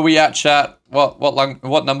number were we at, chat? What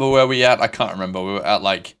number were we at? I can't remember. We were at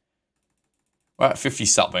like we're at 50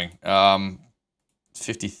 something.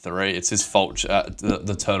 53. It's his fault.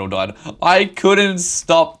 The turtle died. I couldn't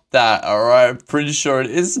stop that. All right, pretty sure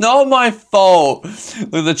it's not my fault.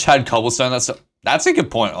 Look at the Chad Cobblestone. That's a good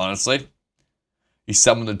point, honestly. He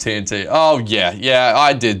summoned the TNT. Oh yeah,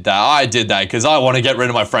 I did that because I want to get rid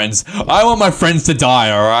of my friends. I want my friends to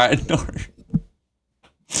die. All right, no.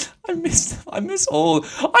 I miss all.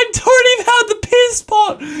 I don't even have the piss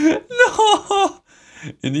pot. No.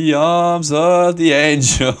 In the arms of the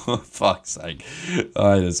angel. Fuck's sake.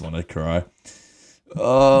 I just want to cry.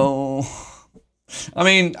 Oh. I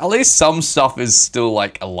mean, at least some stuff is still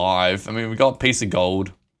like alive. I mean, we got a piece of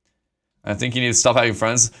gold. I think you need to stop having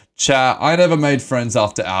friends. Chat, I never made friends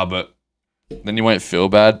after Albert. Then you won't feel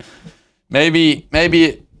bad. Maybe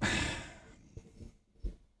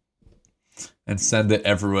and send it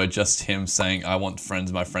everywhere. Just him saying, "I want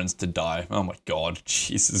my friends to die." Oh my god,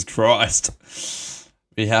 Jesus Christ.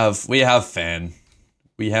 We have fan.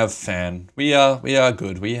 We have fan. We are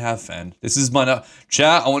good. We have fan. This is my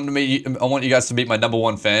chat. I want you guys to meet my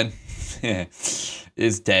 #1 fan.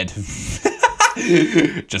 Is dead.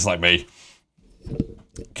 Just like me.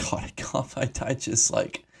 God, I can't. I just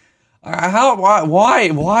like. Why?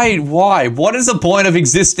 What is the point of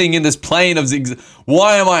existing in this plane of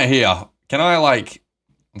why am I here? Can I like,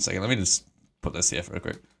 1 second, let me just put this here for a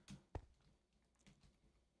quick.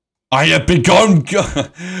 I've become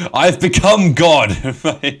God.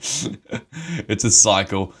 It's a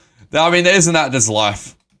cycle. I mean, isn't that just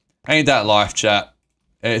life? Ain't that life, chat?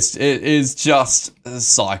 It is just a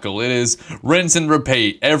cycle. It is rinse and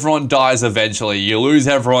repeat. Everyone dies eventually. You lose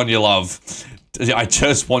everyone you love. I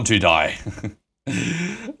just want to die.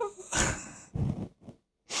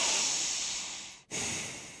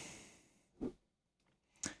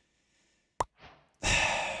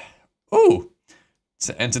 Ooh.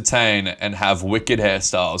 To entertain and have wicked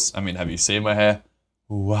hairstyles. I mean, have you seen my hair?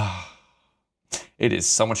 Wow. It is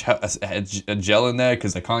so much gel in there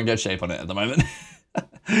because I can't get shape on it at the moment.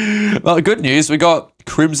 Well, good news. We got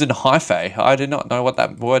Crimson Hyphae. I do not know what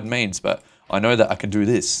that word means, but I know that I can do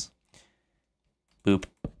this. Boop,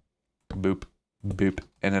 boop, boop,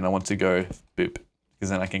 and then I want to go boop, because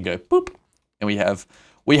then I can go boop, and we have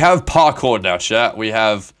parkour now, chat. We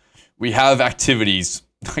have activities.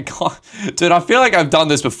 I can't, dude. I feel like I've done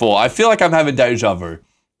this before. I feel like I'm having deja vu.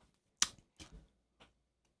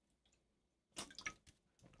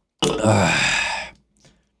 I'm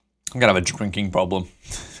gonna have a drinking problem.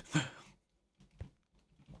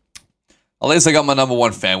 At least I got my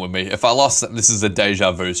 #1 fan with me. If I lost, this is a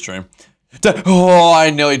deja vu stream. Oh, I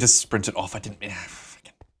nearly just sprinted off. I didn't mean.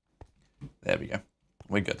 There we go.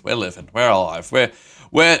 We're good. We're living. We're alive. We're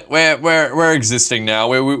existing now.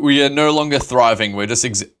 We are no longer thriving. We're just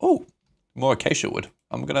Oh, more acacia wood.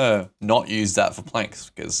 I'm gonna not use that for planks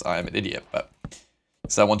because I am an idiot. But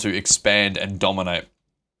so I want to expand and dominate.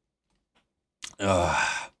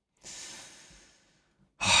 I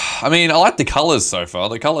mean, I like the colors so far.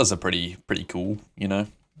 The colors are pretty cool, you know.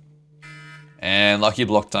 And lucky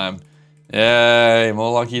block time. Yay,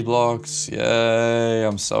 more lucky blocks. Yay,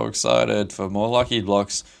 I'm so excited for more lucky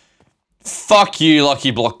blocks. Fuck you,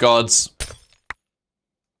 lucky block gods.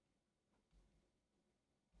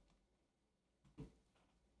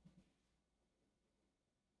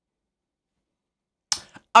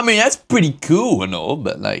 I mean, that's pretty cool and all,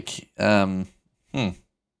 but like,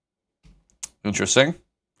 interesting.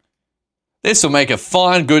 This will make a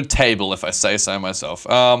fine, good table if I say so myself.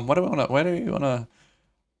 What do we wanna, where do you wanna...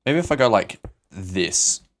 Maybe if I go like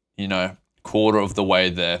this, you know, quarter of the way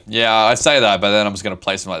there. Yeah, I say that, but then I'm just going to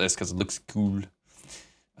place them like this because it looks cool.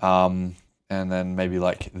 And then maybe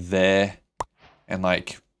like there and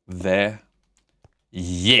like there.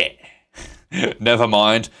 Yeah. Never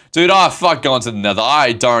mind. Dude, fuck going to the nether.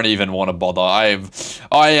 I don't even want to bother. I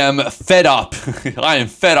am fed up. I am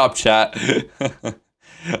fed up, chat.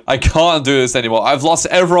 I can't do this anymore. I've lost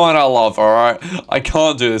everyone I love, alright? I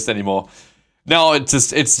can't do this anymore. No, it's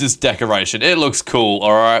just decoration. It looks cool,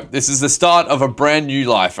 alright? This is the start of a brand new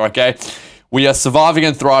life, okay? We are surviving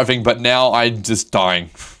and thriving, but now I'm just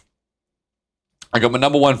dying. I got my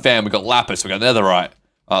 #1 fan. We got lapis. We got netherite.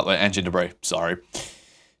 Engine debris. Sorry.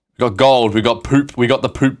 We got gold. We got poop. We got the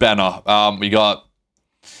poop banner. We got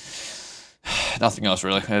nothing else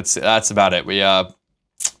really. That's about it. We're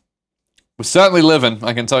certainly living.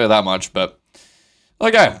 I can tell you that much. But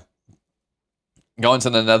okay. Going to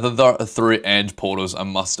the nether through end portals. I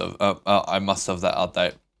must have that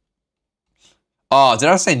update. Oh, did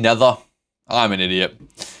I say nether? I'm an idiot.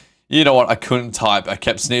 You know what? I couldn't type. I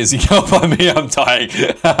kept sneezing up on me. I'm dying.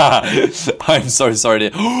 I'm so sorry,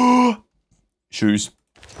 dear. Shoes.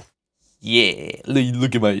 Yeah.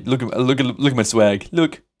 Look at my swag.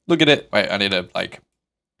 Look at it. Wait, I need to like.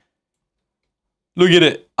 Look at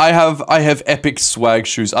it. I have epic swag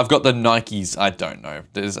shoes. I've got the Nikes. I don't know.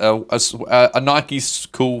 There's a Nike's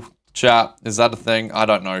cool, chat. Is that a thing? I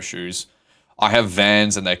don't know shoes. I have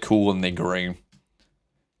Vans and they're cool and they're green.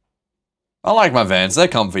 I like my Vans. They're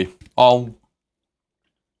comfy. Oh.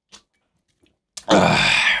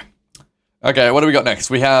 Okay, what do we got next?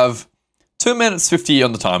 We have 2 minutes 50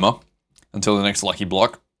 on the timer until the next lucky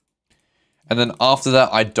block. And then after that,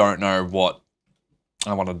 I don't know what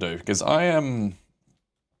I want to do because I am...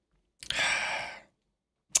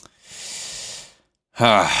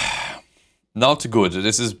 Not good.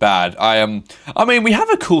 This is bad. I mean, we have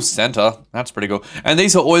a cool center. That's pretty cool. And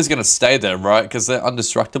these are always going to stay there, right? Because they're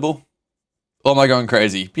indestructible. Or am I going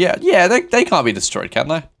crazy? Yeah, they can't be destroyed, can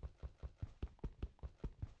they?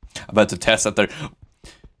 about to test that there.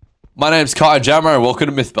 My name's Kai Jammer. Welcome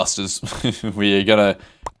to Mythbusters. We're gonna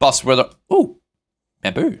bust whether. Ooh,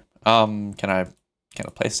 bamboo. Can I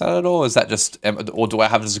place that at all? Is that just, or do I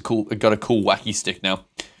have just got a cool wacky stick now?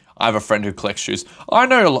 I have a friend who collects shoes. I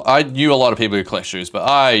knew a lot of people who collect shoes, but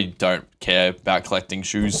I don't care about collecting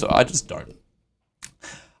shoes, so I just don't.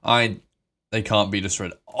 They can't be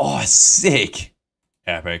destroyed. Oh, sick.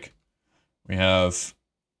 Epic. We have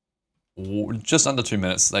just under 2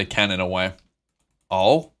 minutes. They can in a way.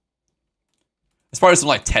 Oh. There's probably some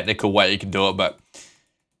like technical way you can do it, but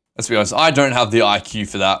let's be honest, I don't have the IQ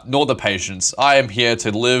for that, nor the patience. I am here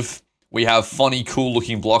to live. We have funny, cool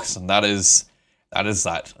looking blocks, and that is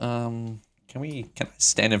that. Can I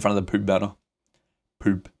stand in front of the poop banner?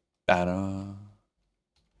 Poop banner.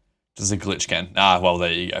 Just a glitch can. Ah, well,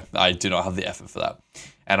 there you go. I do not have the effort for that.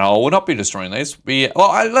 And I will not be destroying these. Yeah,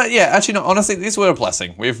 actually, no, honestly, these were a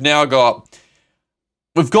blessing. We've got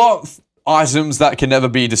items that can never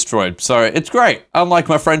be destroyed. So it's great. Unlike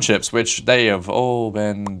my friendships, which they have all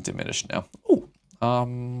been diminished now. Ooh.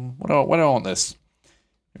 What do I want this?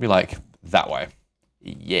 Maybe like that way.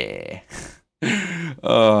 Yeah. This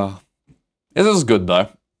is good though.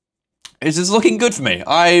 This is looking good for me.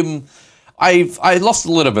 I lost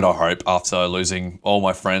a little bit of hope after losing all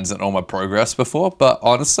my friends and all my progress before, but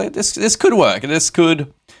honestly, this could work. This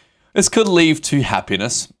could lead to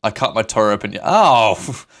happiness. I cut my toe open.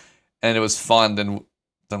 Oh, and it was fun. Then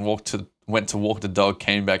went to walk the dog,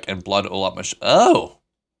 came back, and blood all up my oh,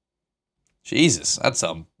 Jesus, that's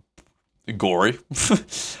gory.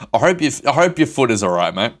 I hope your foot is all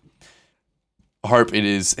right, mate. I hope it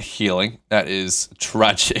is healing. That is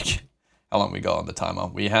tragic. How long we got on the timer?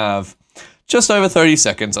 We have just over 30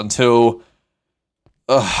 seconds until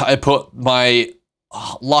I put my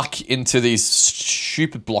luck into these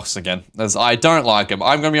stupid blocks again. As I don't like them.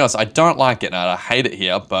 I'm going to be honest, I don't like it now. I hate it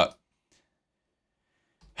here, but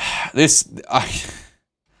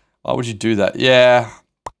why would you do that? Yeah.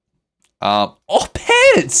 Oh,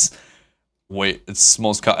 pets! Wait, it's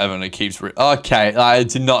smallest cut ever and it keeps okay, I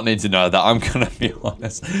did not need to know that. I'm gonna be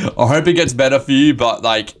honest. I hope it gets better for you, but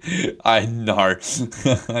like, I know.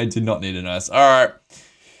 I did not need to know this. Alright.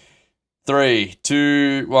 3,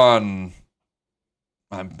 2, 1.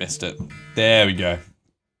 I missed it. There we go.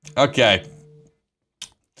 Okay.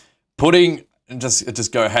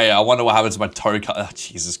 Just go, hey, I wonder what happened to my toe cut. Oh,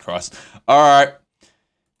 Jesus Christ. Alright.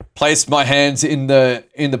 Place my hands in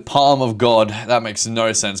the palm of God. That makes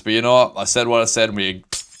no sense. But you know what? I said what I said.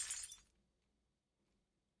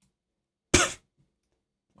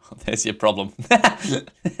 There's your problem.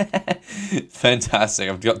 Fantastic.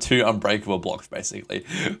 I've got 2 unbreakable blocks, basically.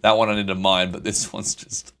 That one I need to mine, but this one's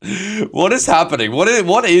just... What is happening?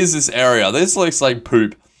 What is this area? This looks like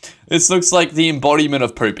poop. This looks like the embodiment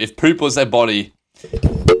of poop. If poop was a body...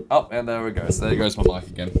 Oh, and there we go. So there goes my mic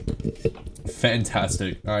again.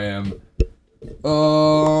 Fantastic. I am...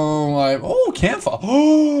 Oh, campfire.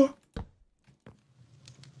 Oh!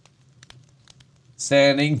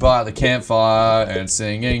 Standing by the campfire and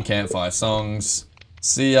singing campfire songs.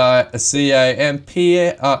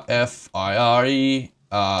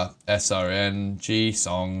 C-A-M-P-A-F-I-R-E-S-O-N-G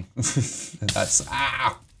song. That's...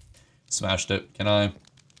 Smashed it. Can I...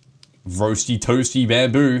 Roasty toasty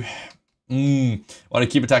bamboo. Why do I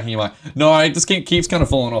keep attacking you, Mike? No, it just keeps kind of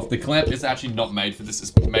falling off. The clamp is actually not made for this.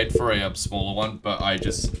 It's made for a smaller one, but I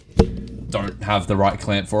just don't have the right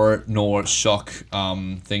clamp for it, nor shock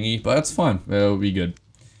thingy. But that's fine. We'll be good.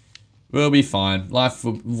 We'll be fine. Life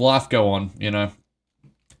go on, you know.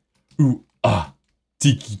 Ooh, ah,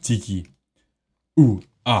 tiki tiki. Ooh,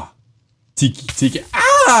 ah, tiki tiki.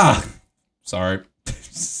 Ah! Sorry.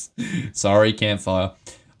 Sorry, campfire.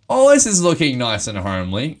 Oh, this is looking nice and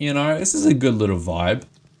homely, you know, this is a good little vibe.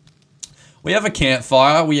 We have a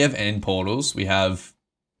campfire, we have end portals, we have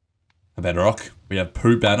a bedrock, we have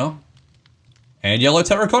poop banner, and yellow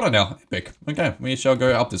terracotta now. Epic. Okay, we shall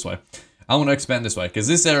go up this way. I want to expand this way, because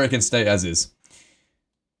this area can stay as is.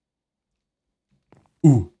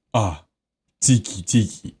 Ooh, ah, tiki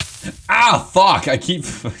tiki. Ah, fuck, I keep...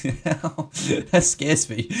 That scares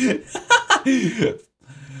me.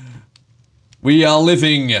 We are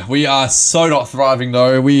living. We are so not thriving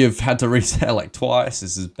though. We have had to reset like twice.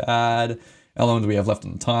 This is bad. How long do we have left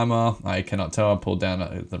on the timer? I cannot tell. I pulled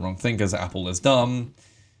down the wrong thing because Apple is dumb.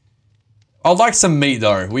 I'd like some meat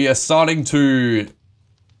though. We are starting to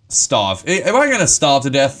starve. Am I going to starve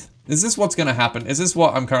to death? Is this what's going to happen? Is this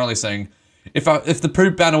what I'm currently saying? If the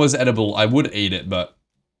poop banner was edible, I would eat it, but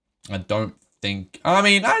I don't think... I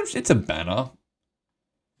mean, it's a banner.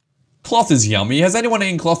 Cloth is yummy. Has anyone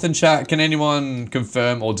eaten cloth in chat? Can anyone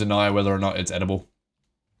confirm or deny whether or not it's edible?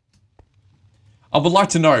 I would like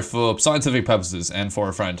to know for scientific purposes and for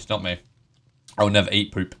a friend, not me. I would never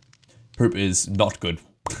eat poop. Poop is not good.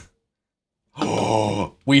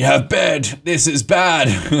 Oh, we have bed. This is bad.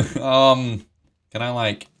 Can I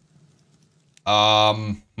like, what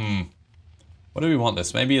do we want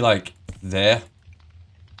this? Maybe like there.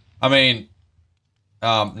 I mean,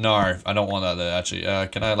 no, I don't want that there actually.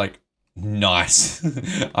 Can I like, nice.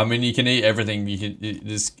 I mean, you can eat everything. You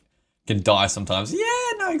just can die sometimes.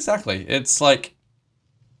 Yeah, no, exactly. It's like,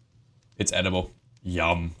 it's edible.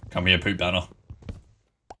 Yum. Come here, poop banner.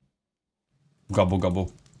 Gobble,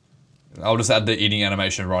 gobble. I'll just add the eating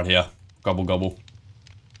animation right here. Gobble, gobble.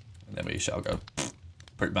 And then we shall go.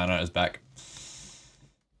 Poop banner is back.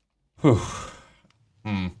 Whew.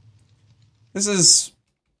 This is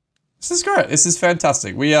great. This is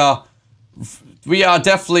fantastic. We are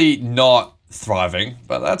definitely not thriving,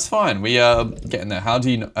 but that's fine. We are getting there. How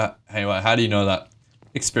do you know, anyway, how do you know that?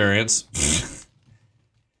 Experience.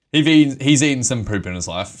 He's eaten some poop in his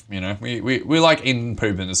life, you know. We like eating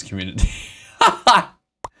poop in this community.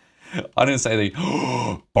 I didn't say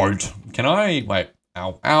the boat. Can I wait?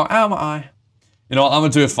 Ow, ow, ow, my eye. You know what? I'm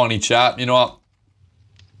gonna do a funny chat. You know what?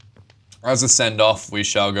 As a send-off, we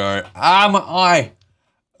shall go. Ah, my eye.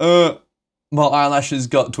 My eyelashes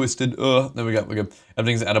got twisted. There we go. We're good.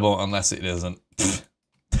 Everything's edible unless it isn't.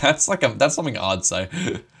 That's something I'd say.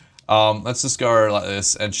 Let's just go like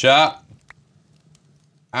this and chat.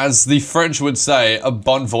 As the French would say, a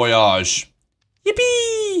bon voyage.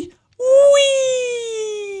 Yippee!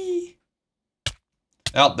 Whee!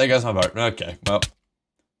 Oh, there goes my boat. Okay, well.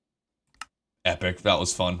 Epic. That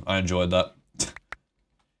was fun. I enjoyed that.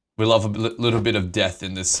 We love a little bit of death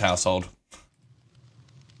in this household.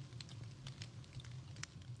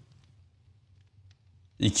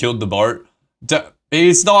 He killed the boat.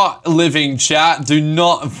 He's not living, chat. Do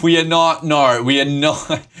not. We are not. No, we are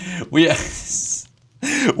not. We are.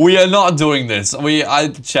 We are not doing this.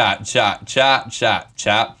 Chat.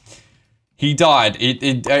 He died.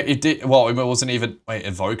 It did. Well, it wasn't even. Wait,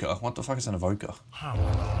 evoker. What the fuck is an evoker?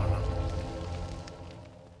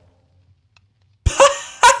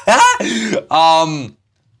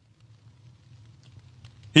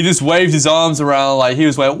 He just waved his arms around like he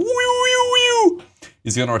was like, woo, woo, woo.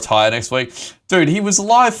 He's gonna retire next week. Dude, he was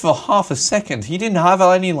alive for half a second. He didn't have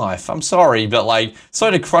any life. I'm sorry, but like,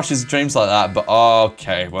 sorry to crush his dreams like that, but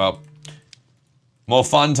okay, well. More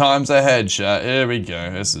fun times ahead, chat. Here we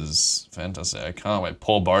go. This is fantastic. I can't wait.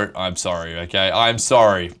 Poor boat. I'm sorry, okay? I'm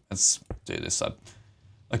sorry. Let's do this side.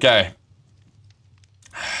 Okay.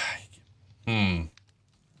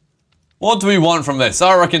 What do we want from this?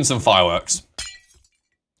 I reckon some fireworks.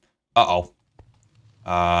 Uh-oh.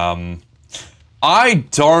 I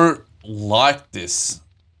don't like this.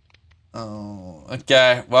 Oh,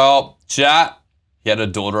 okay. Well, chat. He had a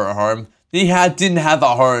daughter at home. He didn't have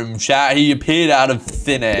a home, chat. He appeared out of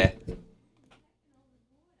thin air.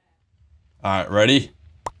 Alright, ready?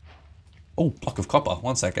 Oh, block of copper.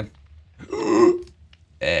 1 second.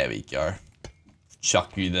 There we go.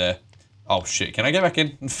 Chuck you there. Oh shit, can I get back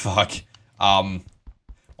in? Fuck. 1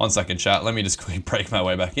 second, chat. Let me just quickly break my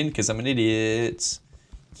way back in because I'm an idiot.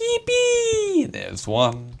 Yippee! There's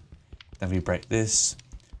one. Then we break this.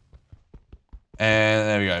 And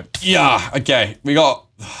there we go. Yeah, okay. We got...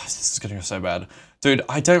 This is gonna go so bad. Dude,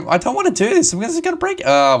 I don't want to do this. I'm just gonna break it.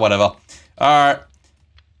 Whatever. Alright.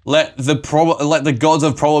 Let the gods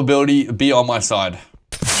of probability be on my side.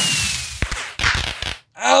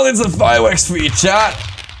 Oh, there's the fireworks for you, chat.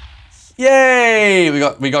 Yay!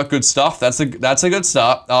 We got good stuff. That's a good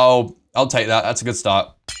start. Oh, I'll take that. That's a good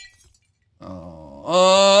start.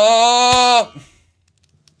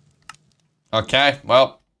 Okay,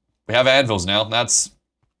 well, we have anvils now. That's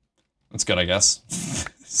good, I guess.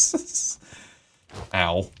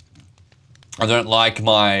 Ow. I don't like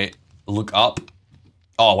my look up.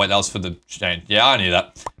 Oh, wait, that was for the chain. Yeah, I knew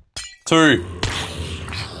that. 2.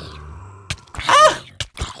 Ah!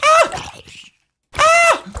 Ah!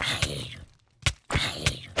 Ah!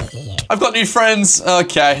 I've got new friends.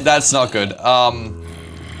 Okay, that's not good.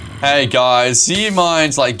 Hey guys, do you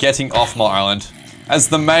mind, like, getting off my island? As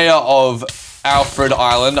the mayor of Alfred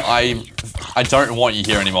Island, I don't want you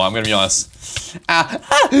here anymore, I'm gonna be honest.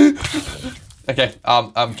 Okay,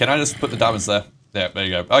 can I just put the diamonds there? There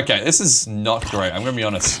you go. Okay, this is not great, I'm gonna be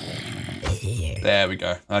honest. There we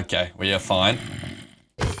go. Okay, we are fine.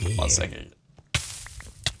 1 second.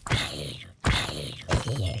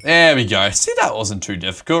 There we go. See, that wasn't too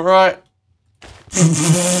difficult, right?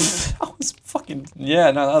 That was fucking...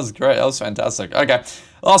 Yeah, no, that was great. That was fantastic. Okay,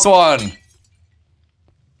 last one.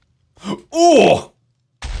 Ooh!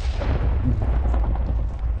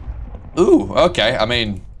 Ooh, okay, I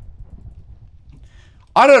mean...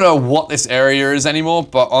 I don't know what this area is anymore,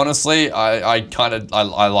 but honestly, I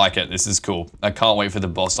like it. This is cool. I can't wait for the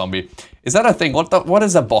boss zombie. Is that a thing? What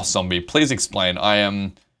is a boss zombie? Please explain.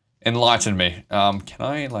 Enlighten me. Can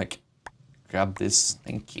I, like, grab this?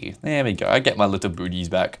 Thank you. There we go. I get my little booties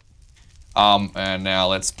back. And now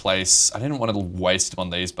let's place... I didn't want to waste one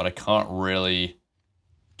of these, but I can't really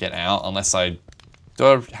get out unless I...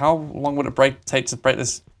 How long would it take to break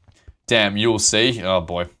this? Damn, you'll see. Oh,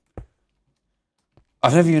 boy.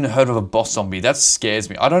 I've never even heard of a boss zombie. That scares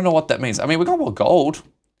me. I don't know what that means. I mean, we got more gold.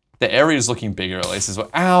 The area is looking bigger at least as well.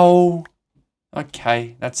 Ow.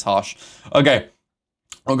 Okay, that's harsh. Okay.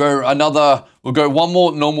 We'll go one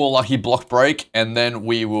more normal lucky block break, and then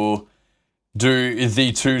we will do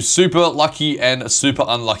the 2 super lucky and super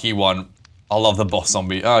unlucky one. I love the boss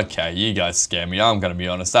zombie. Okay, you guys scare me. I'm gonna be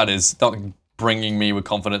honest. That is not bringing me with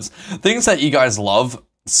confidence. Things that you guys love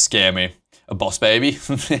scare me. A boss baby.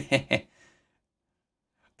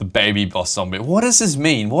 The baby boss zombie. What does this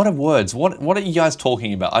mean? What are words? What are you guys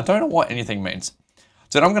talking about? I don't know what anything means.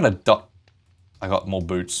 Dude, I'm gonna I got more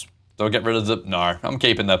boots. Do I get rid of the... No, I'm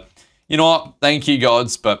keeping the... You know what? Thank you,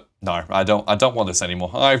 gods, but no, I don't want this anymore.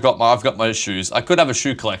 I've got my shoes. I could have a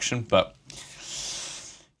shoe collection, but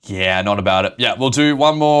yeah, not about it. Yeah, we'll do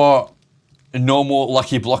one more normal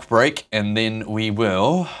lucky block break, and then we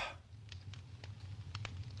will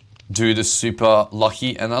do the super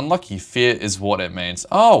lucky and unlucky. Fear is what it means.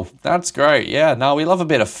 Oh, that's great. Yeah, no, we love a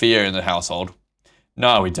bit of fear in the household.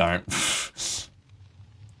 No, we don't.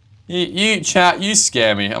 you chat, you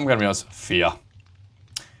scare me. I'm gonna be honest. Fear.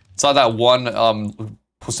 It's like that one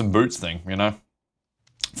Puss in Boots thing, you know?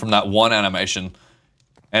 From that one animation.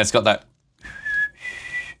 And it's got that...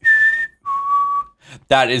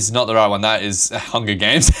 That is not the right one. That is Hunger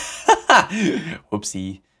Games.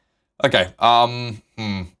 Whoopsie. Okay,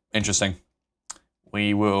 interesting.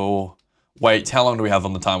 We will wait. How long do we have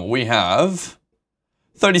on the timer? We have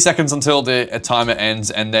 30 seconds until the timer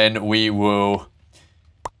ends, and then we will...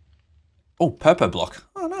 Oh, purple block.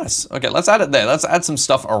 Oh, nice. Okay, let's add it there. Let's add some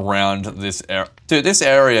stuff around this area. Dude, this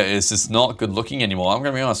area is just not good looking anymore. I'm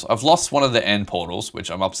gonna be honest. I've lost one of the end portals, which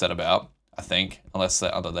I'm upset about, I think. Unless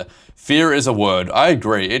they're under there. Fear is a word. I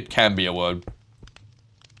agree. It can be a word.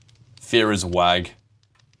 Fear is a wag.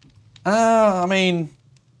 I mean...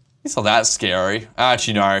 He's not that scary.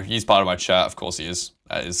 Actually, no. He's part of my chat. Of course he is.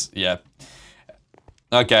 That is... Yeah.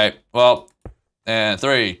 Okay. Well. And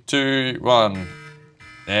 3, 2, 1...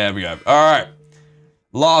 There we go. Alright.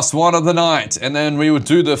 Last one of the night. And then we would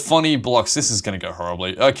do the funny blocks. This is gonna go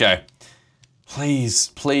horribly. Okay. Please,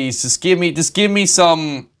 please, just give me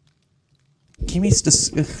some... Give me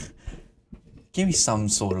some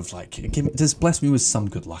sort of like... Just bless me with some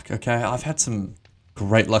good luck, okay? I've had some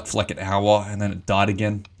great luck for like an hour and then it died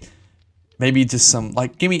again. Maybe just some,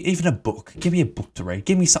 like, give me even a book. Give me a book to read.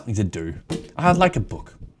 Give me something to do. I'd like a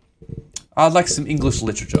book. I'd like some English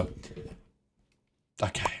literature.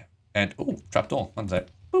 Okay, and, oh, trapdoor, one sec.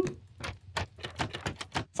 Boop.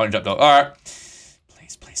 Funny trapdoor, alright.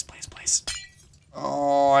 Please, please, please, please.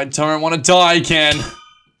 Oh, I don't want to die, Ken.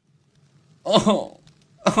 Oh.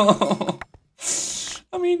 Oh.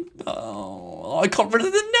 I mean, oh, I got rid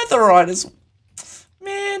of the netherite.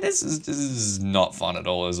 Man, this is not fun at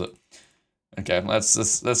all, is it? Okay, let's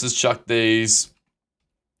just chuck these.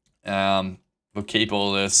 We'll keep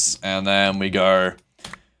all this, and then we go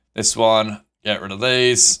this one. Get rid of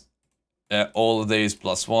these. Yeah, all of these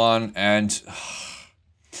plus 1, and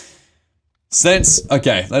since,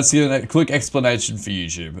 okay, let's get a quick explanation for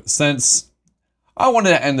YouTube. Since I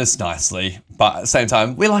wanted to end this nicely, but at the same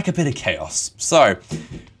time, we like a bit of chaos. So,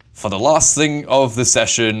 for the last thing of the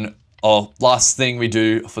session, or last thing we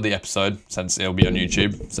do for the episode, since it'll be on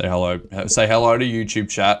YouTube, say hello to YouTube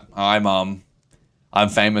chat. I'm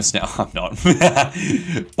famous now. I'm not,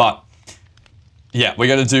 but. Yeah, we're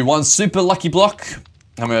going to do one super lucky block.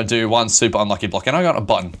 I'm going to do one super unlucky block. And I got a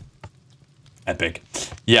button. Epic.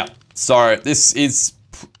 Yeah, sorry. This is...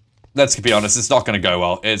 Let's be honest. It's not going to go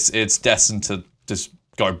well. It's destined to just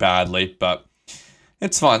go badly. But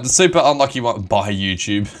it's fine. The super unlucky one... Bye,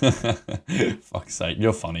 YouTube. Fuck's sake.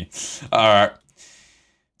 You're funny. Alright.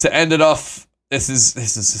 To end it off... This is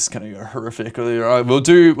just going to go horrifically. Alright, we'll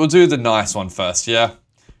do the nice one first, yeah?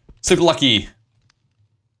 Super lucky.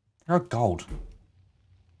 You're a gold.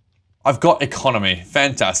 I've got economy.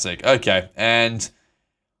 Fantastic. Okay, and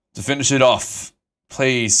to finish it off,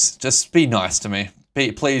 please, just be nice to me.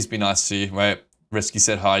 Please be nice to you. Wait, Risky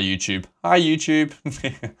said hi, YouTube. Hi, YouTube.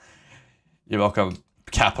 You're welcome.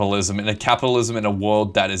 Capitalism. In a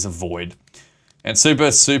world that is a void. And super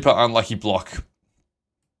unlucky block.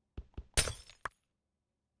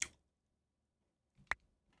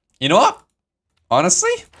 You know what?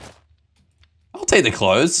 Honestly, I'll take the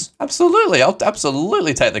clothes. Absolutely, I'll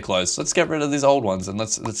absolutely take the clothes. Let's get rid of these old ones and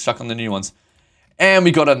let's chuck on the new ones. And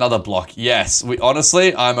we got another block. Yes,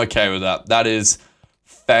 honestly, I'm okay with that. That is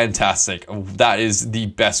fantastic. That is the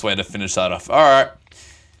best way to finish that off. All right.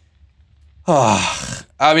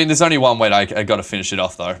 I mean, there's only one way I got to finish it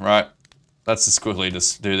off, though, right? Let's just quickly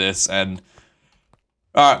just do this. And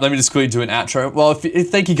all right, let me just quickly do an outro. Well,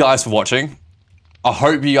 thank you guys for watching. I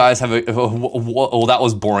hope you guys have well, that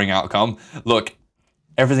was boring outcome. Look,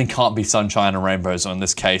 everything can't be sunshine and rainbows, or in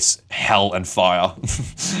this case, hell and fire.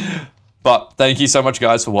 But thank you so much,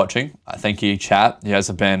 guys, for watching. Thank you, chat. You guys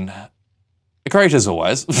have been great as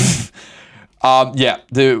always. Yeah,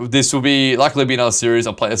 this will likely be another series.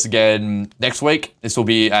 I'll play this again next week. This will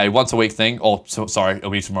be a once a week thing. Or, sorry,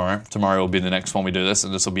 it'll be tomorrow. Tomorrow will be the next one we do this,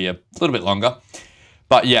 and this will be a little bit longer.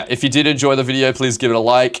 But yeah, if you did enjoy the video, please give it a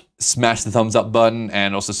like, smash the thumbs up button,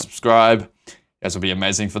 and also subscribe. You guys will be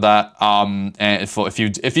amazing for that. And if you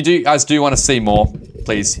guys do want to see more,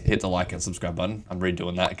 please hit the like and subscribe button. I'm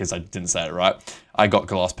redoing that because I didn't say it right. I got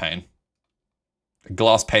glass pane.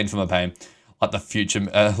 Glass pane for my pain. Like the future,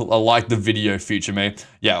 like the video future me.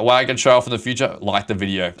 Yeah, what I can show off in the future, like the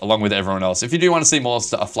video, along with everyone else. If you do want to see more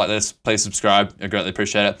stuff like this, please subscribe. I greatly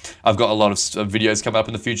appreciate it. I've got a lot of videos coming up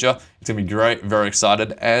in the future. It's gonna be great, very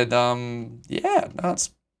excited. And yeah,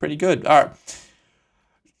 that's pretty good. All right.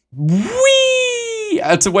 Whee!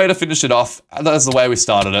 It's a way to finish it off. That's the way we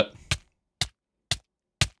started it.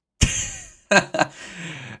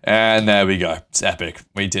 And there we go. It's epic.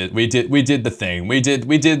 We did the thing. We did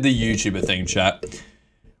the YouTuber thing, chat.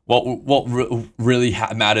 What really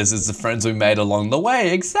matters is the friends we made along the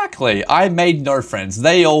way. Exactly. I made no friends.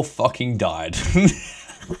 They all fucking died. For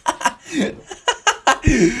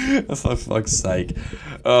fuck's sake.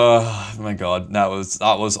 Oh my god. That was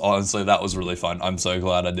honestly, that was really fun. I'm so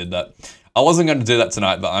glad I did that. I wasn't going to do that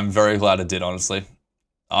tonight, but I'm very glad I did, honestly.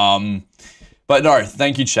 But no,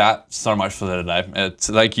 thank you, chat, so much for today.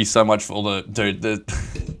 Thank you so much for all the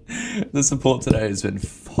support today has been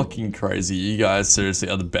fucking crazy. You guys seriously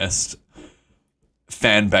are the best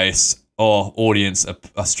fan base or audience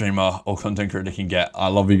a streamer or content creator can get. I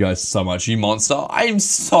love you guys so much. You monster. I'm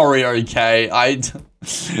sorry, okay.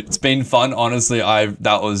 It's been fun, honestly.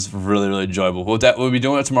 That was really, really enjoyable. We'll be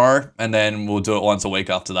doing it tomorrow, and then we'll do it once a week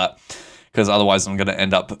after that, because otherwise I'm gonna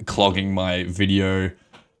end up clogging my video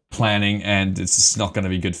planning, and it's just not going to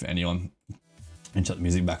be good for anyone. And shut the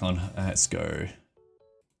music back on. Let's go.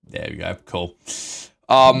 There we go. Cool.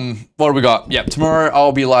 What do we got? Yep, tomorrow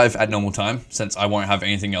I'll be live at normal time, since I won't have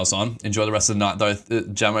anything else on. Enjoy the rest of the night, though.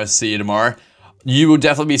 Jamo, see you tomorrow. You will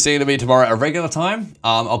definitely be seeing me tomorrow at a regular time.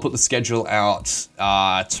 I'll put the schedule out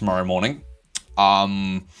tomorrow morning.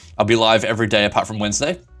 I'll be live every day apart from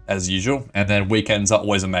Wednesday, as usual. And then weekends are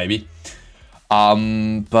always a maybe.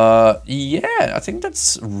 But yeah, I think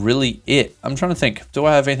that's really it. I'm trying to think. Do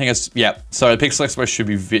I have anything else? Yeah, so Pixel Expo should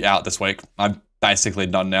be out this week. I'm basically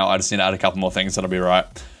done now. I just need to add a couple more things. That'll be right.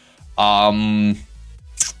 I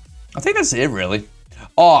think that's it, really.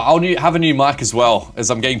 Oh, I'll have a new mic as well, as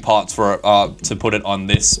I'm getting parts for it, to put it on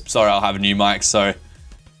this. So I'll have a new mic, so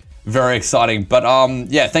very exciting. But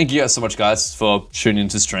yeah, thank you guys so much, guys, for tuning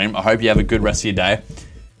into stream. I hope you have a good rest of your day.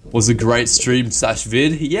 Was a great stream /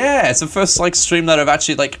 vid. Yeah, it's the first stream that I've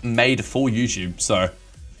actually made for YouTube. So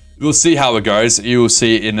we'll see how it goes. You will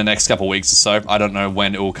see it in the next couple of weeks or so. I don't know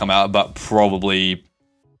when it will come out, but probably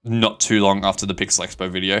not too long after the Pixel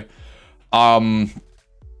Expo video.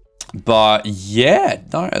 But yeah,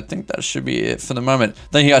 no, I think that should be it for the moment.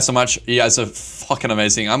 Thank you guys so much. You guys are fucking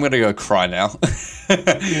amazing. I'm gonna go cry now.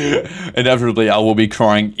 Inevitably, I will be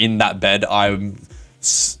crying in that bed.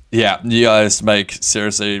 Yeah, you guys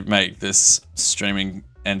seriously make this streaming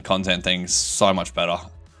and content thing so much better.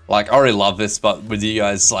 I already love this, but with you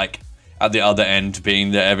guys at the other end,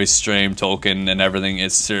 being there every stream, talking and everything,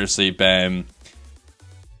 it's seriously been,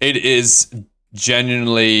 it is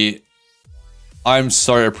genuinely, I'm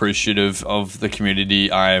so appreciative of the community.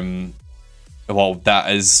 Well,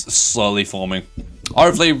 that is slowly forming.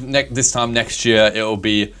 Hopefully this time next year, it will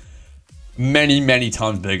be many, many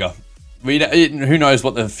times bigger. Who knows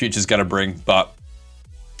what the future's gonna bring, but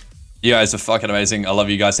you guys are fucking amazing. I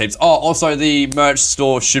love you guys heaps. Oh, also the merch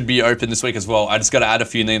store should be open this week as well. I just gotta add a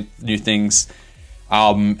few new things.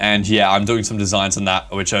 And yeah, I'm doing some designs on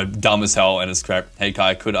that, which are dumb as hell, and it's great. Hey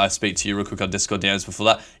Kai, could I speak to you real quick on Discord DMs before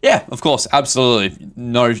that? Yeah, of course, absolutely.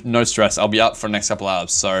 No stress. I'll be up for the next couple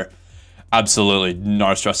hours, so absolutely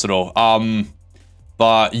no stress at all.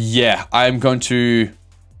 But yeah, I'm going to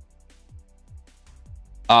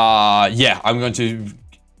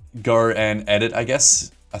go and edit, I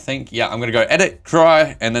guess. I think, yeah, I'm going to go edit,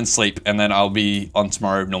 cry, and then sleep. And then I'll be on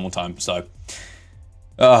tomorrow normal time. So,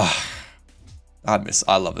 I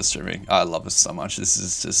love this streaming. I love this so much. This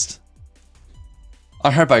is just... I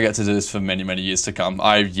hope I get to do this for many, many years to come.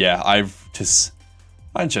 I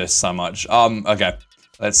enjoy so much. Okay,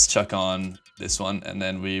 let's check on this one and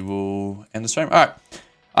then we will end the stream. All right,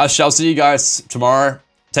 I shall see you guys tomorrow.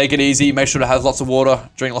 Take it easy. Make sure to have lots of water,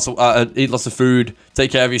 drink lots of, eat lots of food.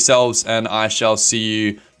 Take care of yourselves, and I shall see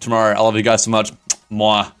you tomorrow. I love you guys so much.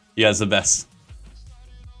 Mwah. You guys are the best.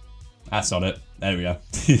 That's not it. There we go.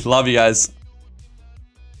 Love you guys.